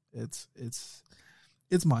just it's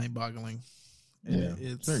mind boggling. Yeah,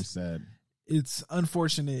 It's very sad. It's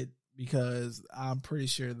unfortunate because I'm pretty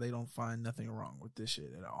sure they don't find nothing wrong with this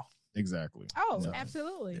shit at all. Exactly. Oh, Yeah.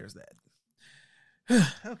 absolutely. There's that.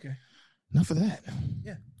 Okay. Enough of that.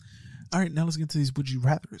 All right, now let's get to these would you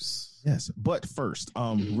rathers. Yes, but first,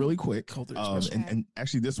 really quick, Culture and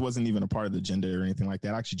actually, this wasn't even a part of the agenda or anything like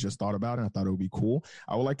that. I actually just thought about it, and I thought it would be cool.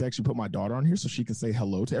 I would like to actually put my daughter on here so she can say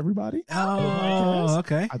hello to everybody. Oh,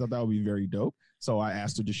 okay. I thought that would be very dope. So I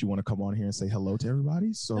asked her, does she want to come on here and say hello to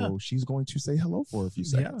everybody? So Yeah. she's going to say hello for a few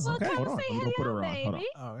seconds. Well, Okay, come hold on. say Let me go put her hello, on. Hold on. baby.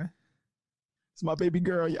 Okay. It's my baby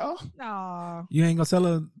girl, y'all. Aw. You ain't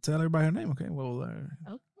gonna tell everybody her name, okay? Well,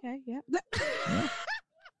 Okay, yeah.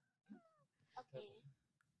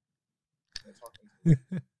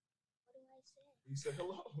 You said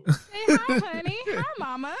hello. Say hi, honey. Hi,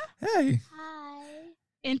 mama. hey, Hi.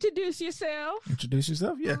 Introduce yourself. introduce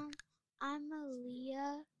yourself. Yeah. I'm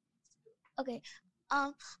Malia. Okay.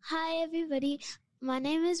 Hi everybody. My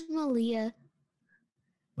name is Malia.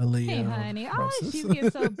 Malia. Hey, honey. Oh, Rosis. she's getting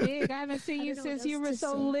so big. I haven't seen I you don't know since what you else were to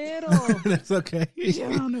so say. little. That's okay. You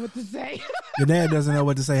don't know what to say. Your dad doesn't know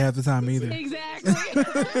what to say half the time either. Exactly. I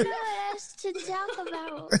don't know what else to talk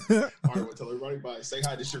about. All right, well, tell everybody bye. Say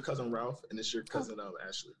hi. This is your cousin Ralph, and this is your cousin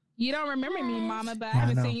Ashley. You don't remember me, mama, but I I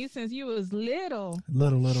haven't know. seen you since you was little.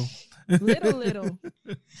 Little. Little. All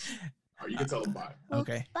right, you can tell them bye.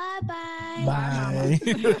 Okay. Bye-bye. Bye.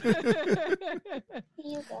 Here you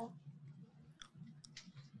go.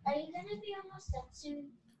 Are you gonna be almost done soon?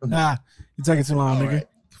 You taking too long, All nigga. right.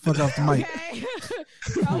 Fuck off the mic. Okay.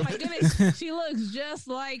 Oh my goodness. She looks just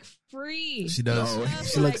like Free. She does. No.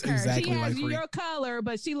 Just She looks like her. exactly She like has Free. your color,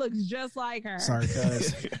 but she looks just like her. Sorry,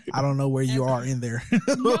 cuz I don't know where you are in there.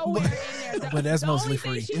 Nowhere but, in there. but that's The mostly only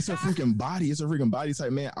thing Free. she It's her got- freaking body. It's her freaking body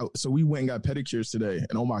type, man. So we went and got pedicures today,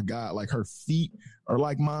 and oh my god, like her feet are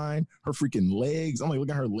like mine. Her freaking legs. I'm like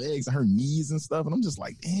looking at her legs and her knees and stuff, and I'm just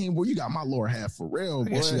like, dang, well, you got my lower half for real, I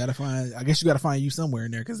boy. guess you gotta find you somewhere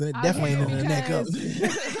in there because it definitely ain't in the neck up.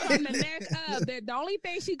 because from the neck up, the only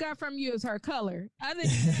thing she got from you is her color. Other than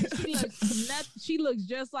that, she looks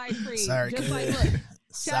just like Free. Sorry, just cuz. like look.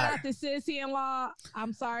 Shout Sorry. out to Sissy-in-law.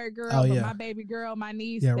 I'm sorry, girl, Oh, but yeah. my baby girl, my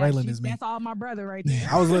niece. Yeah, that's Raylan is me. That's all my brother right there.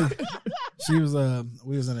 I was looking. She was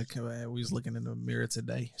we was looking in the mirror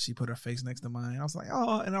today. She put her face next to mine. I was like,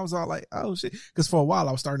 oh, and I was all like, oh shit, because for a while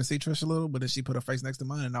I was starting to see Trish a little, but then she put her face next to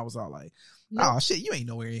mine, and I was all like, oh shit, you ain't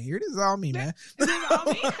nowhere in here. This is all me, man. This is all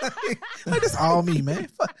me. Like, this all me, man.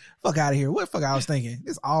 Fuck out of here. What the fuck I was thinking?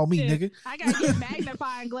 This all me, Yeah. nigga. I gotta get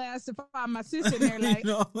magnifying glass to find my sister in there. Like, You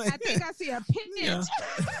know what I mean? I think I see a pinch. Yeah.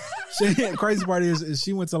 Crazy part is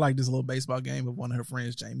she went to like this little baseball game with one of her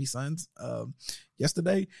friends, Jamie's sons,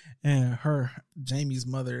 yesterday, and Jamie's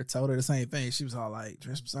mother told her the same thing. She was all like,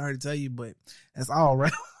 "Trish, I'm sorry to tell you, but that's all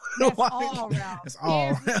right." That's Like, all Ralph. That's all.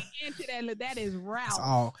 Every inch of that is Ralph. That's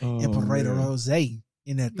all. Oh, Imperator man. Rose.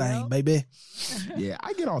 in that thing, Yep. baby. Yeah,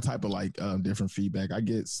 I get all type of like different feedback. I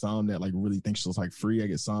get some that like really think she's like free. I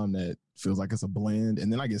get some that feels like it's a blend,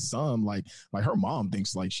 and then I get some like her mom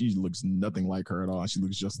thinks like she looks nothing like her at all. She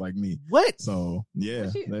looks just like me. What? So yeah,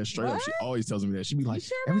 that's straight up. what? She always tells me that. She be like,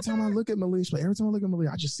 sure every about time I that? look at Malia, she's like, every time I look at Malia,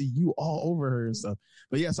 I just see you all over her and stuff.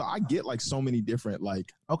 But yeah, so I get like so many different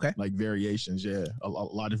like Okay. variations. Yeah, a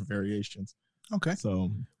lot of different variations. Okay. So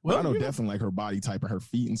Well, I know you know. definitely like her body type and her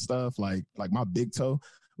feet and stuff. Like my big toe.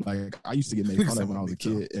 Like I used to get made fun of when I was a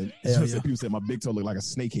kid, and Hell yeah. people said my big toe looked like a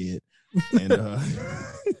snake head, and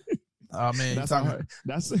Oh man, that's talking, how her,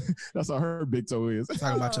 that's how her big toe is.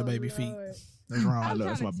 talking about your Oh, baby feet. Lord. That's wrong. I I'm know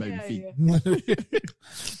that's my trying baby to feet. tell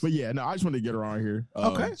But yeah, no, I just wanted to get her on here.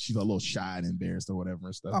 Okay. She's a little shy and embarrassed or whatever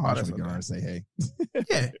and stuff. Oh, I that's just want to get her okay. on and say hey.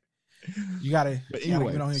 Yeah, you gotta, But you gotta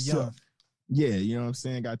anyway, get on here so- young. Yeah, you know what I'm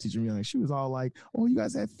saying? Got to teach me young. She was all like, "Oh, you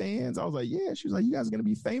guys have fans?" I was like, "Yeah." She was like, "You guys are gonna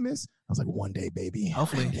be famous?" I was like, "One day, baby."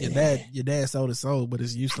 Hopefully, One your dad sold his soul, but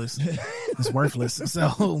it's useless. It's worthless. So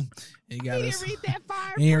you You got didn't us. read that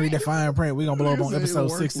fire. You didn't read that print? fine print. We're gonna blow up on Say it's episode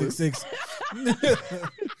worthless.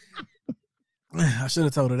 666. I should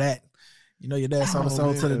have told her that. You know, your dad sold his Oh,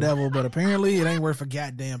 soul to the man. devil, but apparently it ain't worth a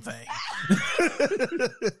goddamn thing.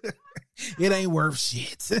 It ain't worth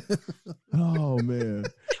shit. Oh man!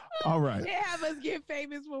 All right. They have us get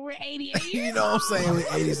famous when we're 88 years You know what I'm saying? We're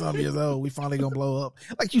 80 something years old. We finally gonna blow up.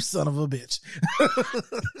 Like, you son of a bitch.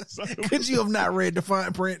 Could you have not read the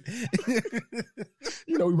fine print?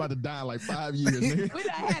 You know we about to die in like 5 years, nigga. We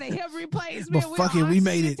done had a hip replacement. But fuck it, we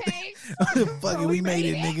made it. Tanks. Fuck it, we made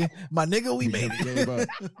it, nigga. My nigga, we made it. Gave up.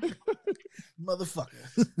 Motherfucker.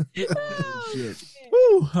 Oh, Shit. shit.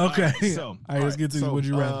 Woo, okay. So, All right, let's get to so, would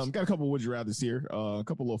you rather. Got a couple would you rather's here. A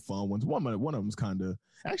couple of fun ones. One of them's kind of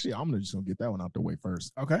actually. I'm just gonna get that one out the way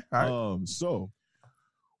first. Okay. All right. So,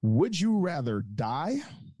 would you rather die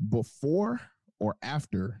before or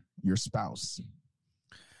after your spouse?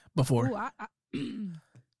 Before. Ooh, I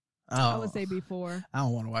Oh, would say before. I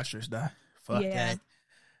don't want to watch this die. Fuck Yeah. that.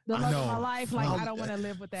 The I love of know. my life, like, Fuck I don't want to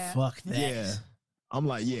live with that. Fuck that. Yeah. I'm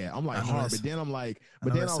like I know hard, that's- but then I'm like, I but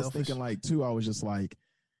know then I that's was selfish. thinking like too, I was just like,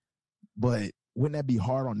 but wouldn't that be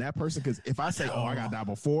hard on that person? Because if I say, oh, I gotta die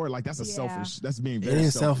before, like that's a Yeah. selfish, that's being It very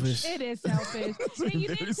is selfish. selfish. It is selfish. And you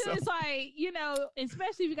Very need to, selfish. it's like, you know,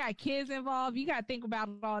 especially if you got kids involved, you got to think about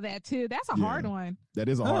all that too. That's a Yeah. hard one. That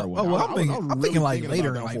is a Oh, hard one. oh, well, I I'm was thinking- I'm really thinking, like, thinking later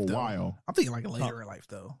about in that for life, a though. while. I'm thinking like later in life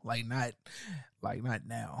though. Like not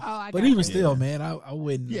now. Oh, I But got even you. still, man, I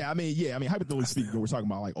wouldn't. Yeah, I mean, hypothetically speaking, we're talking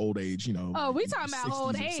about like old age, you know. Oh, we talking about 60s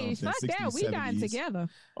old or age. something, Fuck that. 60s, We dying 70s. together.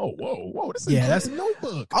 Oh, whoa. This Yeah, is that's- the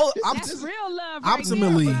Notebook. Oh, This I'm is- That's real love right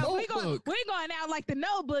Ultimately- there, bro. Notebook. We going out like the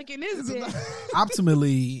Notebook in this This is bitch.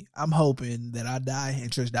 Ultimately, I'm hoping that I die and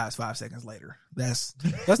Trish dies 5 seconds later. That's the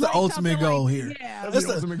Like ultimate something goal like- here. Yeah. That's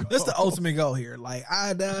the ultimate That's the goal. ultimate goal here. Like,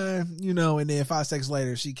 I die, you know, and then 5 seconds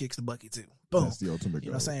later, she kicks the bucket too. Boom. That's the ultimate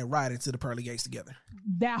You know goal. what I'm saying? Right into the pearly gates together.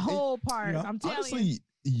 That whole part. you know, I'm telling you. Honestly,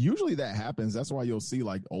 usually that happens. That's why you'll see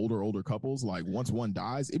like older couples. Like once one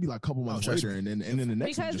dies, it'd be like a couple months trust later, and then the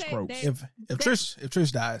next one Because just they- croaks. they- If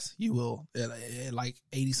Trish dies, you will at like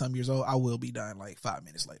 80 some years old. I will be dying like 5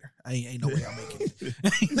 minutes later. Ain't no way I'm making it.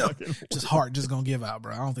 Ain't no, just heart just gonna give out,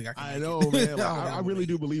 bro. I don't think I can. I make know, it. man. don't Like, think I I'm really gonna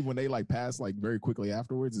do make believe when they like pass like very quickly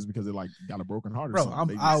afterwards is because they like got a broken heart it. or Bro,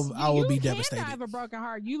 something. They I will be You can devastated. have a broken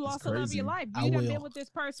heart. You lost the love of crazy. your life. I You done will. been with this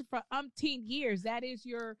person for umpteen years. That is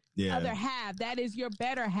your yeah. other half. That is your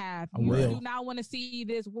better half. I You will. do not want to see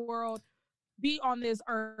this world be on this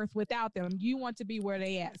earth without them. You want to be where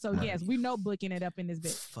they at. So Right. yes, we know booking it up in this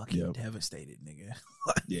bitch. Fucking Yep. devastated, nigga.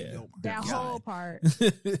 Yeah. Oh my That God. whole part.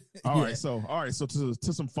 All Yeah. right, so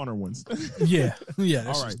to some funner ones. Yeah, that's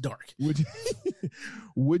All just right. dark. Would you,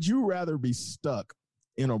 would you rather be stuck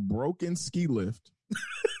in a broken ski lift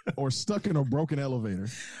or stuck in a broken elevator?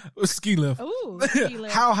 Ski lift. Ooh, ski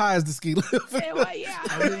lift. How high is the ski lift? Yeah, well, yeah,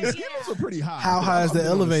 I mean, ski yeah. lifts are pretty high. How but high is I've the been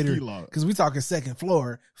on a elevator? ski lift. Because we talking second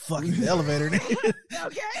floor. Fucking the elevator.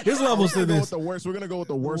 Okay. There's levels to We're gonna go this. with the worst. We're gonna go with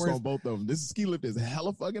the worst Worst. on both of them. This ski lift is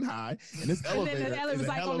hella fucking high, and this And elevator then the elevator's is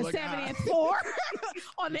like hella on the fucking 70th high. floor,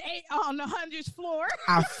 on the 100th floor.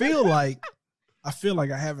 I feel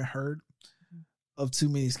like I haven't heard of too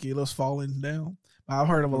many ski lifts falling down. But I've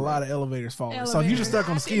heard of a lot of elevators falling. So if you just stuck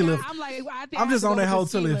on I the ski think lift, I'm like, I think I'm I just have on to that go hoe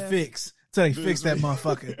with the till ski it lift. fix. Till they fix that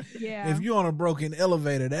motherfucker. Yeah. If you on a broken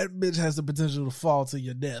elevator, that bitch has the potential to fall to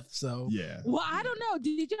your death. So Yeah. Well, I don't know.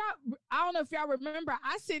 Did y'all? I don't know if y'all remember,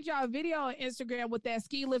 I sent y'all a video on Instagram with that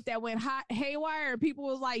ski lift that went haywire, and people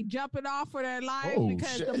was like jumping off for their lives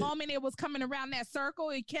because the moment it was coming around that circle,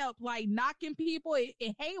 it kept like knocking people. It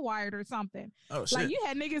haywired or something. Oh shit! Like you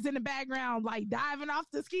had niggas in the background like diving off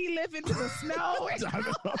the ski lift into the snow.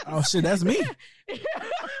 Oh shit, that's me.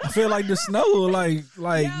 I feel like the snow will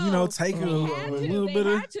Yo, take a they little bit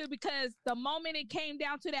of. had to, because the moment it came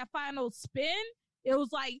down to that final spin, it was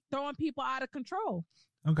like throwing people out of control.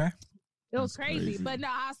 Okay. It was crazy, but no,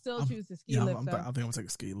 I still choose the ski lift. I think I'm gonna take a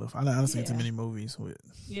ski lift. I've seen too many movies with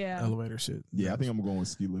elevator shit. Yeah, I think I'm going with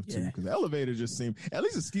ski lift too, because the elevator just seems, at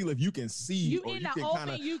least a ski lift you can see, you or in you the can open, kind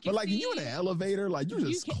of. you can But like see. you in an elevator, like you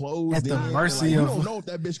just closed at the in, mercy like, you of. don't know if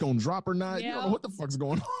that bitch gonna drop or not. You don't know what the fuck's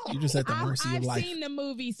going on. You just at the mercy I've of life. seen the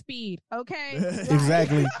movie Speed. Okay,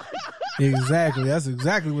 Exactly. Exactly. That's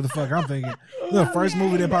exactly what the fuck I'm thinking. The first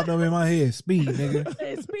movie that popped up in my head, Speed, nigga.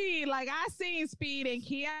 It's Speed. Like I seen Speed, and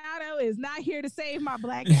Keanu is not here to save my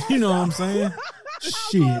black ass. You know what I'm saying?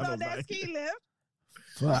 Shit. On that ski lift.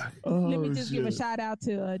 Fuck. Let me just give a shout out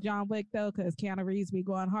to John Wick though, because Keanu Reeves be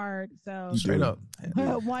going hard. So Straight up.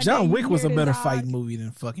 one John day Wick was a you hear better this fighting dog- movie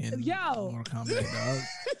than fucking Yo. Mortal Kombat, dog.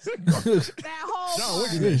 That whole John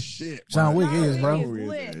Wick part. is shit. John Wick John is, bro. Wick is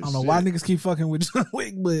lit. I don't know why niggas keep fucking with John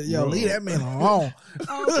Wick, but yo, leave that man alone.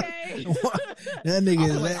 Okay. That nigga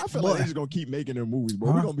is I that feel boy. like they're just gonna keep making their movies, bro.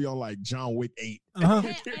 Huh? We're gonna be on like John Wick 8. Uh-huh.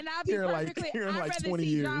 And I'll be Here in perfectly. here in I'd like rather 20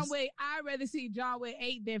 see John years. Wick. I'd rather see John Wick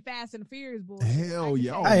 8 than Fast and the Furious boys. Hell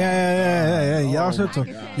yeah. Oh, Hey, y'all Oh, shut my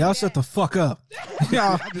the God. y'all shut the fuck up.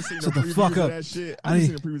 Y'all I just seen shut the the previews fuck of up. that shit. I I just need-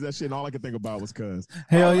 seen the previews of that shit, and all I could think about was cuz.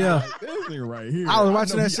 Hell yeah. Like, this nigga right here. I was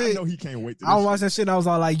watching know that I shit. know he can't wait to I was watching that shit and I was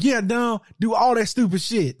all like, yeah, dumb, do all that stupid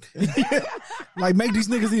shit. Like make these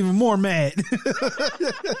niggas even more mad.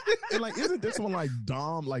 And like, isn't this one like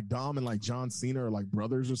Dom and like John Cena are like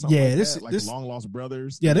brothers or something? Yeah, like this- that? Like this- long lost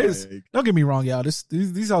brothers. Yeah, there's. Like, Don't get me wrong, y'all. These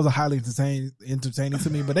shows are highly entertaining to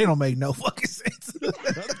me, but they don't make no fucking sense.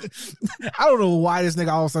 I don't know why this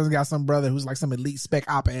nigga all of a sudden got some brother who's like some elite spec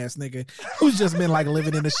op ass nigga who's just been like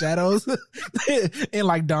living in the shadows, in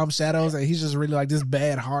like dumb shadows, and he's just really like this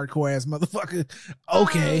bad hardcore ass motherfucker.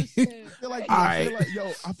 Okay, Oh, shit.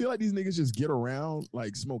 I feel like these niggas just get around,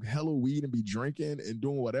 like smoke hella weed and be drinking and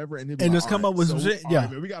doing whatever, and, And just come up with some shit. all Yeah.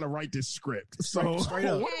 right, man, we gotta write this script. So Straight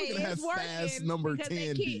up. what are we gonna have it's working fast number because they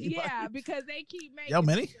 10 keep- be? Yeah, because they keep making. yo,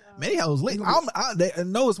 many hoes lit. I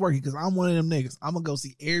know it's working because I'm one of them niggas. I'm gonna go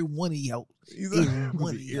see every one of y'all. He's Every like,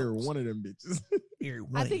 one one of them bitches. Every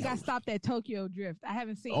one I of think I y'all. stopped at Tokyo Drift. I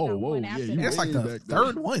haven't seen Oh, no whoa, one yeah, after you that. That's like the back there.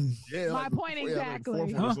 third one. Yeah, My like, point yeah, like exactly.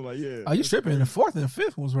 fourth one or something like, yeah. Oh, you tripping? The fourth and the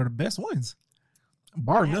fifth ones were the best ones,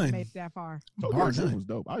 bar I haven't none. made it that far. Tokyo Bar Drift none. was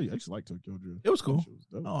dope. I used to like Tokyo Drift. It was cool. That shit was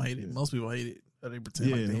dope. I don't hate it. Yeah. Most people hate it. Or they pretend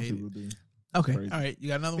Yeah, like they most hate people it. do. Okay, Crazy. all right. You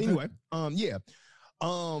got another one? Anyway,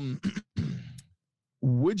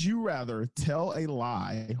 would you rather tell a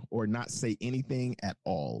lie or not say anything at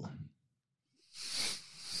all?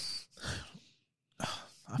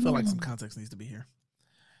 I feel like some context needs to be here.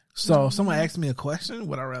 So, if someone asks me a question,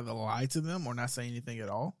 would I rather lie to them or not say anything at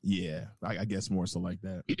all? Yeah, I guess more so like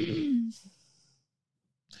that.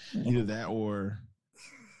 Either that or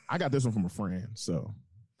I got this one from a friend, so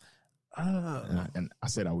and I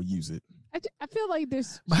said I would use it. I feel like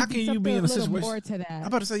there's. But how should can you be something in a little situation- more to that? I'm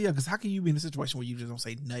about to say, yeah, because how can you be in a situation where you just don't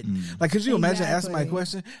say nothing? Mm. Like, could you imagine asking my Exactly.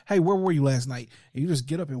 question, hey, where were you last night? And you just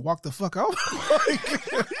get up and walk the fuck off?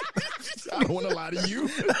 I don't want to lie to you.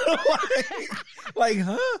 like,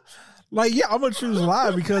 huh? Like, yeah, I'm going to choose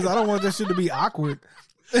lie because I don't want that shit to be awkward.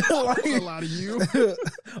 I don't want Like, to lie to you.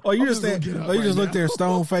 or you I'm just just gonna stand, get up or you right just look now. there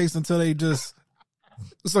stone faced until they just.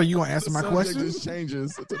 So you gonna answer The my subject question? just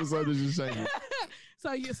changes until the subject just changes.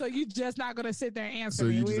 So you just not gonna sit there and answer So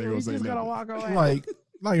me. you just ain't gonna We say just gonna nothing. walk away.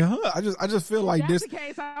 Like, huh? I just feel like if this. that's the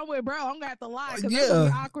case, I'm with bro. I'm gonna have to lie because Yeah. it's gonna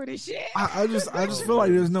be awkward as shit. I just feel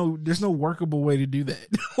like there's no workable way to do that.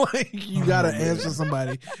 Like you gotta answer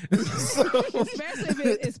somebody. So,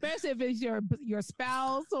 especially if it's your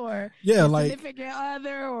spouse or yeah, your like. significant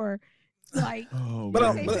other or like. Oh,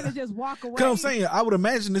 But They I'm- finna just walk away. Cause I'm saying, I would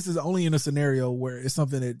imagine this is only in a scenario where it's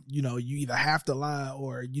something that you either have to lie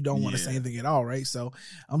or you don't want to say Yeah. anything at all, right? So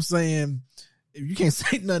I'm saying, if you can't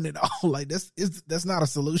say nothing at all, like that's not a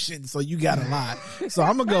solution. So you gotta lie. So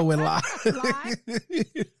I'm gonna go with lie. Lie?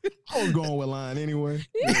 I was going with lying anyway.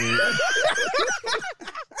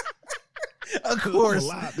 Of course,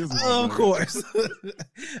 This is of course,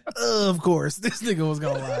 of course, this nigga was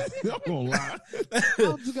gonna lie. I'm gonna lie.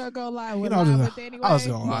 I'm just gonna go lie with know, lie just- with anyway. I was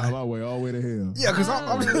gonna lie. Lie my way all the way to hell. Yeah, because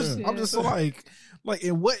Oh, I'm just like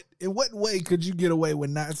in what way could you get away with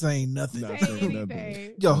not saying nothing? Not Say saying nothing.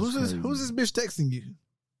 anything. Yo, That's who's this bitch texting you?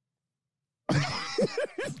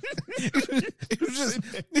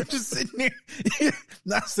 You're just sitting there,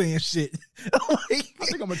 not saying shit. Like, I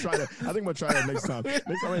think I'm gonna try that next time. Next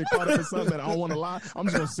time I get caught up in something and I don't want to lie, I'm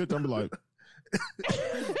just gonna sit there and be like,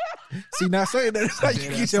 see, not saying that is how you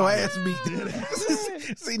get your ass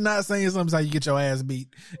beat. See, not saying something is how you get your ass beat.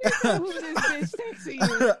 Who this bitch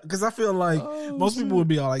texting you? Because I feel like most people would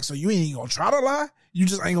be all like, so you ain't gonna try to lie? You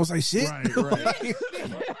just ain't gonna say shit? right.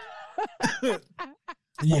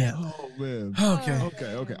 Yeah. Oh man.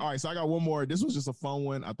 Okay. All right. So I got one more. This was just a fun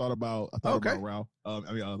one. I thought about Ralph.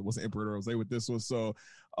 What's the Emperor Rose with this one? So,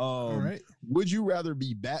 All right. would you rather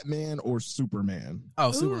be Batman or Superman?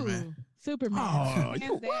 Oh, Superman. Superman. Oh, Hands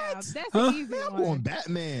what? down. That's Huh? an easy Man, I'm one. going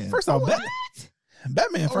Batman. First off,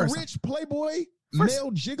 Batman a first. rich playboy, First-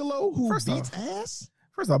 male gigolo who first beats off. ass.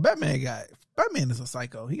 First off, Batman is a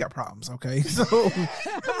psycho. He got problems, okay? So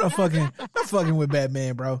I'm not fucking with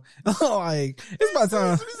Batman, bro. Like, it's my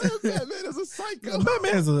time. Batman is a psycho.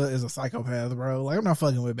 Batman is a psychopath, bro. Like, I'm not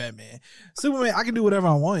fucking with Batman. Superman, I can do whatever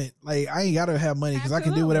I want. Like, I ain't gotta have money because I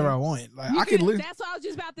can do whatever I want. Like, I can live. That's what I was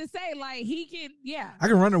just about to say. Like, he can, yeah. I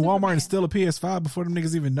can run to Walmart Superman. and steal a PS5 before them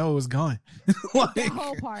niggas even know it's gone. Like, That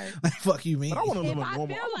whole part. like, fuck you, man. But I want to If live a I normal.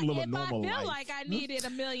 feel I wanna live a like, normal life. I needed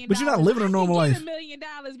 $1 million, But you're not living a normal I life. could get $1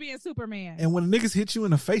 million being Superman. And when niggas hit you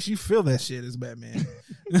in the face, you feel that shit as Batman.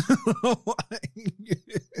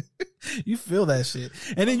 You feel that shit.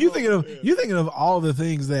 And then you thinking of all the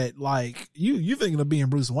things that, like, you thinking of being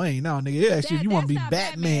Bruce Wayne. No, nigga, it actually, you want to be that's not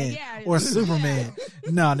Batman yeah. or Superman.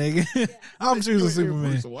 No, nigga. I'm choosing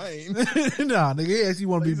Superman. Bruce Wayne. No, nigga, it actually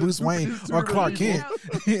want to be Bruce Wayne or Clark Kent.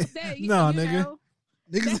 No, nigga.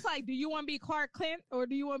 Niggas, That's like, do you want to be Clark Kent or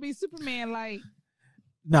do you want to be Superman? Like,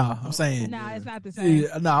 no, I'm saying. nah, it's not the same.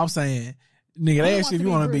 No, I'm saying, nigga, they ask you if you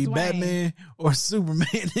want to be Bruce Wayne. Batman or Superman,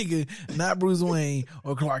 nigga, not Bruce Wayne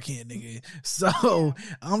or Clark Kent, nigga. So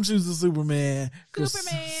I'm choosing Superman because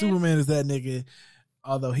Superman is that nigga.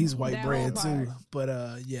 Although he's white That bread whole too, part.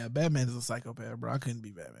 but yeah, Batman is a psychopath, bro. I couldn't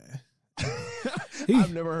be Batman.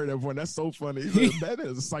 I've never heard that before. That's so funny. Batman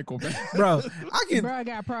is a psychopath. Bro, I can. Bro, I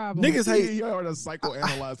got problems. Niggas hate. He already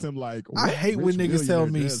psychoanalyzed him like. I what hate when rich niggas tell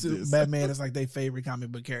millionaire me does this? Batman is like their favorite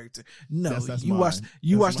comic book character. No, That's you mine.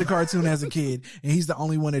 watched the cartoon as a kid, and he's the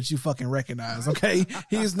only one that you fucking recognize. Okay,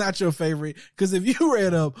 he is not your favorite because if you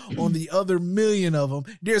read up on the other million of them,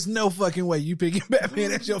 there's no fucking way you picking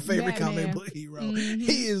Batman as your favorite comic book hero. Mm-hmm.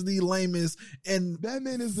 He is the lamest and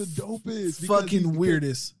Batman is the dopest. fucking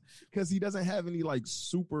weirdest. Because he doesn't have any like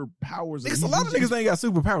superpowers. Niggas, a lot of niggas ain't got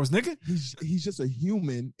superpowers, nigga. He's just a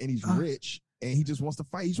human and he's rich and he just wants to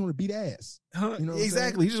fight. He just want to beat ass. Huh? You know what I'm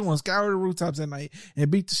Exactly. He just wants to scour the rooftops at night and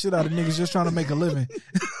beat the shit out of niggas just trying to make a living.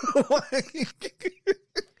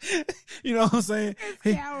 You know what I'm saying?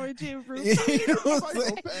 Scour Jim You know what I'm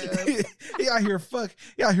saying? He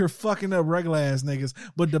out here fucking up regular ass niggas,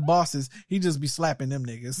 but the bosses, he just be slapping them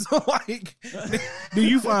niggas. So like, do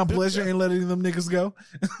you find pleasure in letting them niggas go?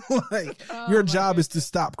 Like, your job is to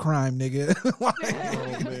stop crime, nigga. Like,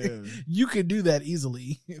 Oh man. you could do that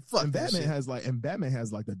easily. Fuck And that Batman shit.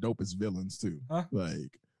 has like the dopest villains too. Huh?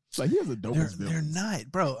 Like he has the dopest They're villains.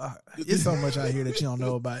 not, bro. It's so much out here that you don't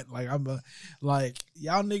know about. Like like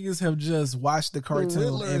y'all niggas have just watched the cartoon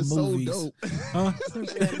Riddler and is movies. so dope. Huh?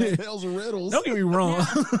 Hell's riddles. Don't get me wrong. Now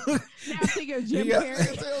I think of Jim Yeah.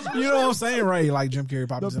 Carrey. You know what I'm saying, right? Like Jim Carrey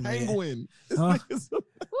popped The in my head. Penguin. Huh? Ooh,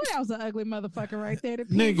 that was an ugly motherfucker right there. The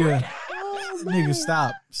Nigga. Oh, Nigga,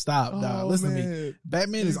 stop, dog. Oh, Listen to me. man.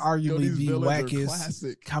 Batman is Yo, arguably these the villains are wackest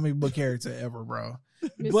classic. comic book character ever, bro.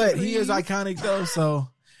 Mr. But he is Freeze. iconic though, so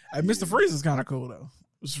Mr. Freeze is kind of cool though.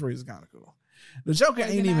 Mr. Freeze is kind of cool. The Joker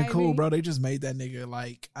ain't Poison even cool, Ivy. bro. They just made that nigga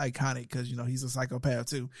like iconic because you know he's a psychopath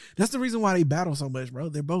too. That's the reason why they battle so much, bro.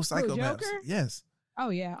 They're both Who, psychopaths. Joker? Yes, Oh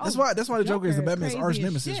yeah. that's Oh, why the Joker is the Batman's crazy arch as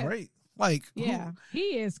nemesis, shit. right? Like, Yeah,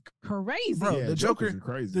 he is crazy. Bro, Yeah, the Jokers Joker- are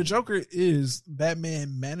crazy. the Joker is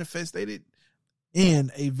Batman manifested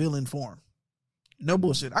in a villain form. No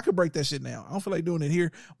bullshit. I could break that shit down. I don't feel like doing it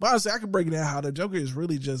here, but honestly, I could break it down how the Joker is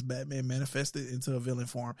really just Batman manifested into a villain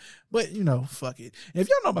form. But you know, fuck it. And if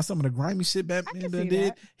y'all know about some of the grimy shit Batman can done see did,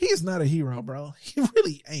 that. he is not a hero, bro. He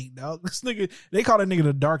really ain't, dog. This nigga, they call that nigga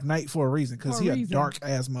the Dark Knight for a reason because For he a a reason. dark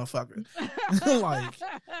ass motherfucker. Like,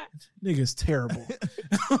 nigga's terrible.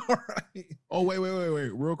 Right. Oh wait,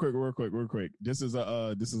 real quick. This is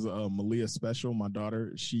a Malia special. My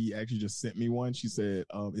daughter, she actually just sent me one. She said,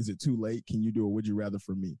 "Is it too late? Can you do a Would You Rather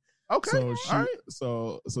for me?" Okay. So all right.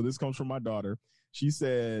 so this comes from my daughter. She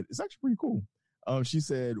said it's actually pretty cool. She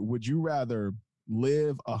said, "Would you rather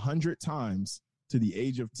live 100 times to the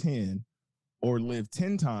age of 10, or live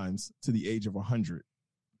 10 times to the age of 100?"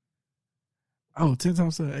 Oh, 10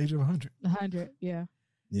 times to the age of 100. 100. Yeah.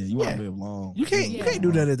 Yeah, you want to live long. You can't Yeah.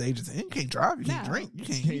 do that at the age of 10. You can't drive. You can't No. drink. You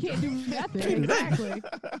can't. You can't do nothing. Can't do that.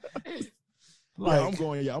 Exactly.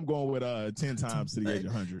 Yeah, I'm going with 10 times to the age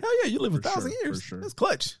of 100. Hell yeah, you live For 1,000 sure, years. for sure. That's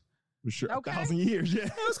clutch. For sure. Okay. 1,000 years, yeah. Yeah,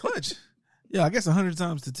 that's clutch. Yeah, I guess 100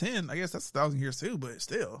 times to 10. I guess that's 1,000 years too, but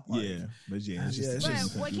still. Like, Yeah, but yeah, it's Yeah, just, it's But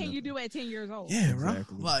just- what can you do at 10 years old? Yeah, bro.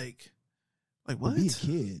 Exactly. Like But what? be a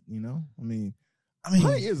kid, you know? I mean, I mean,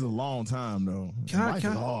 life is a long time, though. Life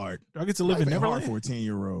is hard. do I get to live Life in ain't hard Neverland? for a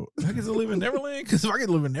 10-year-old. Do I get to live in Neverland? Because if I get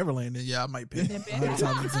to live in Neverland, then yeah, I might pick 100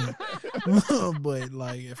 times to 10. But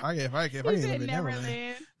like, if I can He live said in Neverland,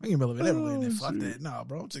 Neverland. I can live in Neverland. Then Oh, fuck shit. that. Nah,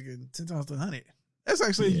 bro, I'm taking 10 times to 100. That's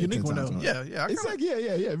actually a Yeah, unique 10 one times though. 100. Yeah. It's like, yeah,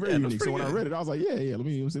 very Yeah, that's unique. So pretty when I good. read it, I was like, yeah, let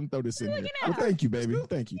me throw this in there. Look at Oh, that. thank you, baby.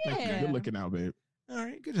 Thank you. Yeah. Good looking out, babe. All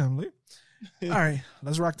right, good job, Lee. All right,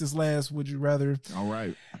 let's rock this last Would You Rather. All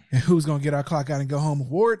right. And who's gonna get our clock out and go home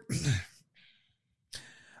award?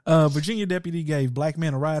 Virginia deputy gave black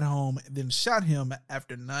man a ride home, then shot him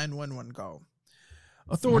after 911 call.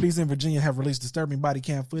 Authorities in Virginia have released disturbing body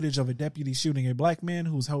cam footage of a deputy shooting a black man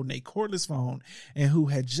who was holding a cordless phone and who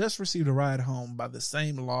had just received a ride home by the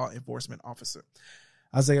same law enforcement officer.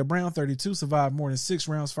 Isaiah Brown, 32, survived more than 6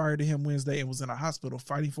 rounds fired at him Wednesday and was in a hospital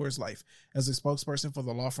fighting for his life, as a spokesperson for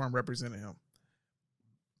the law firm representing him.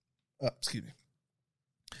 Excuse me.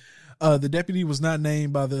 The deputy was not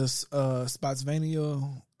named by the Spotsylvania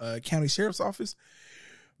County Sheriff's Office.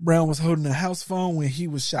 Brown was holding a house phone when he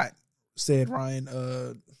was shot, said Ryan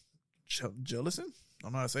Jellison. I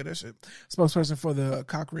don't know how to say that shit. Spokesperson for the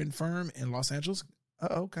Cochran firm in Los Angeles.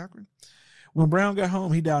 Cochran. When Brown got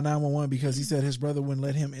home, he dialed 911 because he said his brother wouldn't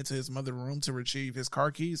let him into his mother's room to retrieve his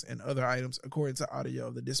car keys and other items, according to audio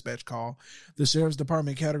of the dispatch call. The sheriff's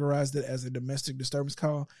department categorized it as a domestic disturbance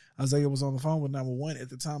call. Isaiah was on the phone with 911 at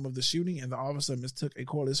the time of the shooting, and the officer mistook a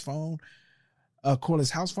cordless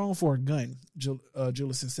house phone for a gun,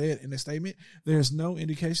 Jellison said in a statement. There's no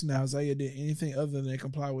indication that Isaiah did anything other than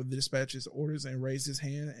comply with the dispatch's orders and raise his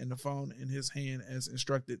hand and the phone in his hand as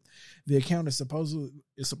instructed. The account is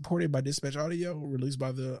supported by dispatch audio released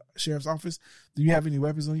by the sheriff's office. Do you have any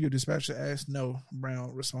weapons on you? Dispatcher asked. No,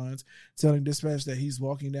 Brown responds, telling dispatch that he's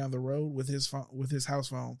walking down the road with his house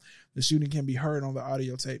phone. The shooting can be heard on the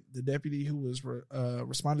audio tape. The deputy who was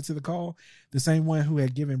responded to the call, the same one who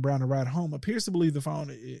had given Brown a ride home, appears to believe the phone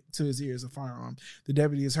to his ear is a firearm. The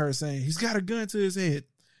deputy is heard saying he's got a gun to his head.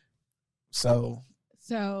 So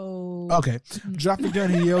okay, drop the gun.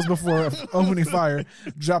 He yells before opening fire.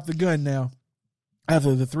 Drop the gun now.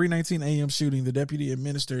 After the 3:19 a.m. shooting, the deputy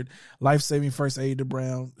administered life-saving first aid to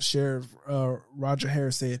Brown, Sheriff Roger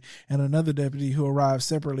Harris said, and another deputy who arrived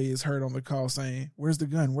separately is heard on the call saying, "Where's the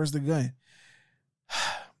gun? Where's the gun?"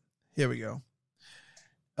 Here we go.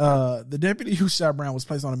 The deputy who shot Brown was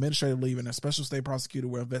placed on administrative leave and a special state prosecutor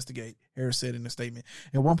will investigate, Harris said in a statement.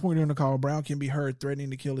 At one point during the call, Brown can be heard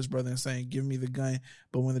threatening to kill his brother and saying, "Give me the gun."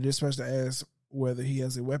 But when the dispatcher asks whether he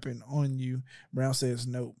has a weapon on you, Brown says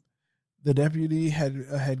no. The deputy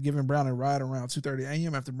had given Brown a ride around 2:30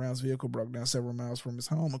 a.m. after Brown's vehicle broke down several miles from his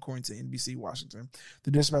home, according to NBC Washington.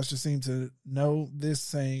 The dispatcher seemed to know this,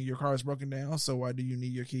 saying, "Your car is broken down, so why do you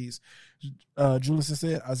need your keys?" Jellison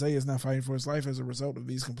said Isaiah is now fighting for his life as a result of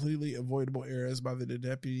these completely avoidable errors by the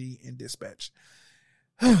deputy in dispatch.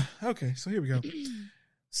 Okay, so here we go.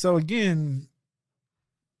 So again,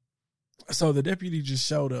 the deputy just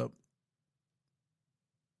showed up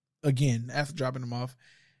again after dropping him off.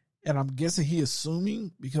 And I'm guessing he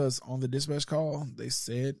assuming, because on the dispatch call, they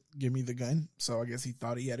said, "Give me the gun." So I guess he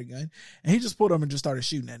thought he had a gun. And he just pulled up and just started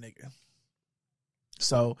shooting that nigga.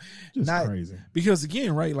 So, Just not crazy. because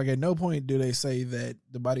again, right, like at no point do they say that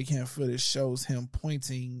the body cam footage shows him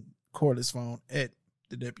pointing cordless phone at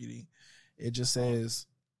the deputy. It just says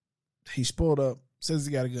he's pulled up, says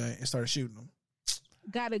he got a gun, and started shooting him.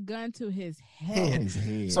 Got a gun to his Head. head. His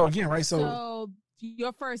head. So again, right, So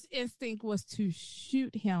your first instinct was to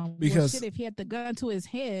shoot him. Because- shit, if he had the gun to his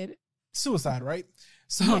head, suicide, right?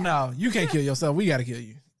 So Yeah. now you can't kill yourself. We got to kill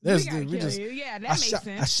you. we That's gotta we kill just. you. Yeah, that I makes shot,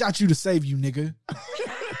 sense. I shot you to save you, nigga.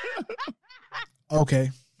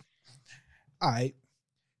 Okay. All right.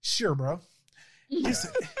 Sure, bro.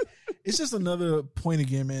 It's just another point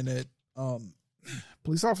again, man, that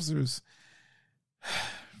police officers,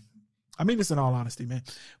 I mean this in all honesty, man.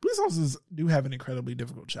 Police officers do have an incredibly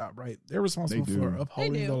difficult job, right? They're responsible They do. for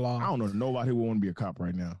upholding They do. the law. I don't know nobody who would want to be a cop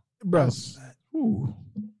right now. Bro, That's- Ooh.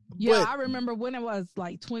 Yeah, But- I remember when it was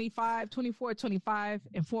like 24, 25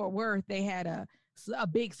 in Fort Worth, they had a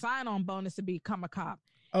big sign-on bonus to become a cop.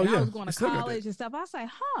 and I yeah. was going to It's still got college and stuff. I was like,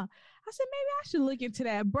 I said, maybe I should look into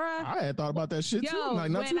that, bruh. I had thought about that shit too, Yo, like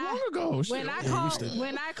not too long ago. When Shit.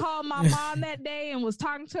 I called my mom that day and was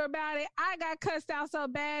talking to her about it, I got cussed out so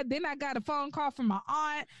bad. Then I got a phone call from my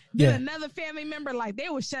aunt. Then another family member, like they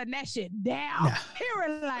were shutting that shit down. Nah. They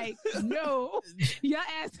were like, no, your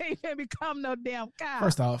ass ain't gonna become no damn cop.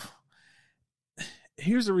 First off,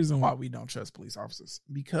 here's the reason why we don't trust police officers,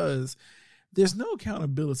 because there's no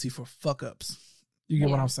accountability for fuck ups. You get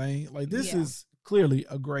what I'm saying? Like, this is clearly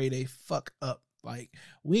a grade A fuck up. Like,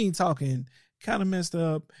 we ain't talking kind of messed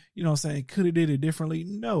up, you know what I'm saying? Could have did it differently.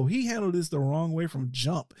 No, he handled this the wrong way from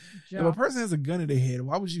jump. If a person has a gun in their head,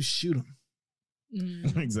 why would you shoot him?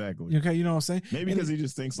 Exactly. Okay, you know what I'm saying? Maybe because he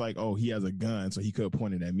just thinks like, oh, he has a gun, so he could have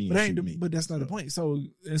pointed at me But, and shoot me. but that's not the point. So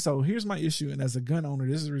here's my issue. And as a gun owner,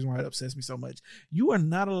 this is the reason why it upsets me so much. You are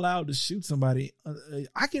not allowed to shoot somebody.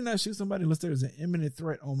 I cannot shoot somebody unless there's an imminent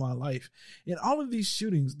threat on my life. In all of these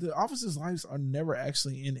shootings, the officers' lives are never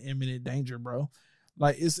actually in imminent danger, bro.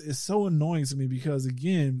 Like, it's so annoying to me because,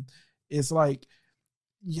 again, it's like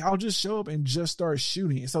y'all just show up and just start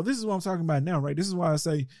shooting. So this is what I'm talking about now, right? This is why I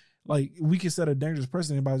say, like, we can set a dangerous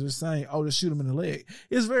precedent by just saying, oh, just shoot him in the leg.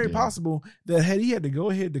 It's very possible that had he had to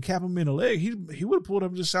go ahead to cap him in the leg, he would have pulled up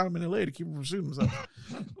and just shot him in the leg to keep him from shooting himself.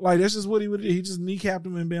 Like, that's just what he would have did. He just kneecapped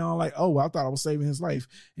him and been all like, oh, I thought I was saving his life.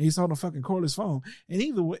 And he's holding a fucking cordless phone. And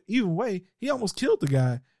either way, he almost killed the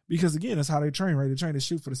guy because, again, that's how they train, right? They train to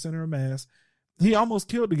shoot for the center of mass. He almost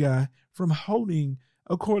killed the guy from holding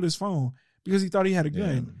a cordless phone because he thought he had a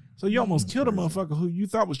gun. Yeah. So you almost killed a motherfucker who you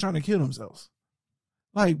thought was trying to kill himself.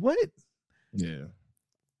 Like, what? Yeah.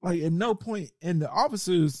 Like, at no point in the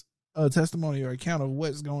officer's testimony or account of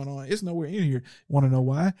what's going on, it's nowhere in here. Want to know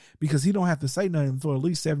why? Because he don't have to say nothing for at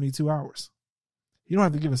least 72 hours. He don't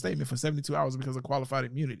have to give a statement for 72 hours because of qualified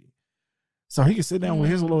immunity. So he can sit down with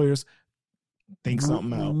his lawyers, think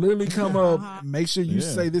something out, literally come up, make sure you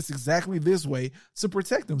say this exactly this way to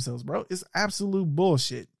protect themselves, bro. It's absolute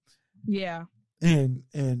bullshit. Yeah. And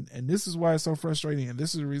this is why it's so frustrating. And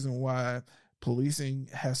this is the reason why policing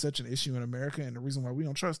has such an issue in America, and the reason why we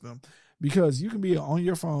don't trust them, because you can be on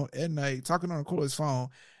your phone at night talking on a cordless phone,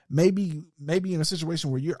 maybe in a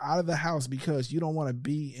situation where you're out of the house because you don't want to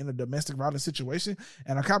be in a domestic violence situation,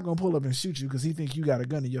 and a cop gonna pull up and shoot you because he think you got a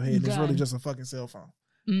gun in your head. And it's really just a fucking cell phone.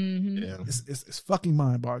 Mm-hmm. Yeah, it's fucking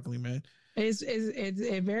mind boggling, man. It's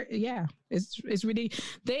ridiculous.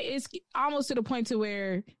 It's almost to the point to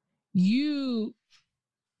where you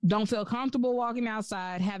don't feel comfortable walking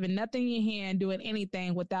outside, having nothing in your hand, doing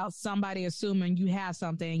anything without somebody assuming you have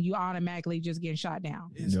something. You automatically just get shot down.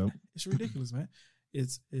 It's ridiculous, man.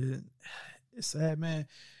 It's sad, man.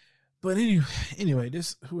 But anyway,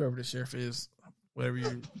 this whoever the sheriff is, whatever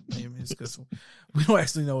your name is, because we don't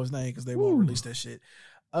actually know his name because they won't release that shit.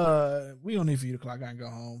 We don't need for you to clock out and go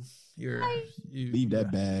home. You leave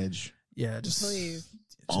that badge. Yeah, just please.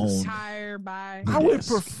 Just tired by. I would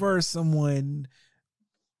prefer someone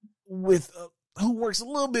with who works a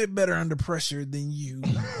little bit better under pressure than you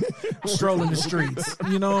strolling the streets.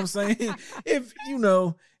 You know what I'm saying? If you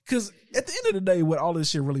know, because at the end of the day, what all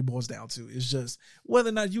this shit really boils down to is just whether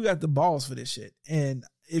or not you got the balls for this shit. And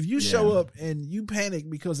if you show up and you panic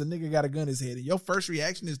because a nigga got a gun in his head and your first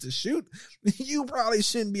reaction is to shoot, you probably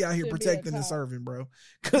shouldn't be out here protecting and serving, bro.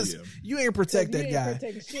 Because you ain't protect that guy.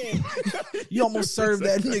 You almost served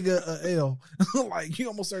that nigga a L. Like, you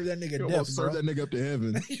almost served that nigga death, bro. Serve that nigga up to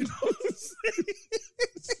heaven. You know what I'm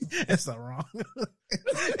saying? That's not wrong.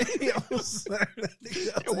 You almost served that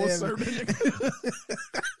nigga up to heaven.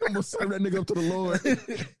 Almost serve that nigga up to the Lord.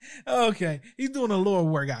 Okay. He's doing a Lord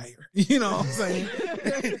work out here. You know what I'm saying?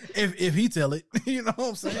 if he tell it, you know what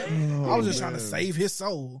I'm saying? I was just trying to save his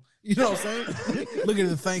soul. You know what I'm saying? Look at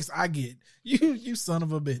the thanks I get. You son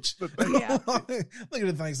of a bitch. Yeah. Look at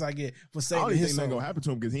the thanks I get for saving I don't his think soul. nothing gonna happen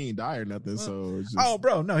to him because he ain't die or nothing. So it's just, Oh,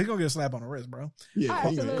 bro, no, he's gonna get a slap on the wrist, bro. Yeah,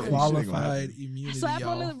 absolutely. Qualified immunity. Slap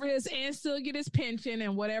y'all. on the wrist and still get his pension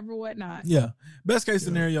and whatnot. Yeah. Best case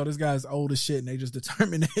scenario, this guy's old as shit and they just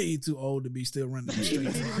determined that he's too old to be still running the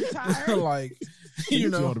streets. Like, you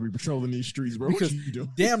know, too old to be patrolling these streets, bro. Because what you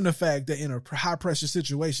doing? damn the fact that in a high pressure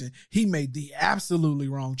situation, he made the absolutely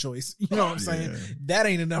wrong choice. You know what I'm saying? That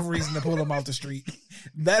ain't enough reason to pull him off the street.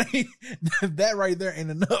 That right there ain't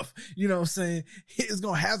enough. You know what I'm saying? It's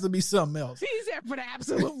gonna have to be something else. He's there for the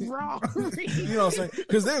absolute wrong reason. You know what I'm saying?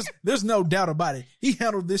 Because there's no doubt about it. He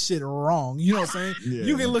handled this shit wrong. You know what I'm saying? Yeah.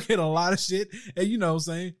 You can look at a lot of shit, and you know what I'm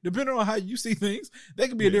saying? Depending on how you see things, there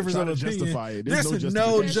could be a difference of opinion. Justify it. There's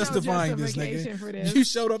no justifying this, justification for nigga. this. You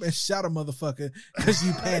showed up and shot a motherfucker because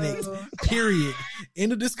you panicked. Period. In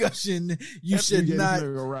the discussion, you should not.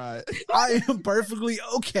 Right. I am perfectly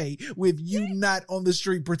okay with you not on the the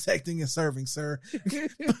street protecting and serving, sir.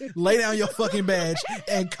 Lay down your fucking badge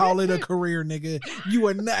and call it a career, nigga. You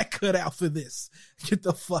are not cut out for this. Get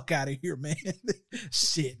the fuck out of here, man.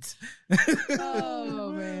 Shit.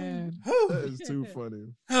 Oh man. That is too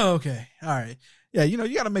funny. Okay. All right. Yeah, you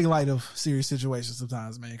got to make light of serious situations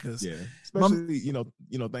sometimes, man. Because especially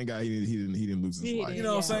thank God he didn't lose his life. You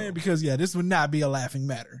know what I'm saying? Because this would not be a laughing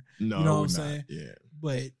matter. No, you know what I'm saying? Yeah.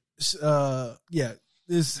 But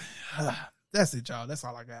this. That's it, y'all. That's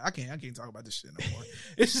all I got. I can't talk about this shit no more.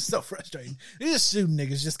 It's just so frustrating. They just shooting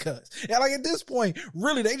niggas just cuz. And like at this point,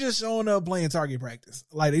 really, they just showing up playing target practice.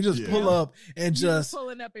 Like they just pull up and just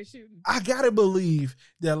pulling up and shooting. I gotta believe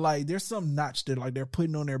that like there's some notch that like they're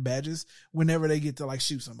putting on their badges whenever they get to like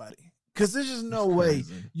shoot somebody. Cause there's just no way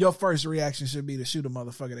your first reaction should be to shoot a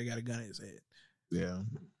motherfucker that got a gun in his head. Yeah.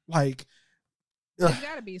 Like there's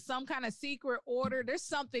got to be some kind of secret order. There's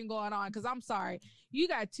something going on because I'm sorry. You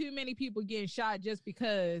got too many people getting shot just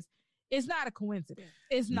because it's not a coincidence.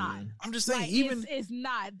 It's not. I'm just saying, like, it's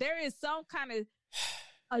not. There is some kind of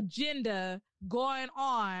agenda going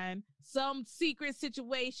on, some secret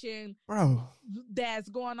situation that's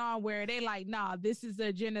going on where they like, nah, this is the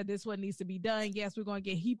agenda. This what needs to be done. Yes, we're going to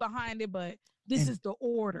get heat behind it, but this is the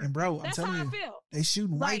order. And bro, that's I'm telling how you, I feel. They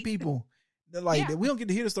shooting white people. Like we don't get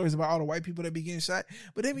to hear the stories about all the white people that be getting shot,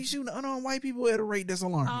 but they be shooting unarmed white people at a rate that's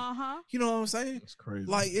alarming. You know what I'm saying? It's crazy.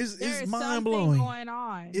 Like it's mind blowing. Going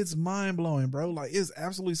on. It's mind blowing, bro. Like it's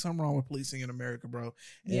absolutely something wrong with policing in America, bro.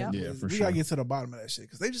 And for we sure. gotta get to the bottom of that shit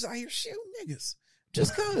because they just out here shooting niggas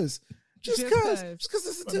just cause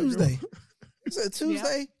it's a Tuesday. It's a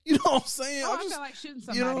Tuesday. You know what I'm saying? I feel like shooting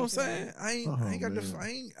somebody. You know what I'm saying?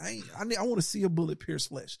 I want to see a bullet pierce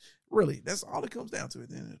flesh. Really, that's all it comes down to at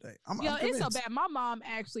the end of the day. I'm it's so bad. My mom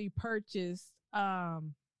actually purchased.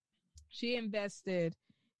 She invested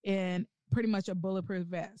in pretty much a bulletproof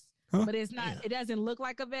vest, but it's not. It doesn't look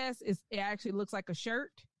like a vest. It actually looks like a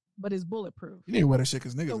shirt, but it's bulletproof. You need to wear that shit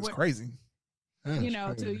because niggas is crazy.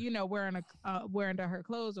 To wearing her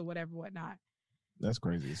clothes or whatnot. That's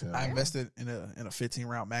crazy as hell. I invested in a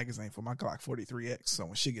 15-round magazine for my Glock 43X. So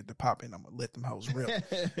when shit get to popping, I'm gonna let them hoes rip.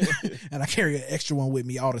 And I carry an extra one with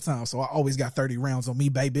me all the time. So I always got 30 rounds on me,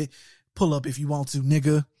 baby. Pull up if you want to,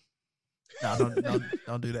 nigga. No,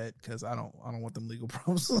 don't do that because I don't want them legal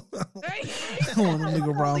problems. I don't want them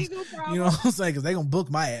legal problems. You know what I'm saying? Because they gonna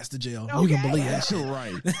book my ass to jail. Okay. You can believe that shit,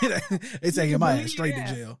 right? They taking my ass straight to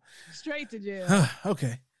jail. Straight to jail.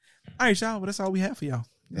 Okay. All right, y'all. Well, that's all we have for y'all.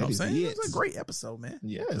 You know what I'm saying? It was a great episode, man.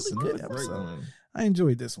 Yes, really good episode. I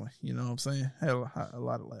enjoyed this one. You know what I'm saying? Had a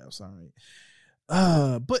lot of laughs. All right.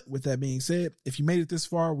 But with that being said, if you made it this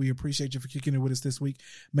far, we appreciate you for kicking it with us this week.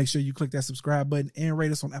 Make sure you click that subscribe button and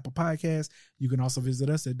rate us on Apple Podcasts. You can also visit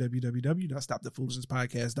us at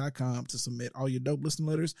www.stopthefoolishness.podcast.com to submit all your dope listening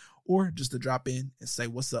letters or just to drop in and say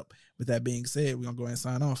what's up. With that being said, we're going to go ahead and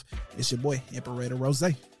sign off. It's your boy, Imperator Rose.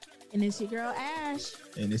 And it's your girl, Ash.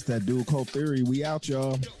 And it's that dual cult theory. We out,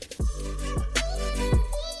 y'all.